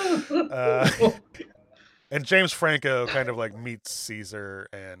bridge. And James Franco kind of like meets Caesar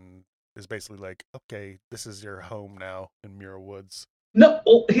and is basically like, okay, this is your home now in Muir Woods. No,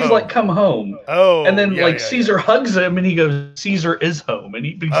 well, he's like, come home. Oh, And then yeah, Caesar hugs him and he goes, Caesar is home. And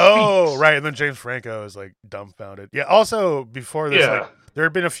he speaks. right. And then James Franco is like dumbfounded. Yeah. Also, before this, Yeah. like, there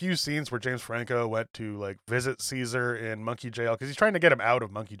had been a few scenes where James Franco went to like visit Caesar in Monkey Jail because he's trying to get him out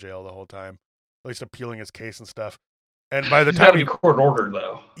of Monkey Jail the whole time, at least appealing his case and stuff. And by the He's time got a court order,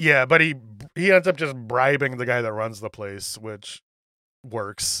 though. yeah, but he ends up just bribing the guy that runs the place, which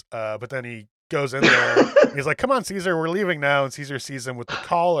works. But then he goes in there. He's like, "Come on, Caesar, we're leaving now." And Caesar sees him with the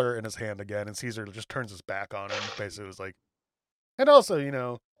collar in his hand again, and Caesar just turns his back on him. Basically, was like, and also, you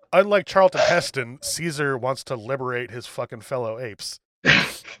know, unlike Charlton Heston, Caesar wants to liberate his fucking fellow apes.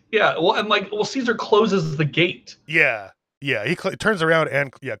 Yeah, well, Caesar closes the gate. Yeah, he turns around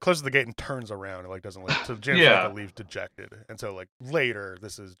and closes the gate and turns around and like doesn't let so James Franco leaves dejected. And so like later,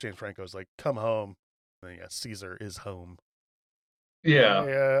 this is James Franco's like, "Come home." And yeah, Caesar is home. Yeah.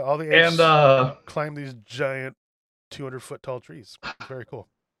 Yeah, all the apes And climb these giant 200-foot tall trees. It's very cool.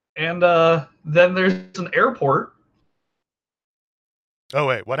 and then there's an airport Oh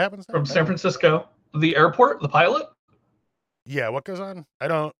wait, what happens there? from San Francisco. The airport, the pilot. Yeah, what goes on? I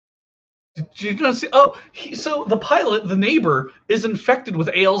don't. Did you not see? Oh, so the pilot, the neighbor, is infected with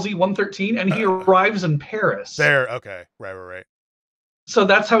ALZ 113, and he arrives in Paris. There, okay, right. So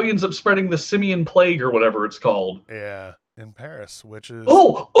that's how he ends up spreading the simian plague or whatever it's called. Yeah, in Paris, which is I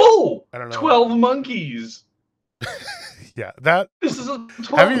don't know. 12 monkeys. Yeah, that. This is a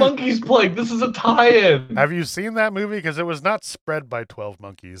 12 monkeys plague. This is a tie-in. Have you seen that movie? Because it was not spread by 12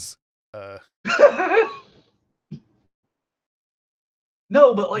 monkeys.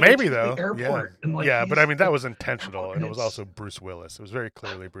 No, but like Maybe it's though. the airport, Yeah, and, like, yeah, but he's I mean that the was intentional, and it was it's- also Bruce Willis. It was very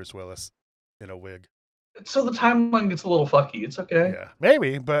clearly Bruce Willis in a wig. So the timeline gets a little fucky. It's okay. Yeah,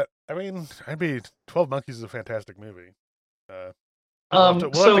 maybe, but I mean, 12 Monkeys is a fantastic movie. We'll have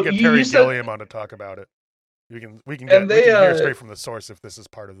to get Terry you said, Gilliam on to talk about it. We can hear straight from the source if this is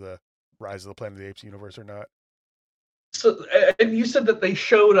part of the Rise of the Planet of the Apes universe or not. So, and you said that they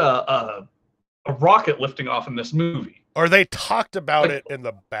showed a rocket lifting off in this movie. Or they talked about it in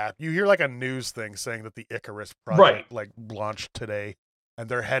the back. You hear like a news thing saying that the Icarus project like launched today, and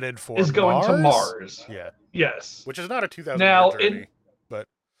they're headed for is going to Mars. Yeah. Yes. Which is not a 2000 Now, year journey, but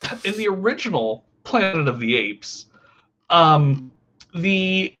in the original Planet of the Apes,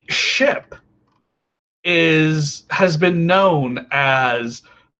 the ship has been known as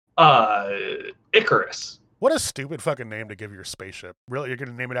Icarus. what a stupid fucking name to give your spaceship. Really, you're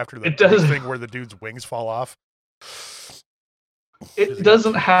gonna name it after the It does- thing where the dude's wings fall off? It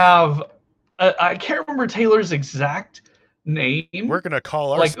doesn't have. I can't remember Taylor's exact name. We're gonna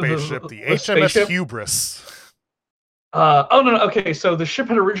call our Like spaceship the the HMS spaceship? Hubris. No. Okay, so the ship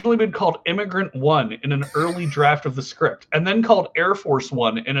had originally been called Immigrant One in an early draft of the script, and then called Air Force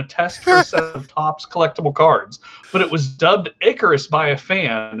One in a test for a set of Topps collectible cards. But it was dubbed Icarus by a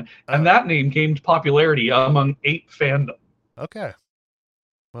fan, and that name gained popularity among ape fandom. Okay.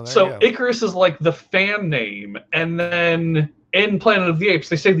 Well, there So you go. Icarus is like the fan name, and then in Planet of the Apes,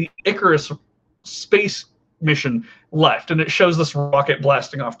 they say the Icarus space mission left, and it shows this rocket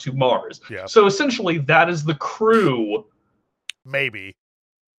blasting off to Mars. Yeah. So essentially, that is the crew. Maybe.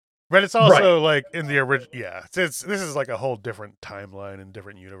 But it's also like in the original. Yeah, this is like a whole different timeline and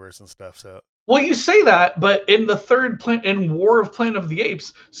different universe and stuff. So Well, you say that, but in the third in War of Planet of the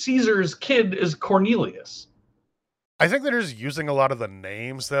Apes, Caesar's kid is Cornelius. I think they're just using a lot of the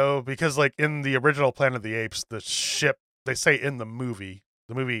names though, because like in the original Planet of the Apes, the ship they say in the movie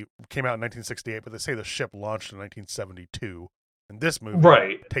came out in 1968, but they say the ship launched in 1972, and this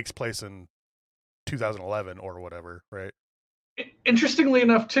movie takes place in 2011 or whatever, right? Interestingly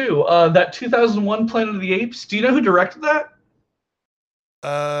enough, too, that 2001 Planet of the Apes. Do you know who directed that?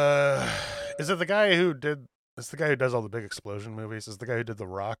 Is it the guy who did? It's the guy who does all the big explosion movies. Is the guy who did The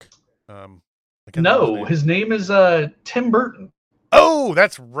Rock? No, his name is Tim Burton. Oh,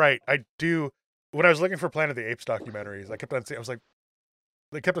 that's right. I do. When I was looking for Planet of the Apes documentaries, I kept on seeing.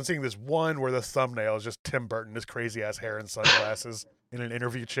 They kept on seeing this one where the thumbnail is just Tim Burton, his crazy ass hair and sunglasses in an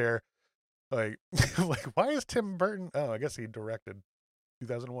interview chair. Like, why is Tim Burton? Oh, I guess he directed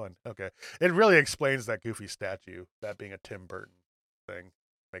 2001. Okay, it really explains that goofy statue, that being a Tim Burton thing.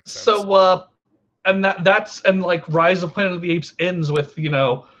 Makes sense. So, and that's like Rise of Planet of the Apes ends with, you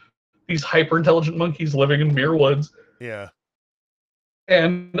know, these hyper intelligent monkeys living in Muir Woods. Yeah.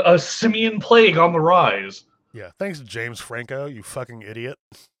 And a simian plague on the rise. Yeah. Thanks, James Franco, you fucking idiot.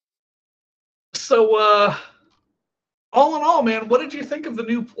 So, all in all, man, what did you think of the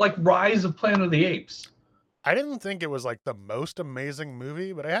new, like, Rise of Planet of the Apes? I didn't think it was like the most amazing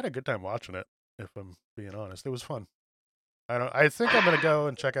movie, but I had a good time watching it, if I'm being honest. It was fun. I think I'm gonna go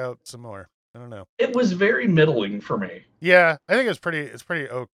and check out some more. I don't know. It was very middling for me. Yeah, I think it's pretty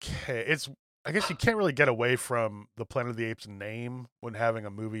okay. I guess you can't really get away from the Planet of the Apes name when having a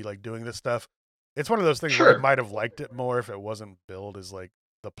movie like doing this stuff. It's one of those things where I might have liked it more if it wasn't billed as like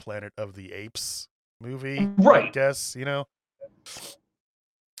the Planet of the Apes movie. Right. I guess, you know.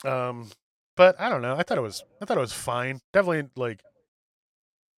 But I don't know. I thought it was fine. Definitely like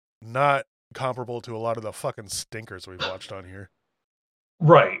not comparable to a lot of the fucking stinkers we've watched on here.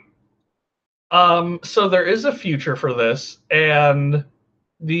 Right. So there is a future for this, and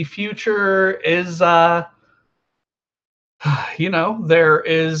the future is, you know, there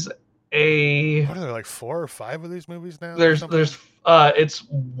is a. What are there, like 4 or 5 of these movies now? It's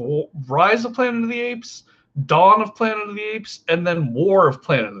Rise of Planet of the Apes, Dawn of Planet of the Apes, and then War of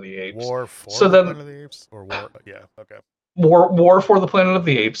Planet of the Apes. War for so the then, Planet of the Apes, or War? Yeah, okay. War for the Planet of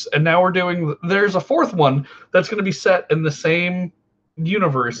the Apes, and now we're doing. There's a 4th one that's going to be set in the same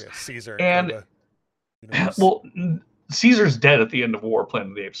universe. Yeah, Caesar and well, Caesar's dead at the end of War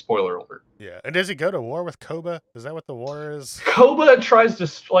Planet of the Apes. Spoiler alert. Yeah, and does he go to war with Koba? Is that what the war is? Koba tries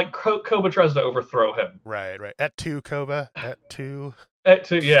to overthrow him. Right. At 2, Koba. At 2.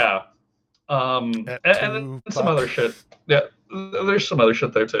 Yeah. And then some other shit. Yeah, there's some other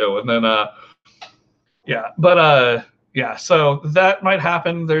shit there too. And then yeah, so that might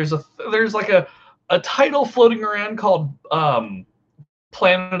happen. There's like a title floating around called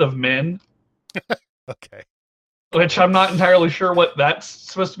Planet of Men. Okay. Which I'm not entirely sure what that's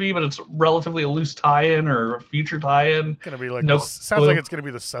supposed to be, but it's relatively a loose tie-in or a future tie-in. Gonna be like sounds like it's gonna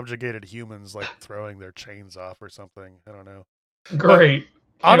be the subjugated humans like throwing their chains off or something. I don't know. Great.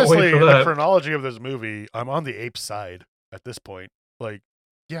 Honestly, the chronology of this movie, I'm on the ape side at this point. Like,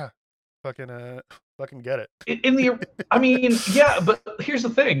 yeah, fucking get it. I mean, yeah, but here's the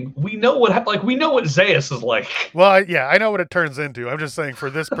thing: we know what Zeus is like. Well, yeah, I know what it turns into. I'm just saying for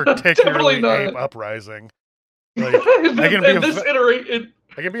this particular ape uprising, like I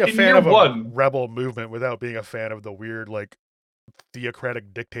can be a fan of a rebel movement without being a fan of the weird like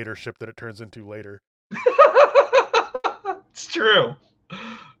theocratic dictatorship that it turns into later. It's true.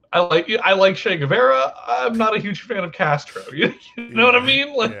 I like Che Guevara. I'm not a huge fan of Castro. You know what I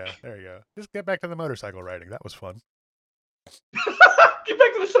mean? Like, yeah, there you go. Just get back to the motorcycle riding. That was fun. Get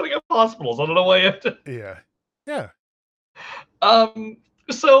back to the setting up hospitals. I don't know why you have to. Yeah.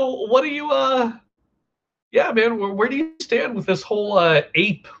 So what do you? Yeah, man. Where do you stand with this whole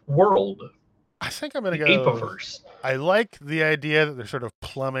ape world? I think I'm gonna go Apeverse. I like the idea that they're sort of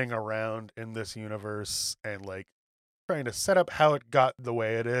plumbing around in this universe and like trying to set up how it got the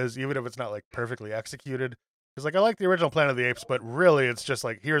way it is, even if it's not like perfectly executed. Because like I like the original Planet of the Apes, but really it's just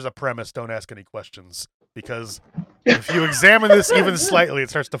like here's a premise, don't ask any questions. Because if you examine this even slightly, it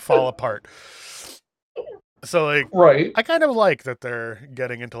starts to fall apart. So like right. I kind of like that they're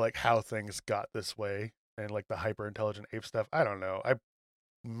getting into like how things got this way and like the hyper intelligent ape stuff. I don't know.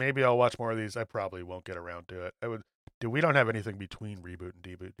 Maybe I'll watch more of these. I probably won't get around to it. We don't have anything between reboot and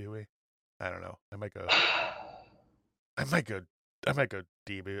deboot, do we? I don't know. I might go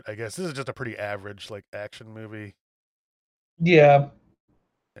deboot. I guess this is just a pretty average like action movie. Yeah.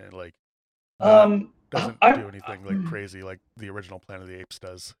 And like doesn't do anything like crazy like the original Planet of the Apes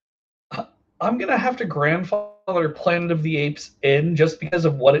does. I'm gonna have to grandfather Planet of the Apes in just because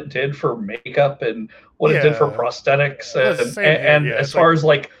of what it did for makeup and what it did for prosthetics and as far as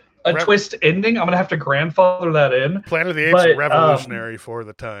like a twist ending, I'm gonna have to grandfather that in. Planet of the Apes is revolutionary for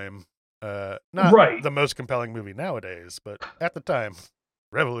the time. Not the most compelling movie nowadays, but at the time,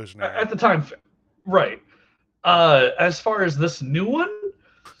 revolutionary. At the time, right. As far as this new one,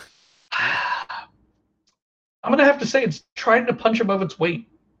 I'm gonna have to say it's trying to punch above its weight.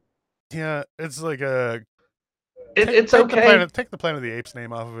 Yeah, it's like a. It's okay. Take the Planet of the Apes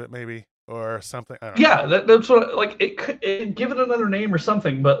name off of it, maybe, or something. I don't know. That's what like it give it another name or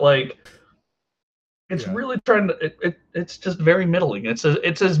something, but like. It's really trying to. It's just very middling. It's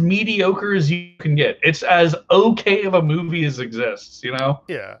as mediocre as you can get. It's as okay of a movie as exists. You know.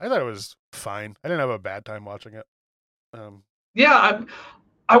 Yeah, I thought it was fine. I didn't have a bad time watching it. Yeah,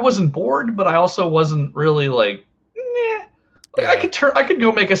 I wasn't bored, but I also wasn't really like. Meh. Like, Yeah. I could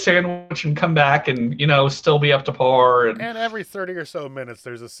go make a sandwich and come back and still be up to par. And And every 30 or so minutes,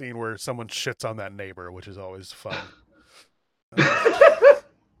 there's a scene where someone shits on that neighbor, which is always fun.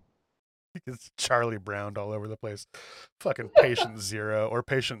 It's Charlie Brown all over the place. Fucking Patient Zero or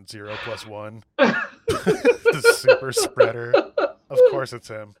Patient 0+1. The super spreader. Of course it's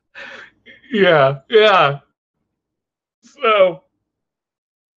him. yeah. So.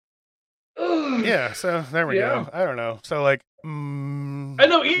 Yeah, so there we Yeah. go. I don't know. So like, I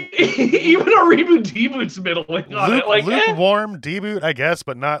know even a reboot deboot's middling on it. Like, lukewarm deboot, I guess,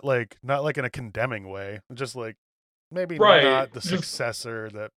 but not like in a condemning way. Just like maybe Right, not the just- successor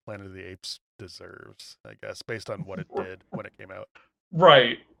that Planet of the Apes deserves, I guess, based on what it did when it came out.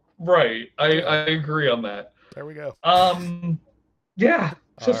 right. I agree on that. There we go. Yeah.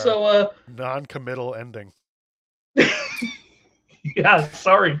 So Non-committal ending. yeah,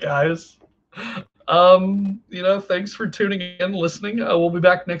 sorry guys. Thanks for tuning in, listening. We'll be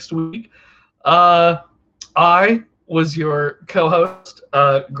back next week. I was your co-host,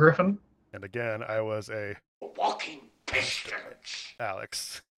 Griffin. And again, I was a Walking pestilence.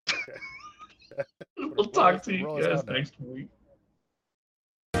 Alex. We'll talk to you Roll us guys out now. next week.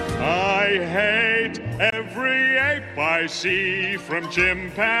 I hate every ape I see, from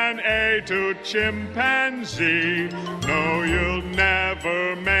chimpanzee to chimpanzee. No, you'll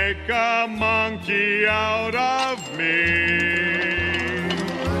never make a monkey out of me.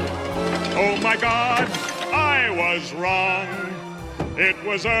 Oh my God, I was wrong. It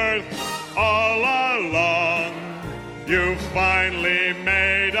was Earth all along. You finally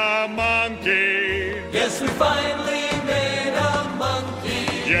made a monkey. Yes, we finally made a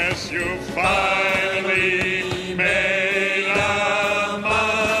monkey. Yes, you finally made a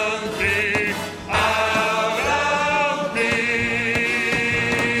monkey out of me.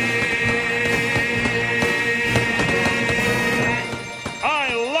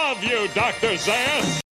 I love you, Dr. Zayas.